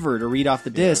forever to read off the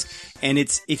disc, and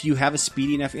it's if you have a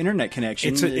speedy enough internet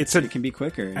connection, it can be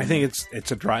quicker. I think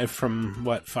it's a drive from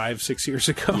 5-6 years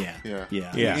ago.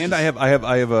 Yeah. And I have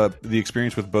the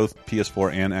experience with both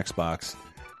PS4 and Xbox.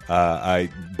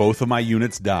 Both of my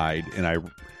units died, and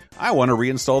I want to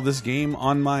reinstall this game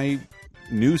on my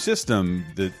new system.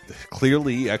 That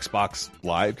clearly Xbox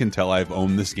Live can tell I've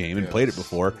owned this game and played it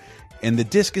before, and the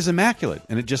disc is immaculate,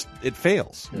 and it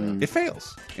fails. It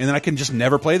fails, and then I can just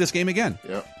never play this game again.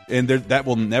 And that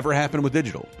will never happen with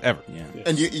digital ever.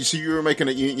 And you were making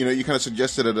it. You kind of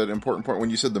suggested at an important point when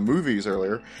you said the movies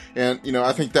earlier, and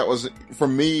I think that was, for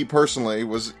me personally,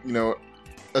 was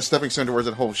a stepping stone towards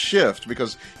that whole shift,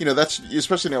 because that's,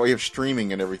 especially now we have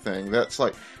streaming and everything, that's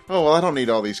like, oh well, I don't need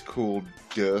all these cool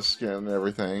discs and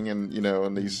everything, and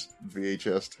and these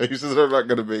VHS tapes that are not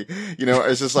going to be,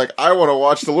 it's just like, I want to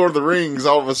watch the Lord of the Rings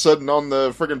all of a sudden on the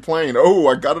friggin' plane. Oh,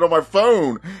 I got it on my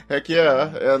phone. Heck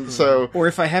yeah. And so, or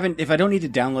if I don't need to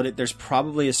download it, there's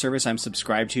probably a service I'm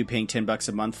subscribed to paying $10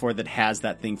 a month for that has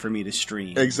that thing for me to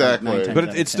stream. Exactly.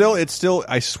 But it's still,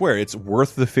 I swear, it's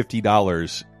worth the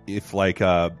 $50. If I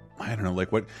don't know,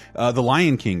 like what The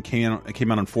Lion King came out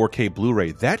on 4K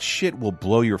Blu-ray, that shit will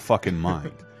blow your fucking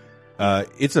mind.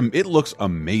 It looks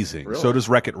amazing. Really? So does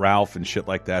Wreck-It Ralph and shit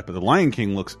like that. But The Lion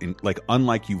King looks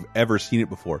unlike you've ever seen it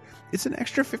before. It's an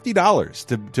extra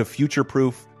 $50 to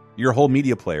future-proof your whole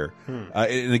media player.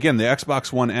 And again, the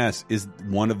Xbox One S is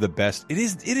one of the best. It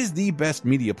is the best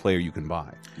media player you can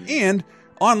buy. And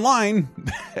online,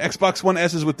 Xbox One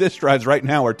S's with disc drives right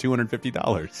now are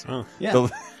 $250. Oh. Yeah.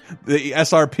 The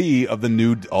SRP of the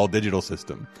new all-digital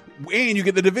system. And you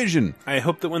get The Division. I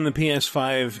hope that when the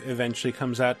PS5 eventually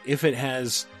comes out, if it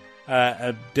has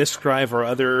a disk drive or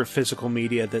other physical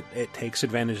media, that it takes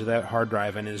advantage of that hard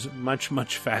drive and is much,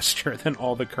 much faster than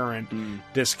all the current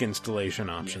disk installation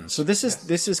options. So this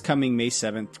is coming May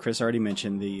 7th. Chris already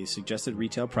mentioned the suggested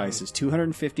retail price is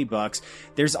 $250.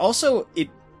 There's also It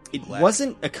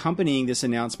wasn't accompanying this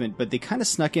announcement, but they kind of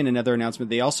snuck in another announcement.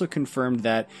 They also confirmed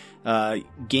that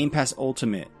Game Pass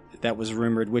Ultimate, that was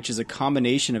rumored, which is a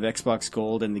combination of Xbox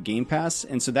Gold and the Game Pass,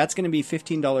 and so that's going to be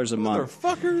 $15 a month.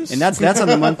 Motherfuckers. And that's on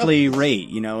the monthly rate,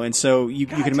 and so you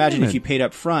can imagine if you paid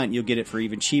up front, you'll get it for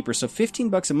even cheaper. So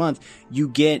 $15 a month, you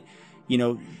get,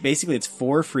 basically it's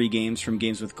 4 free games from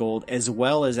Games with Gold, as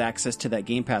well as access to that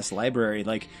Game Pass library.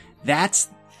 Like that's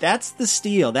the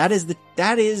steal. That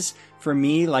is for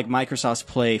me, like Microsoft's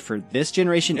play for this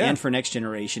generation and for next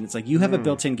generation. It's like you have a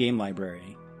built-in game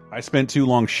library. I spent too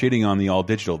long shitting on the all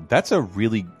digital. That's a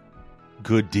really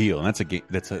good deal, and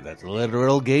that's a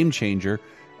literal game changer.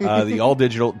 The all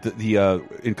digital,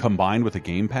 in combined with the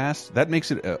Game Pass, that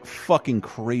makes it a fucking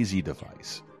crazy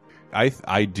device.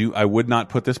 I would not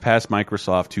put this past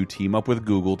Microsoft to team up with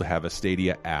Google to have a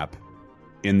Stadia app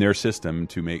in their system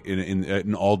to make in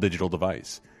an all digital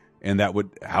device. And that would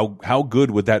how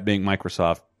good would that make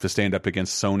Microsoft to stand up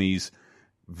against Sony's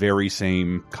very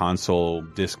same console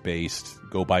disc based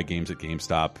go buy games at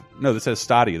GameStop? No, this has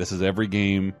Stadia. This is every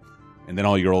game, and then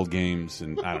all your old games.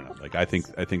 And I don't know. Like I think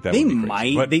that they would be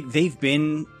might. But They've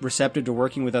been receptive to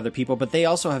working with other people, but they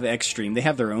also have Xstream. They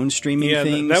have their own streaming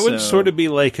thing. That would sort of be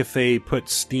like if they put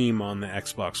Steam on the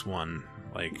Xbox One.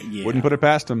 Like, wouldn't put it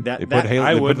past them. They put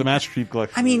the Master Chief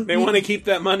Collection. I mean, they want to keep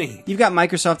that money. You've got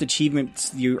Microsoft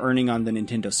achievements you're earning on the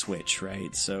Nintendo Switch,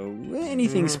 right? So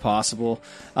anything's possible.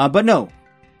 But no,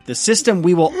 the system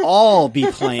we will all be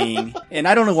playing, and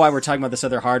I don't know why we're talking about this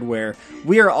other hardware.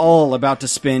 We are all about to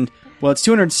spend. Well, it's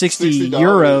 260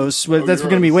 euros. Well, that's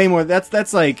going to be way more.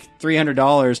 That's like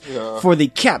 $300 for the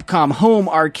Capcom Home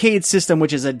Arcade System,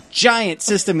 which is a giant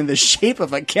system in the shape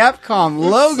of a Capcom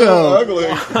logo. So ugly.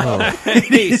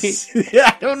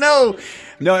 I don't know.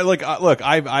 No, look.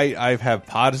 I've had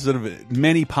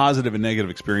many positive and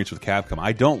negative experience with Capcom.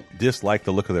 I don't dislike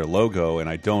the look of their logo, and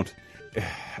I don't.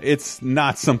 It's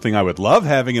not something I would love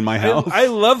having in my house. I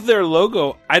love their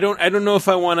logo. I don't know if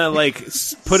I want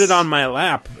to put it on my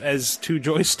lap as 2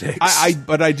 joysticks.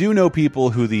 But I do know people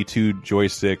who the 2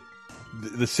 joystick,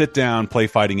 the sit down play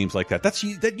fighting games like that.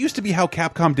 That used to be how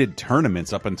Capcom did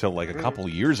tournaments up until like a couple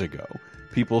years ago.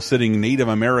 People sitting Native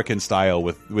American style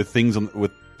with things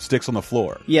with sticks on the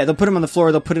floor. Yeah, they'll put them on the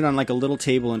floor. They'll put it on like a little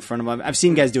table in front of them. I've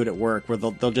seen guys do it at work where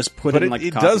they'll just put it in like a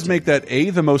coffee does table. make that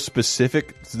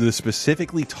the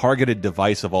specifically targeted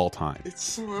device of all time. It's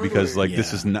so because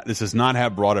this does not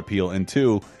have broad appeal, and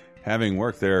 2, having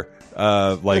worked there,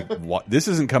 this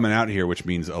isn't coming out here, which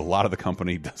means a lot of the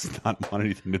company does not want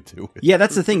anything to do with it. Yeah,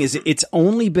 that's the thing is it's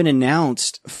only been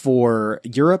announced for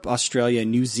Europe, Australia,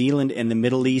 New Zealand, and the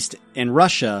Middle East and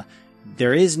Russia.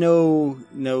 There is no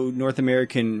North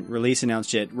American release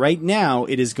announced yet. Right now,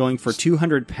 it is going for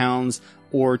 £200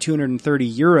 or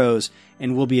 230 euros,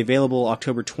 and will be available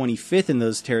October 25th in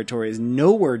those territories.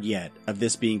 No word yet of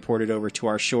this being ported over to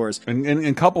our shores.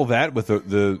 And couple that with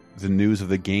the news of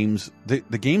the games. The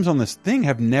games on this thing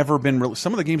have never been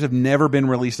some of the games have never been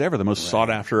released ever. The most sought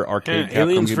after arcade Capcom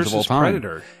Aliens games of all versus time.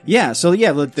 Predator. Yeah, so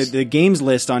yeah, look, the games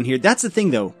list on here. That's the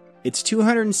thing, though. It's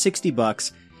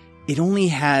 $260. It only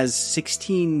has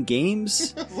 16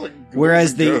 games,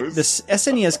 whereas the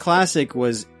SNES Classic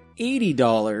was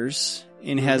 $80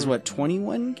 and has what,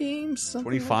 21 games?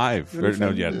 25. No,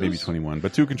 yeah, maybe 21.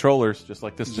 But 2 controllers, just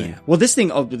like this thing. Well, this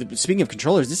thing. Oh, speaking of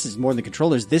controllers, this is more than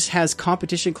controllers. This has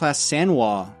competition class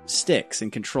Sanwa sticks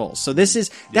and controls. So this is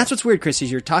that's what's weird, Chris.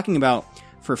 Is you're talking about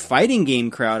for fighting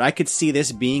game crowd. I could see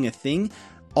this being a thing.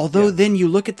 Although then you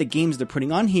look at the games they're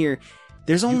putting on here.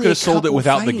 There's only you could have sold it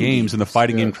without the games, and the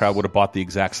fighting game Yes. crowd would have bought the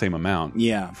exact same amount.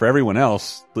 Yeah. For everyone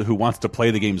else who wants to play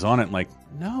the games on it, like,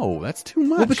 no, that's too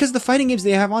much. Well, because the fighting games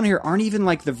they have on here aren't even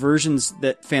like the versions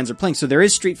that fans are playing. So there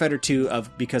is Street Fighter 2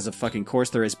 because of fucking course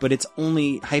there is, but it's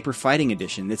only Hyper Fighting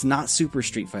Edition. It's not Super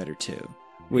Street Fighter 2,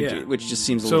 which just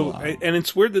seems a little odd. And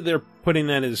it's weird that they're putting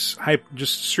that as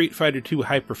just Street Fighter 2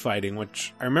 Hyper Fighting,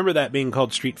 which I remember that being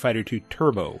called Street Fighter 2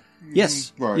 Turbo.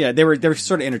 Yes, Right. yeah, they were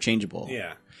sort of interchangeable.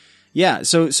 Yeah. Yeah,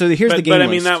 so here's the game But I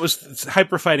list. mean, that was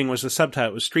Hyper Fighting was the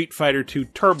subtitle. It was Street Fighter 2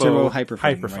 Turbo Hyper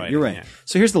Fighting. Right, Fighting. you're right. Yeah.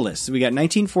 So here's the list. So we got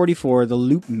 1944, The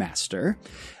Loop Master,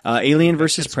 Alien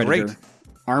vs. Predator, great.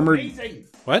 Armored.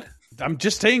 What? I'm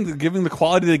just saying, giving the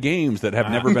quality of the games that have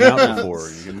never been out before.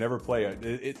 You can never play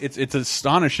it. It's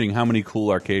astonishing how many cool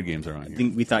arcade games are on I here.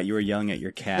 think we thought you were yelling at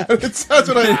your cat. That's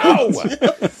what I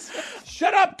know.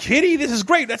 Shut up, kitty. This is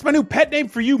great. That's my new pet name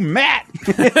for you, Matt.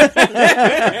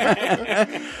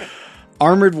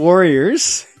 Armored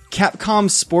Warriors, Capcom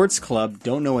Sports Club,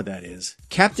 don't know what that is.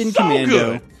 Captain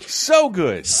Commando, So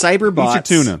good. Cyberbots,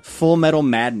 Eat your tuna. Full Metal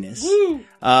Madness.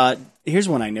 Here's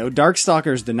one I know: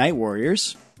 Darkstalkers, The Night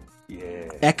Warriors,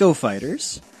 Echo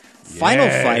Fighters, Final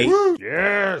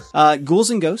Fight,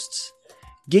 Ghouls and Ghosts,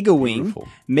 Giga Wing, Beautiful.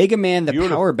 Mega Man: The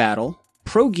Power Battle,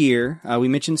 Pro Gear. We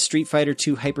mentioned Street Fighter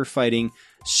 2 Hyper Fighting.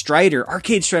 Strider,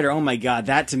 Arcade Strider. Oh my god,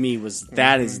 that to me was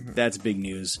that's big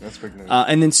news. That's big news.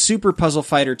 And then Super Puzzle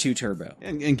Fighter 2 Turbo.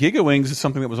 And Giga Wings is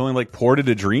something that was only like ported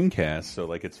to Dreamcast, so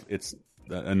like it's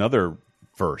another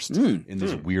first in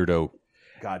this weirdo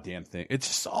goddamn thing. It's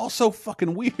just all so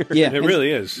fucking weird. Yeah, It really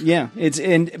is. Yeah,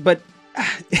 but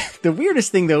the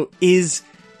weirdest thing though is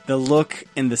the look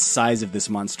and the size of this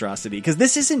monstrosity, because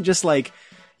this isn't just like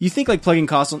you think like plug-in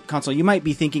console. You might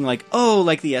be thinking like, oh,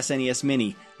 like the SNES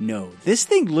Mini. No, this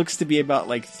thing looks to be about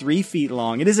like 3 feet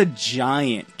long. It is a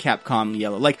giant Capcom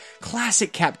yellow, like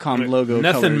classic Capcom logo.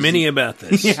 Nothing colors. mini about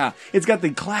this. Yeah, it's got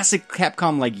the classic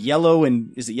Capcom like yellow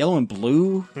and is it yellow and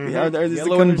blue? Are these the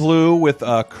Yellow and colors? blue with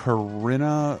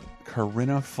Corinna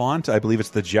font. I believe it's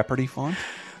the Jeopardy font.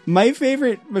 My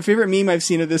favorite meme I've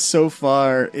seen of this so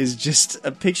far is just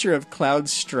a picture of Cloud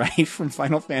Strife from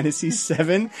Final Fantasy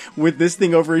VII with this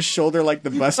thing over his shoulder like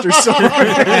the Buster Sword.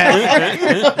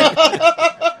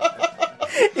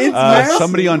 It's massive.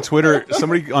 Somebody on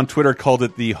Twitter called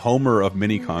it the Homer of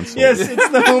mini consoles. Yes, it's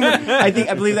the Homer. I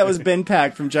believe that was Ben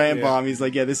Pack from Giant Bomb. He's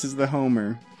like, yeah, this is the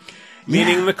Homer.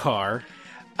 Meaning the car.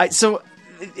 So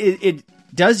it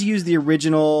does use the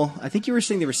original. I think you were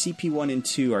saying they were CP1 and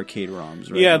 2 arcade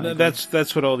ROMs, right? Yeah, Michael?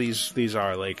 that's what all these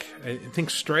are. Like, I think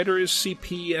Strider is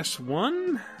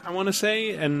CPS1, I want to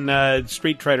say, and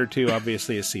Street Fighter 2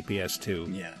 obviously is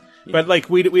CPS2. Yeah. But like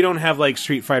we don't have like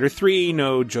Street Fighter 3,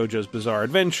 no JoJo's Bizarre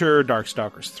Adventure,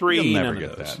 Darkstalkers 3, You'll never none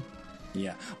get of those. that.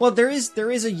 Yeah. Well, there is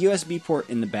a USB port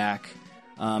in the back.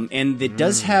 And it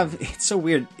does have, it's so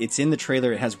weird, it's in the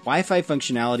trailer, it has Wi-Fi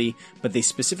functionality, but they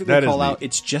specifically That is call out neat.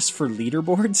 it's just for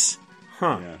leaderboards.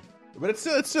 Huh. Yeah. But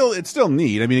it's still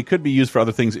neat. I mean, it could be used for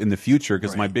other things in the future,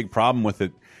 because my big problem with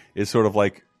it is sort of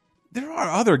like, there are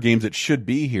other games that should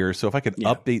be here, so if I could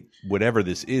update whatever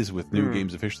this is with new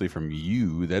games officially from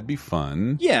you, that'd be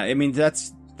fun. Yeah, I mean,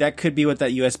 that could be what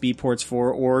that USB port's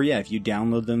for, or yeah, if you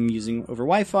download them using over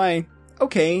Wi-Fi,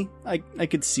 okay, I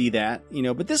could see that,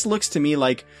 but this looks to me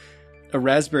like a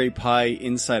Raspberry Pi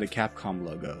inside a Capcom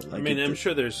logo. Like, I mean, I'm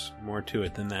sure there's more to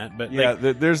it than that, but Yeah,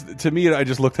 like, there's, to me, I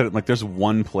just looked at it like there's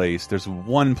one place this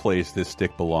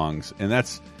stick belongs, and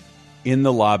that's in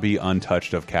the lobby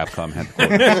untouched of Capcom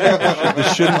headquarters.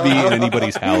 This shouldn't be in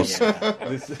anybody's house.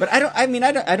 But I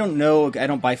don't know. I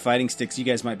don't buy fighting sticks. You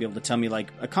guys might be able to tell me,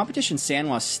 like, a competition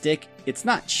Sanwa stick, it's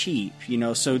not cheap,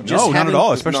 so just not at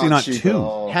all, especially not cheap two. at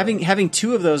all. having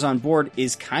two of those on board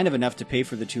is kind of enough to pay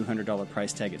for the $200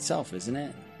 price tag itself, isn't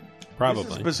it? It's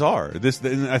probably. bizarre.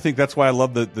 I think that's why I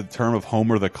love the term of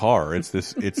Homer the car.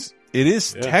 It's It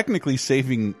is technically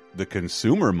saving the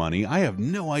consumer money. I have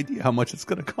no idea how much it's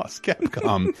going to cost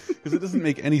Capcom because it doesn't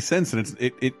make any sense, and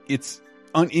it's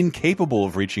incapable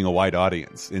of reaching a wide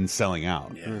audience in selling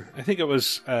out. Yeah. I think it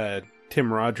was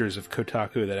Tim Rogers of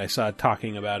Kotaku that I saw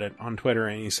talking about it on Twitter,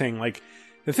 and he's saying like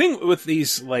the thing with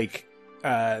these like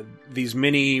these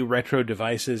mini retro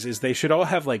devices is they should all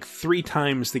have like 3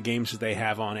 times the games that they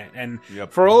have on it. And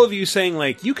for all of you saying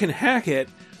like you can hack it,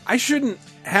 I shouldn't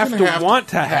have to want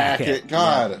to hack it.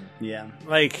 God. Yeah.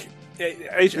 Like,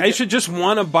 I should just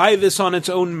want to buy this on its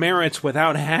own merits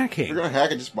without hacking. If you're going to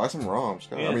hack it, just buy some ROMs.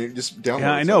 God. I mean, just download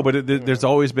I know, but there's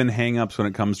always been hang-ups when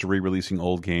it comes to re-releasing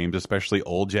old games, especially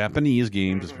old Japanese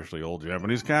games, especially old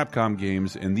Japanese Capcom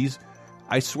games. And these,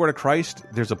 I swear to Christ,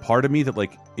 there's a part of me that,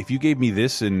 like, if you gave me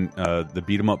this in the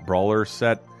beat-em-up brawler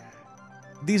set,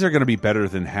 these are going to be better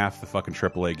than half the fucking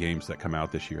AAA games that come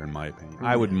out this year, in my opinion.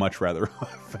 I would much rather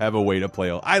have a way to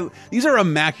play these are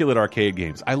immaculate arcade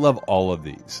games. I love all of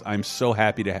these. I'm so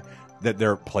happy that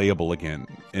they're playable again.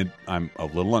 And I'm a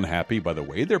little unhappy by the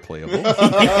way they're playable.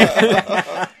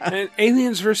 And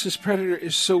Aliens vs. Predator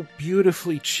is so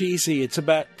beautifully cheesy. It's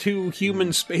about 2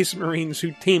 human space marines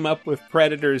who team up with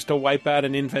predators to wipe out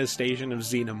an infestation of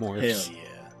xenomorphs. Hell yeah.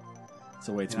 That's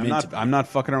the way it's I'm not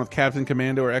fucking around with Captain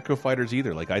Commando or Echo Fighters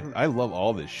either. Like I love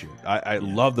all this shit. I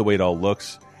love the way it all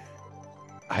looks.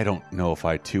 I don't know if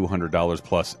I $200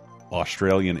 plus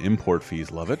Australian import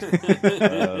fees love it,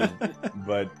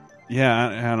 but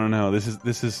yeah, I don't know. This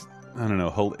is I don't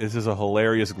know. This is a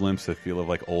hilarious glimpse, I feel, of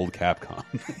like old Capcom.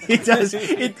 It does.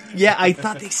 Yeah, I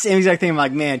thought the same exact thing. I'm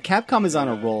like, man, Capcom is on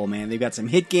a roll, man. They've got some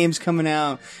hit games coming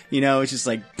out. You know, it's just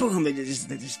like, boom, they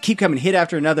just keep coming hit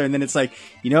after another. And then it's like,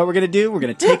 you know what we're going to do? We're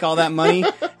going to take all that money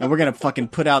and we're going to fucking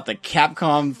put out the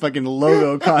Capcom fucking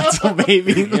logo console,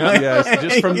 baby. Yeah,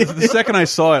 just from the second I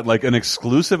saw it, like an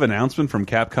exclusive announcement from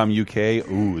Capcom UK,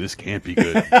 ooh, this can't be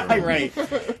good. Right.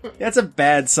 That's a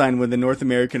bad sign when the North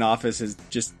American office is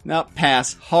just,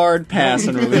 hard pass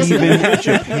on releasing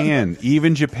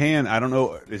Even Japan. I don't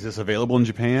know. Is this available in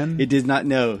Japan? It does not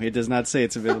know. It does not say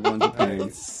it's available in Japan.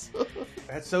 That's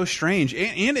so strange.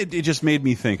 And it just made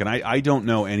me think, and I don't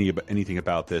know anything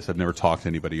about this. I've never talked to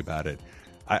anybody about it.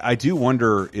 I do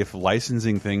wonder if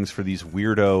licensing things for these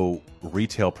weirdo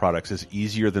retail products is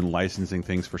easier than licensing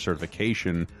things for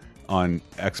certification on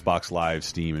Xbox Live,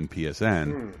 Steam, and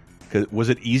PSN. Was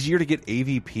it easier to get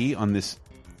AVP on this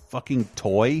fucking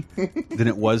toy than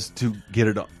it was to get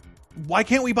it on? Why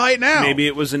can't we buy it now? Maybe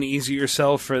it was an easier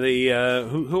sell for the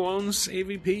who owns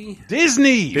AVP?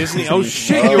 Disney. Oh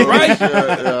shit, you're right.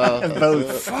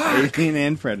 Both Alien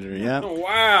and Predator. Yeah. Oh,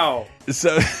 wow.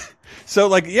 So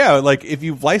like if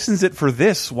you've licensed it for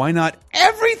this, why not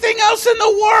everything else in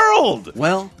the world?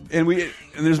 Well, and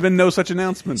there's been no such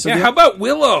announcement. So how about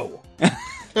Willow?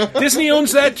 Disney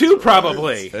owns that too,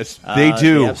 probably. They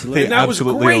do. Absolutely. That was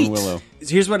great. Own Willow.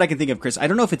 Here's what I can think of, Chris. I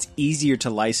don't know if it's easier to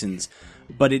license,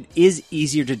 but it is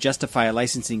easier to justify a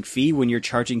licensing fee when you're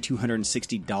charging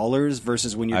 $260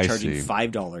 versus when you're charging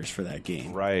 $5 for that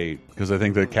game. Right, because I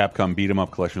think the Capcom Beat 'em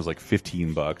Up collection was like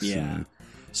 $15. Yeah.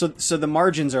 So the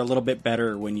margins are a little bit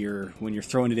better when you're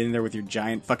throwing it in there with your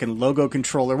giant fucking logo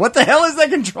controller. What the hell is that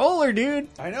controller, dude?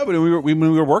 I know, but when we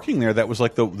were working there, that was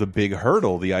like the big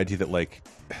hurdle. The idea that like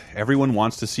everyone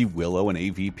wants to see Willow and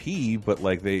AVP, but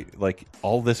like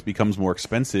all this becomes more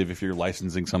expensive if you're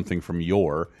licensing something from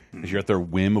because you're at their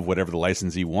whim of whatever the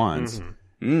licensee wants.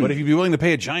 But if you'd be willing to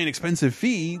pay a giant expensive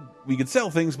fee, we could sell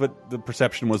things. But the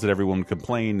perception was that everyone would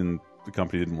complain and the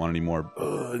company didn't want any more.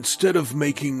 Instead of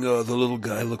making the little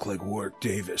guy look like Warwick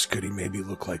Davis, could he maybe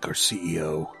look like our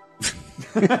CEO?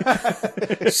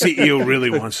 CEO really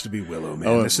wants to be Willow,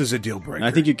 man. This is a deal breaker. I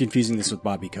think you're confusing this with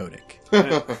Bobby Kotick.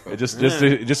 just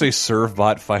a serve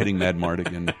bot fighting Mad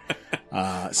Mardigan.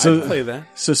 I'd play that.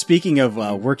 So speaking of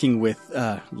working with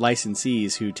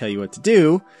licensees who tell you what to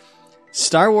do,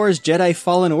 Star Wars Jedi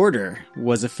Fallen Order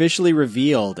was officially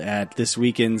revealed at this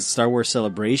weekend's Star Wars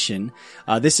Celebration.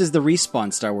 This is the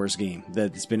Respawn Star Wars game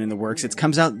that's been in the works. It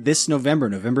comes out this November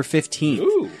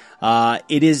 15th.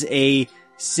 It is a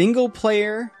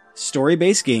single-player,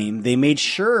 story-based game. They made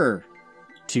sure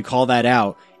to call that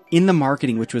out in the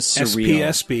marketing, which was surreal.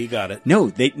 SPSB, got it.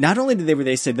 No, not only did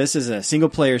they said this is a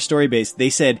single-player, story-based, they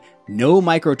said no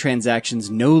microtransactions,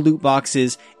 no loot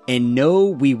boxes, and no,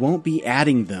 we won't be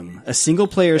adding them. A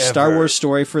single-player Star Wars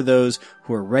story for those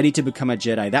who are ready to become a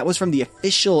Jedi. That was from the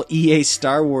official EA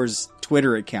Star Wars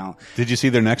Twitter account. Did you see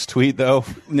their next tweet, though?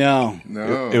 No.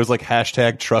 It was like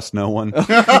 #trust no one. I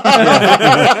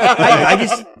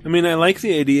like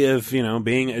the idea of,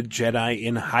 being a Jedi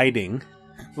in hiding.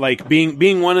 like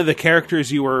being one of the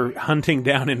characters you were hunting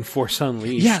down in Force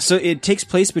Unleashed. Yeah, so it takes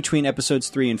place between episodes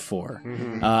 3 and 4,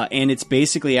 and it's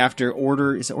basically after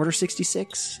Order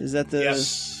 66? Is that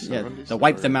the the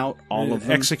wipe them out all of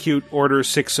them? Execute Order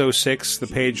 606, the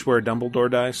page where Dumbledore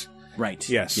dies. Right.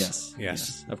 Yes.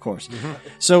 Of course.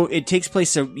 So it takes place.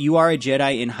 So you are a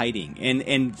Jedi in hiding,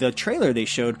 and the trailer they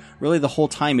showed really the whole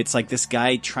time it's like this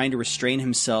guy trying to restrain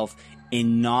himself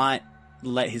and not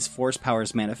let his force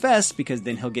powers manifest because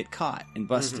then he'll get caught and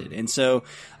busted. And so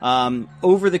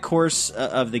over the course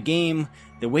of the game,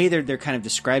 the way they're kind of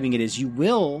describing it is you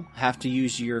will have to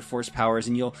use your force powers,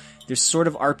 and there's sort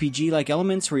of RPG like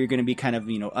elements where you're going to be kind of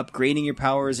upgrading your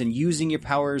powers and using your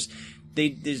powers. They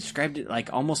described it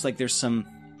like almost like there's some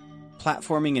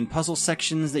platforming and puzzle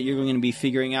sections that you're going to be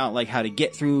figuring out, like how to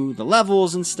get through the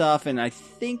levels and stuff. And I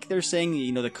think they're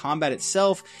saying the combat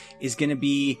itself is going to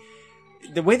be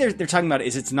the way they're talking about it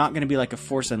is it's not going to be like a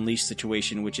Force Unleashed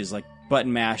situation, which is like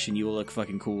button mash and you will look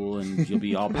fucking cool and you'll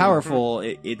be all powerful.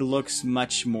 It looks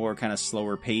much more kind of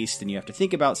slower paced, and you have to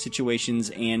think about situations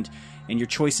and your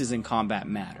choices in combat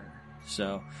matter.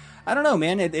 So I don't know,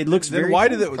 man. It looks then very. Why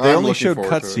cool. did they only showed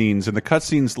cutscenes, and the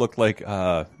cutscenes look like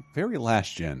very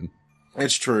last gen?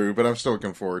 It's true, but I'm still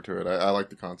looking forward to it. I like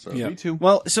the concept. Me too.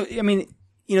 Well, so I mean,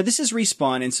 this is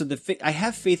Respawn, and so I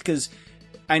have faith because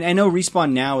I know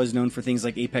Respawn now is known for things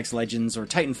like Apex Legends or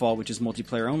Titanfall, which is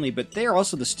multiplayer only, but they are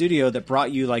also the studio that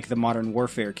brought you like the Modern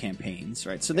Warfare campaigns,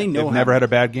 right? So they know They've never had a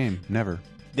bad game. Never.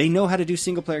 They know how to do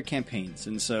single player campaigns,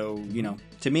 and so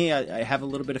to me, I have a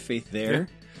little bit of faith there.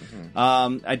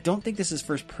 Yeah. I don't think this is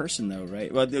first person though,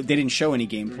 right? Well, they didn't show any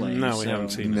gameplay. No, we haven't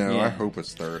seen it. No, I hope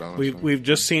it's third. Honestly, we've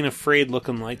just seen a frayed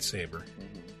looking lightsaber.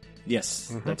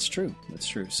 Yes, that's true. That's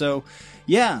true. So,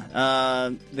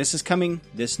 yeah, this is coming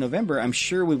this November. I'm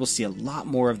sure we will see a lot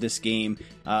more of this game,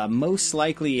 most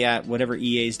likely at whatever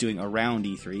EA is doing around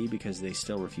E3, because they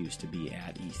still refuse to be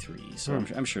at E3. So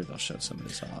I'm sure they'll show some of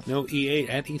this off. No EA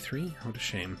at E3? What a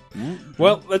shame.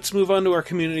 Well, let's move on to our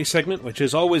community segment, which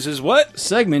as always is what?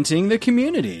 Segmenting the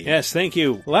community. Yes, thank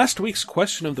you. Last week's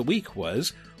question of the week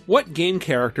was, what game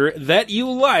character that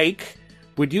you like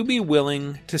would you be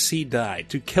willing to see die,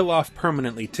 to kill off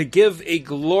permanently, to give a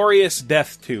glorious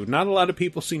death to? Not a lot of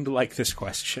people seem to like this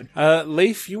question.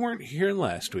 Leif, you weren't here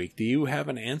last week. Do you have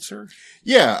an answer?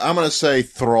 Yeah, I'm going to say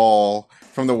Thrall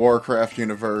from the Warcraft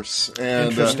universe.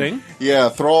 And, interesting. Yeah,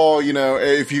 Thrall,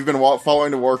 if you've been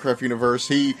following the Warcraft universe,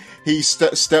 he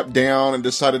stepped down and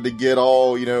decided to get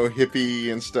all,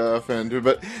 hippie and stuff.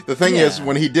 But the thing is,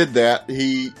 when he did that,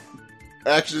 he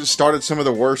actually started some of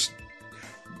the worst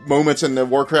moments in the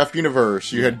Warcraft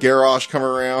universe. You had Garrosh come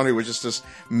around, who was just this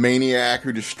maniac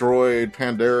who destroyed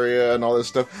Pandaria and all this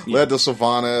stuff. Led to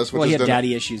Sylvanas. Well, he had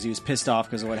daddy issues. He was pissed off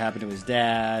because of what happened to his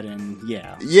dad, and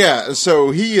Yeah,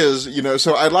 so he is,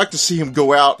 so I'd like to see him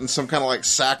go out in some kind of like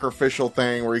sacrificial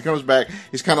thing where he comes back,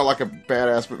 he's kind of like a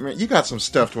badass, but man, you got some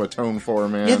stuff to atone for,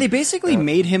 man. Yeah, they basically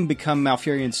made him become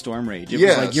Malfurion Stormrage. It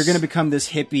was like, you're going to become this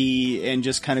hippie and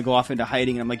just kind of go off into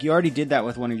hiding. And I'm like, you already did that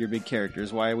with one of your big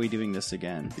characters. Why are we doing this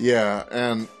again? Yeah,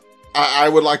 and I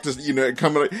would like to,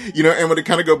 come, and would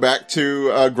kind of go back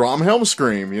to Grom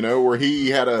Helmscream, where he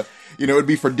had it'd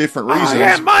be for different reasons. I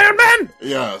am Iron Man!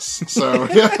 Yes, so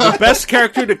the best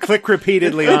character to click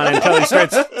repeatedly on until he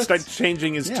starts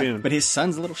changing his tune. But his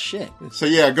son's a little shit. So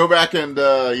yeah, go back and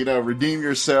redeem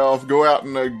yourself, go out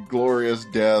in a glorious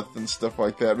death and stuff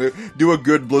like that. Do a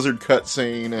good Blizzard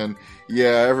cutscene, and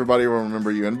yeah, everybody will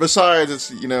remember you. And besides,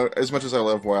 it's as much as I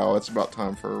love WoW, it's about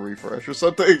time for a refresh or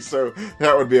something. So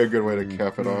that would be a good way to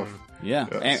cap it off. Yeah,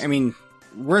 yes. I mean,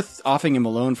 worth offing him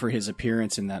alone for his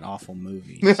appearance in that awful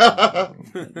movie. So,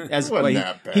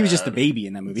 he was just the baby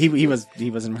in that movie. He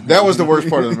wasn't. That was the worst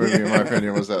part of the movie, in my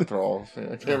opinion, was that Thrall.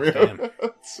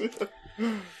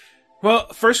 Well,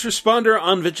 first responder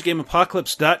on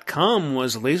VidjagameApocalypse.com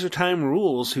was LaserTime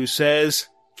Rules, who says,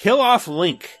 kill off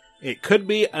Link. It could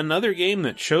be another game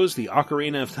that shows the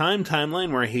Ocarina of Time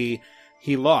timeline where he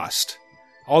lost.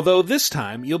 Although this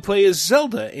time, you'll play as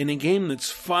Zelda in a game that's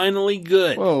finally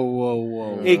good.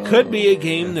 Whoa. It could be a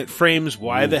game that frames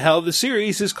why the hell the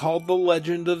series is called The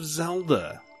Legend of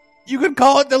Zelda. You could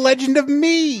call it The Legend of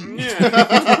Me!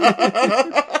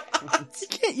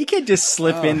 You can't just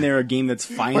slip in there a game that's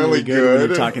finally good when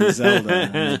you're talking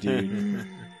Zelda, dude.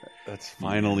 That's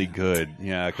finally good.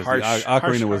 Yeah, because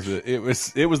Ocarina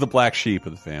was the black sheep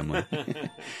of the family.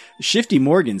 Shifty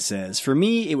Morgan says, for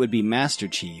me, it would be Master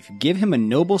Chief. Give him a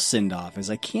noble send-off, as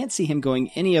I can't see him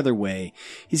going any other way.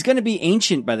 He's going to be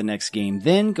ancient by the next game.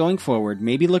 Then, going forward,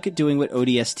 maybe look at doing what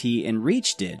ODST and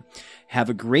Reach did. have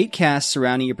a great cast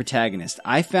surrounding your protagonist.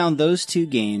 I found those two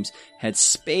games had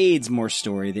spades more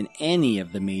story than any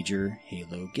of the major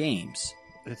Halo games.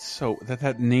 It's so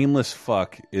that nameless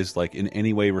fuck is like in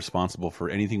any way responsible for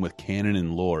anything with canon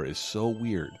and lore is so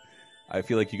weird. I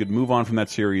feel like you could move on from that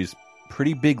series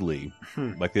pretty bigly,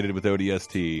 like they did with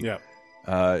ODST. Yeah.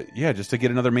 Just to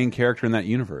get another main character in that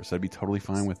universe, I'd be totally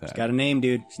fine with that. He's got a name,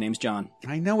 dude. His name's John.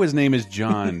 I know his name is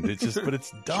John. It's just, but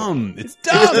it's dumb. It's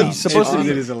dumb. He's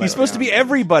supposed to be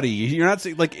everybody. You're not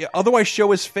like otherwise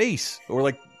show his face or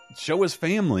like show his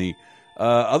family.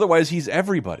 Otherwise, he's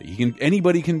everybody.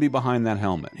 Anybody can be behind that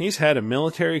helmet. He's had a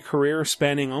military career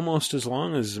spanning almost as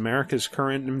long as America's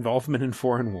current involvement in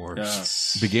foreign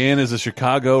wars. Began as a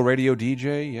Chicago radio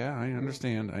DJ. Yeah, I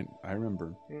understand. I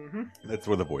remember. That's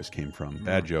where the voice came from.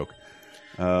 Bad joke.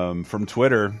 From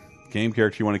Twitter, game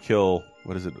character you want to kill.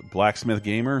 What is it? Blacksmith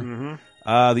Gamer.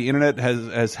 The internet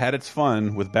has had its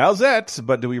fun with Bowsette,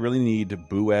 but do we really need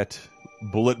Bullet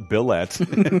Billette,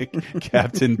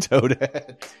 Captain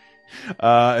Toadette?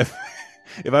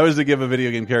 If I was to give a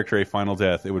video game character a final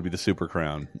death, it would be the Super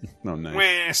Crown. Oh,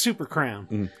 nice. Wah, Super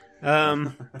Crown.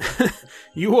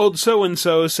 You old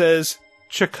so-and-so says,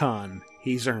 Chakan.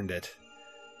 He's earned it.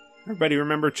 Everybody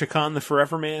remember Chakan the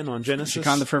Forever Man on Genesis?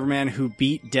 Chakan the Forever Man who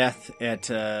beat death at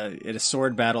a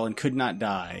sword battle and could not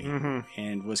die.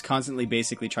 And was constantly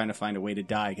basically trying to find a way to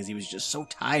die because he was just so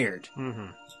tired.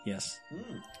 Yes.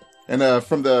 And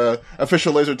from the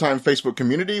official Laser Time Facebook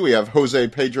community, we have Jose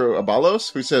Pedro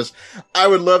Abalos, who says, I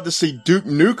would love to see Duke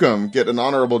Nukem get an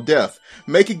honorable death.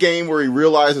 Make a game where he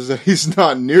realizes that he's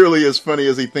not nearly as funny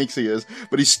as he thinks he is,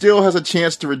 but he still has a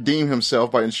chance to redeem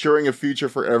himself by ensuring a future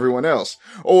for everyone else.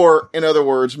 Or, in other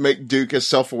words, make Duke as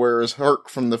self-aware as Herc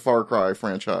from the Far Cry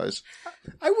franchise.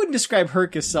 I wouldn't describe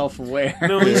Herc as self-aware.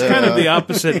 No, he's kind of the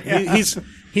opposite.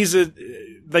 He's a...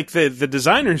 Like the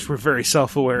designers were very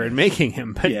self-aware in making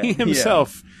him, but he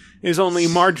himself is only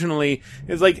marginally.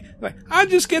 Is like I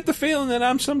just get the feeling that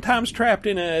I'm sometimes trapped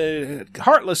in a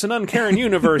heartless and uncaring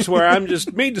universe where I'm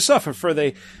just made to suffer for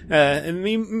the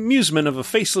amusement of a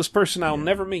faceless person I'll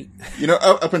never meet. You know,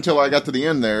 up until I got to the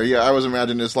end there, I was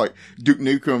imagining this like Duke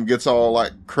Nukem gets all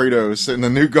like Kratos in the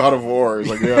new God of War. He's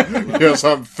like, yes,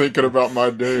 I'm thinking about my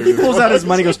day. He pulls out his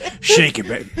money, goes, shake it,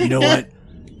 baby. You know what?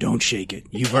 Don't shake it.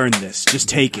 You've earned this. Just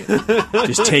take it.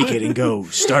 Just take it and go.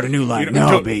 Start a new life.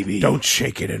 No, baby. Don't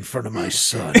shake it in front of my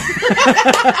son.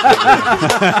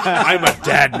 I'm a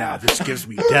dad now. This gives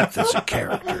me depth as a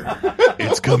character.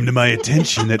 It's come to my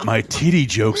attention that my titty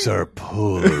jokes are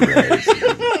polarizing.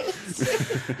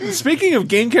 Speaking of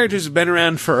game characters who've been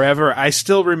around forever, I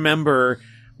still remember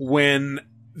when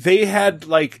they had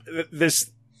like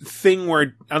this thing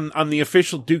where on the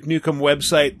official Duke Nukem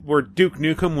website where Duke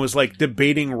Nukem was like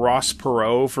debating Ross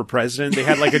Perot for president. They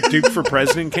had like a Duke for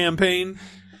president campaign.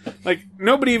 Like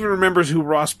nobody even remembers who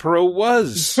Ross Perot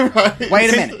was. Wait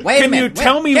a minute. Can you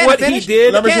tell me what he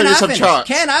did? Let me show you some charts.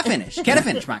 Can I finish,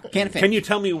 Michael? Can I finish? Can you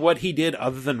tell me what he did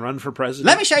other than run for president?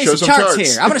 Let me show you some charts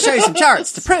here. I'm going to show you some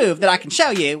charts to prove that I can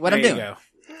show you what I'm doing. Go.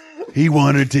 He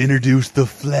wanted to introduce the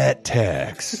flat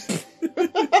tax.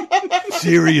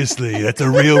 Seriously, that's a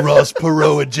real Ross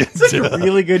Perot agenda. That's a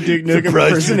really good Duke Nukem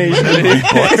impersonation. We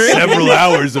bought several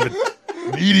hours of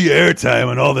media airtime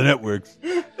on all the networks.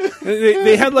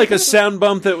 They had like a sound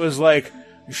bump that was like,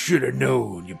 you should have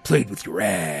known you played with your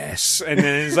ass. And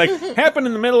then it's like, happened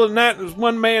in the middle of the night. There's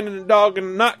one man and a dog, and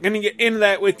I'm not going to get into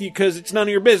that with you because it's none of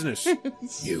your business.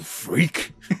 You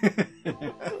freak.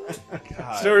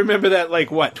 Still remember that,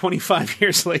 like, what, 25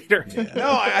 years later? No,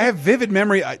 I have vivid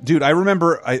memory. Dude, I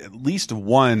remember at least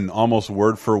one almost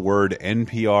word-for-word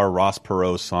NPR Ross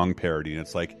Perot song parody, and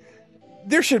it's like,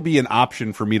 there should be an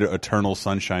option for me to Eternal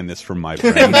Sunshine this from my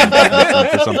brain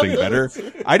for something better.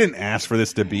 I didn't ask for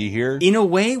this to be here. In a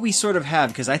way, we sort of have,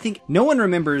 because I think no one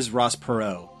remembers Ross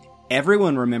Perot.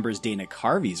 Everyone remembers Dana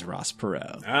Carvey's Ross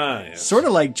Perot. Ah, yes. Sort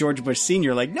of like George Bush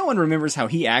Sr. Like, no one remembers how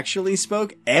he actually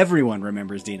spoke. Everyone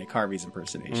remembers Dana Carvey's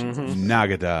impersonations.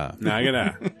 Nagada.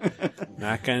 Nagada.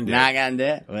 Not gonna do it. Not gonna do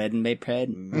it. Wouldn't be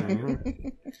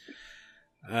pregnant.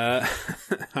 All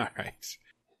right.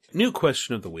 New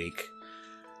question of the week.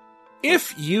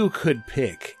 If you could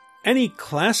pick any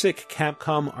classic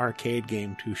Capcom arcade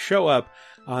game to show up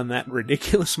on that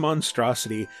ridiculous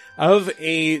monstrosity of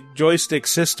a joystick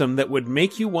system that would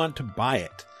make you want to buy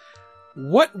it,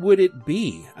 what would it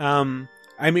be?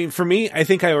 I mean, for me, I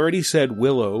think I already said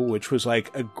Willow, which was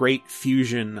like a great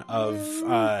fusion of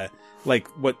like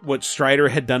what Strider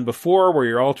had done before, where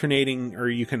you're alternating, or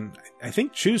you can, I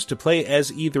think, choose to play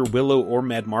as either Willow or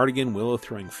Mad Mardigan. Willow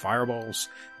throwing fireballs,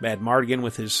 Mad Mardigan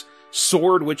with his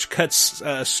sword, which cuts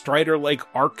Strider like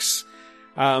arcs.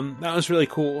 That was really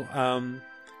cool.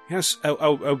 Yes,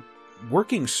 a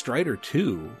working Strider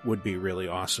 2 would be really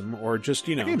awesome, or just,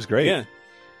 you know. That game's great. Yeah.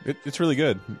 It's really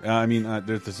good. I mean,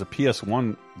 there's a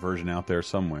PS1 version out there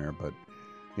somewhere, but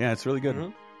yeah, it's really good.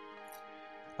 Mm-hmm.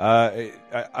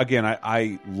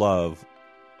 I love...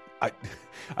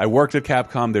 I worked at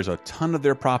Capcom. There's a ton of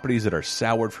their properties that are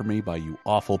soured for me by you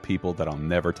awful people that I'll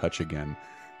never touch again.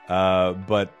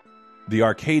 But the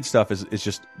arcade stuff is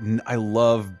just... I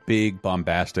love big,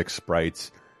 bombastic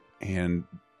sprites and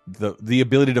the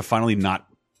ability to finally not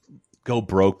go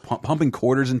broke, pumping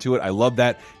quarters into it. I love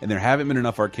that, and there haven't been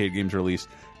enough arcade games released.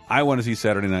 I want to see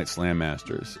Saturday Night Slam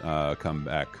Masters come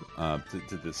back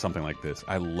to something like this.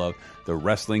 I love the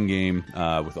wrestling game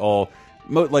with all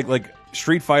like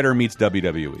Street Fighter meets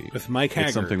WWE with Mike Hager.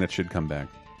 It's something that should come back.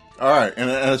 All right, and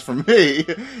as for me,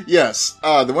 yes,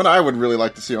 the one I would really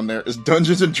like to see on there is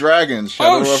Dungeons and Dragons: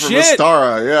 Shadow of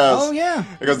Mystara. Yes, oh yeah,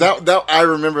 because that I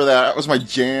remember that was my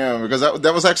jam, because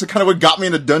that was actually kind of what got me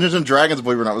into Dungeons and Dragons.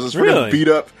 Believe it or not, was this freaking beat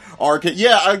up arcade.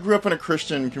 Yeah, I grew up in a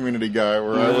Christian community guy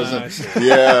where I wasn't.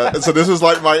 Yeah, so this was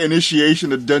like my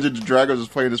initiation to Dungeons and Dragons, was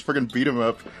playing this freaking beat 'em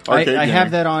up arcade. I have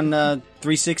that on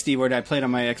 360 where I played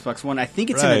on my Xbox One. I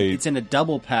think it's in a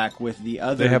double pack with the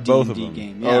other. They have D&D both of them.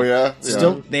 game. Oh yeah,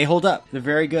 Still, they hold up. They're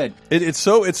very good. It's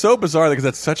so bizarre because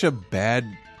that's such a bad.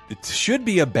 It should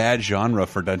be a bad genre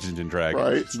for Dungeons and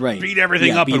Dragons. Right. Beat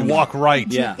everything up and walk right.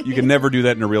 Yeah. You can never do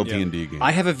that in a real D&D game.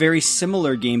 I have a very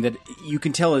similar game that you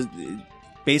can tell is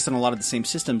based on a lot of the same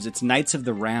systems. It's Knights of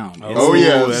the Round.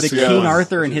 It's King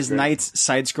Arthur and his knights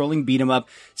side-scrolling beat 'em up.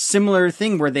 Similar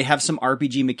thing where they have some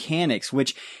RPG mechanics,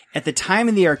 which at the time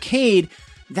in the arcade,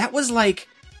 that was like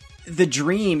the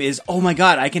dream is, oh my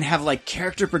god, I can have like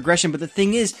character progression. But the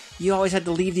thing is, you always had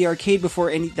to leave the arcade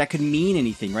before that could mean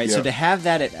anything, right? Yeah. So to have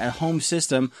that at a home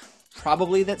system,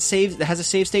 probably that has a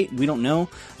save state. We don't know.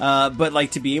 But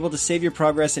like to be able to save your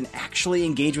progress and actually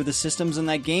engage with the systems in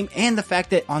that game, and the fact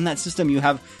that on that system you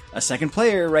have a second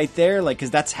player right there, like,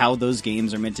 because that's how those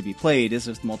games are meant to be played, is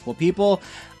with multiple people.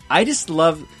 I just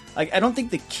love. Like, I don't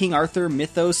think the King Arthur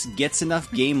mythos gets enough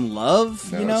game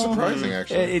love. No, you know, it's surprising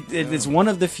actually. It's one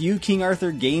of the few King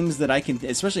Arthur games that I can,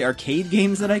 especially arcade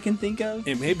games that I can think of.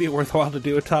 It may be worthwhile to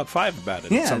do a top 5 about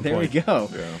it. Yeah, at some there point. we go.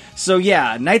 Yeah. So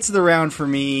yeah, Knights of the Round for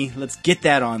me. Let's get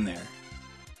that on there.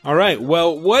 All right.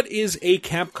 Well, what is a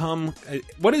classic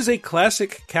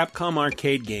Capcom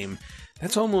arcade game?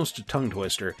 That's almost a tongue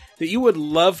twister that you would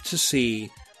love to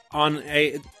see on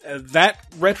that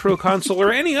retro console,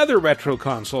 or any other retro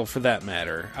console for that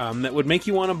matter, that would make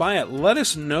you want to buy it. Let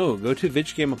us know. Go to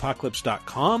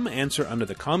VidjagameApocalypse.com, answer under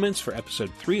the comments for episode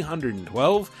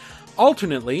 312.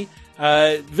 Alternately,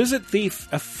 visit the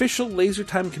official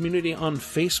LaserTime community on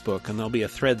Facebook, and there'll be a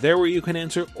thread there where you can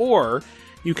answer, or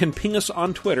you can ping us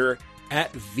on Twitter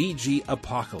at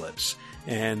VGApocalypse.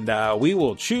 And we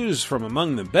will choose from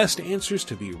among the best answers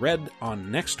to be read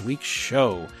on next week's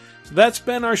show. So that's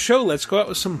been our show. Let's go out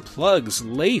with some plugs.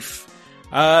 Leif,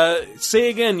 say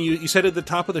again, you said at the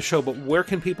top of the show, but where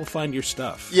can people find your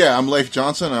stuff? Yeah, I'm Leif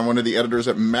Johnson. I'm one of the editors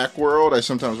at Macworld. I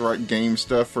sometimes write game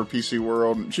stuff for PC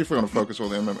World, chiefly on a focus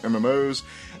with MMOs.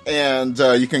 And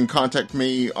you can contact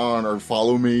me or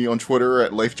follow me on Twitter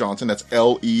at Leif Johnson. That's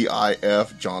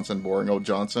Leif Johnson, boring old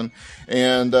Johnson.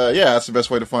 And yeah, that's the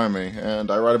best way to find me. And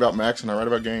I write about Macs and I write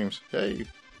about games. Hey.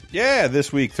 Yeah,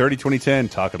 this week,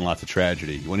 30-2010, talking lots of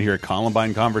tragedy. You want to hear a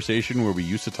Columbine conversation where we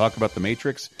used to talk about The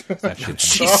Matrix? That shit.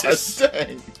 Jesus.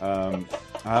 Dang.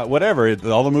 Whatever.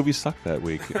 All the movies sucked that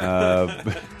week. But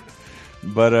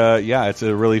yeah, it's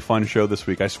a really fun show this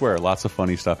week. I swear, lots of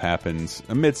funny stuff happens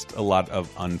amidst a lot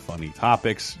of unfunny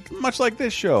topics, much like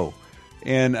this show.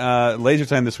 And Laser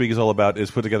Time this week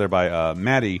is put together by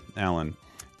Matty Allen.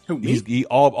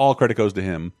 All credit goes to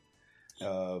him.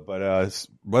 But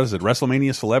what is it?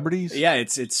 WrestleMania celebrities? Yeah,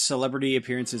 it's celebrity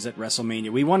appearances at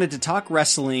WrestleMania. We wanted to talk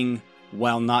wrestling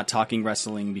while not talking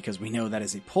wrestling because we know that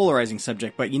is a polarizing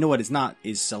subject, but you know what is not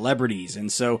is celebrities.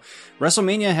 And so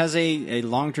WrestleMania has a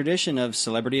long tradition of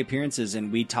celebrity appearances,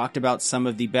 and we talked about some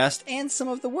of the best and some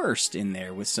of the worst in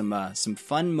there with some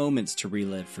fun moments to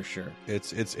relive for sure.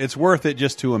 It's worth it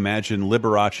just to imagine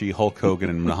Liberace, Hulk Hogan,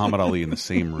 and Muhammad Ali in the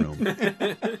same room.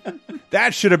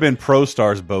 That should have been Pro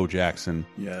Stars Bo Jackson.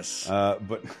 Yes.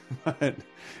 But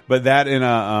that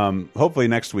in hopefully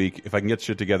next week, if I can get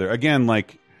shit together again,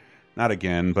 not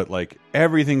again, but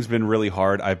everything's been really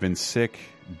hard. I've been sick,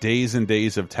 days and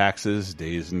days of taxes,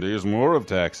 days and days more of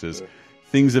taxes. Yeah.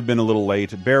 Things have been a little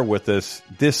late. Bear with us.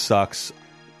 This sucks.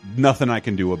 Nothing I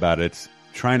can do about it.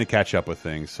 Trying to catch up with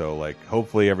things. So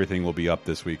hopefully everything will be up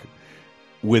this week,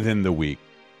 within the week.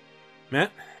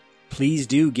 Matt? please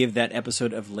do give that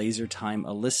episode of Laser Time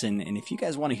a listen. And if you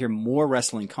guys want to hear more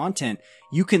wrestling content,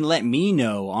 you can let me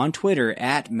know on Twitter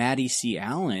at Maddie C.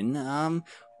 Allen.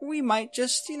 We might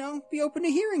just, be open to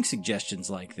hearing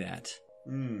suggestions like that.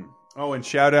 Oh, and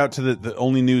shout out to the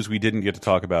only news we didn't get to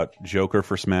talk about. Joker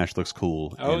for Smash looks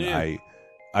cool. Oh, and yeah.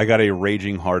 I got a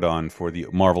raging hard-on for the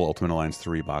Marvel Ultimate Alliance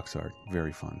 3 box art.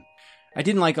 Very fun. I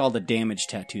didn't like all the damage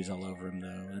tattoos all over him,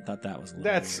 though. I thought that was a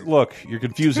little weird. Look, you're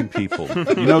confusing people.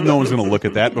 No one's going to look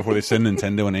at that before they send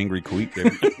Nintendo an angry tweet.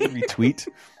 Angry tweet?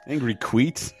 Angry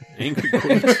tweet? Angry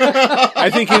tweet. I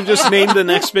think you've just named the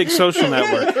next big social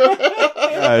network.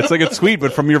 It's like a tweet,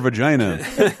 but from your vagina.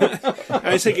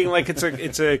 I was thinking like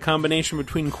it's a combination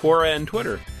between Quora and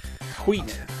Twitter.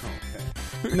 Tweet.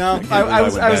 No, I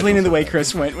was leaning the way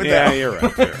Chris went with that. Yeah, you're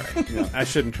right. No, I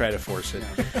shouldn't try to force it.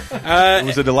 It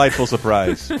was a delightful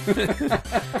surprise.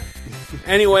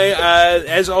 Anyway,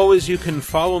 as always, you can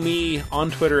follow me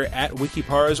on Twitter at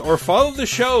Wikipars or follow the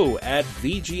show at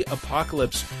VG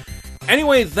Apocalypse.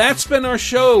 Anyway, that's been our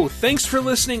show. Thanks for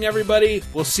listening, everybody.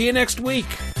 We'll see you next week.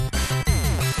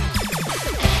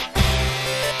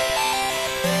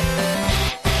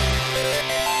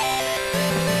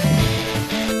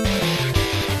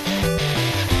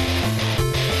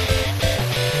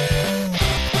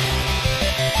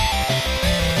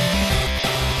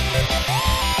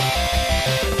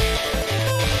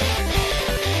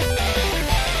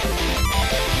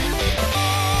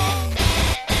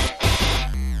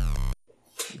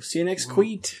 See you next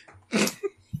tweet.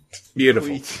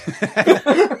 Beautiful.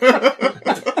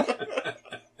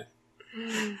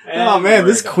 Oh man,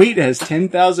 this tweet has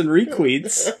 10,000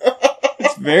 retweets.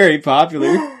 It's very popular.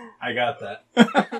 I got that.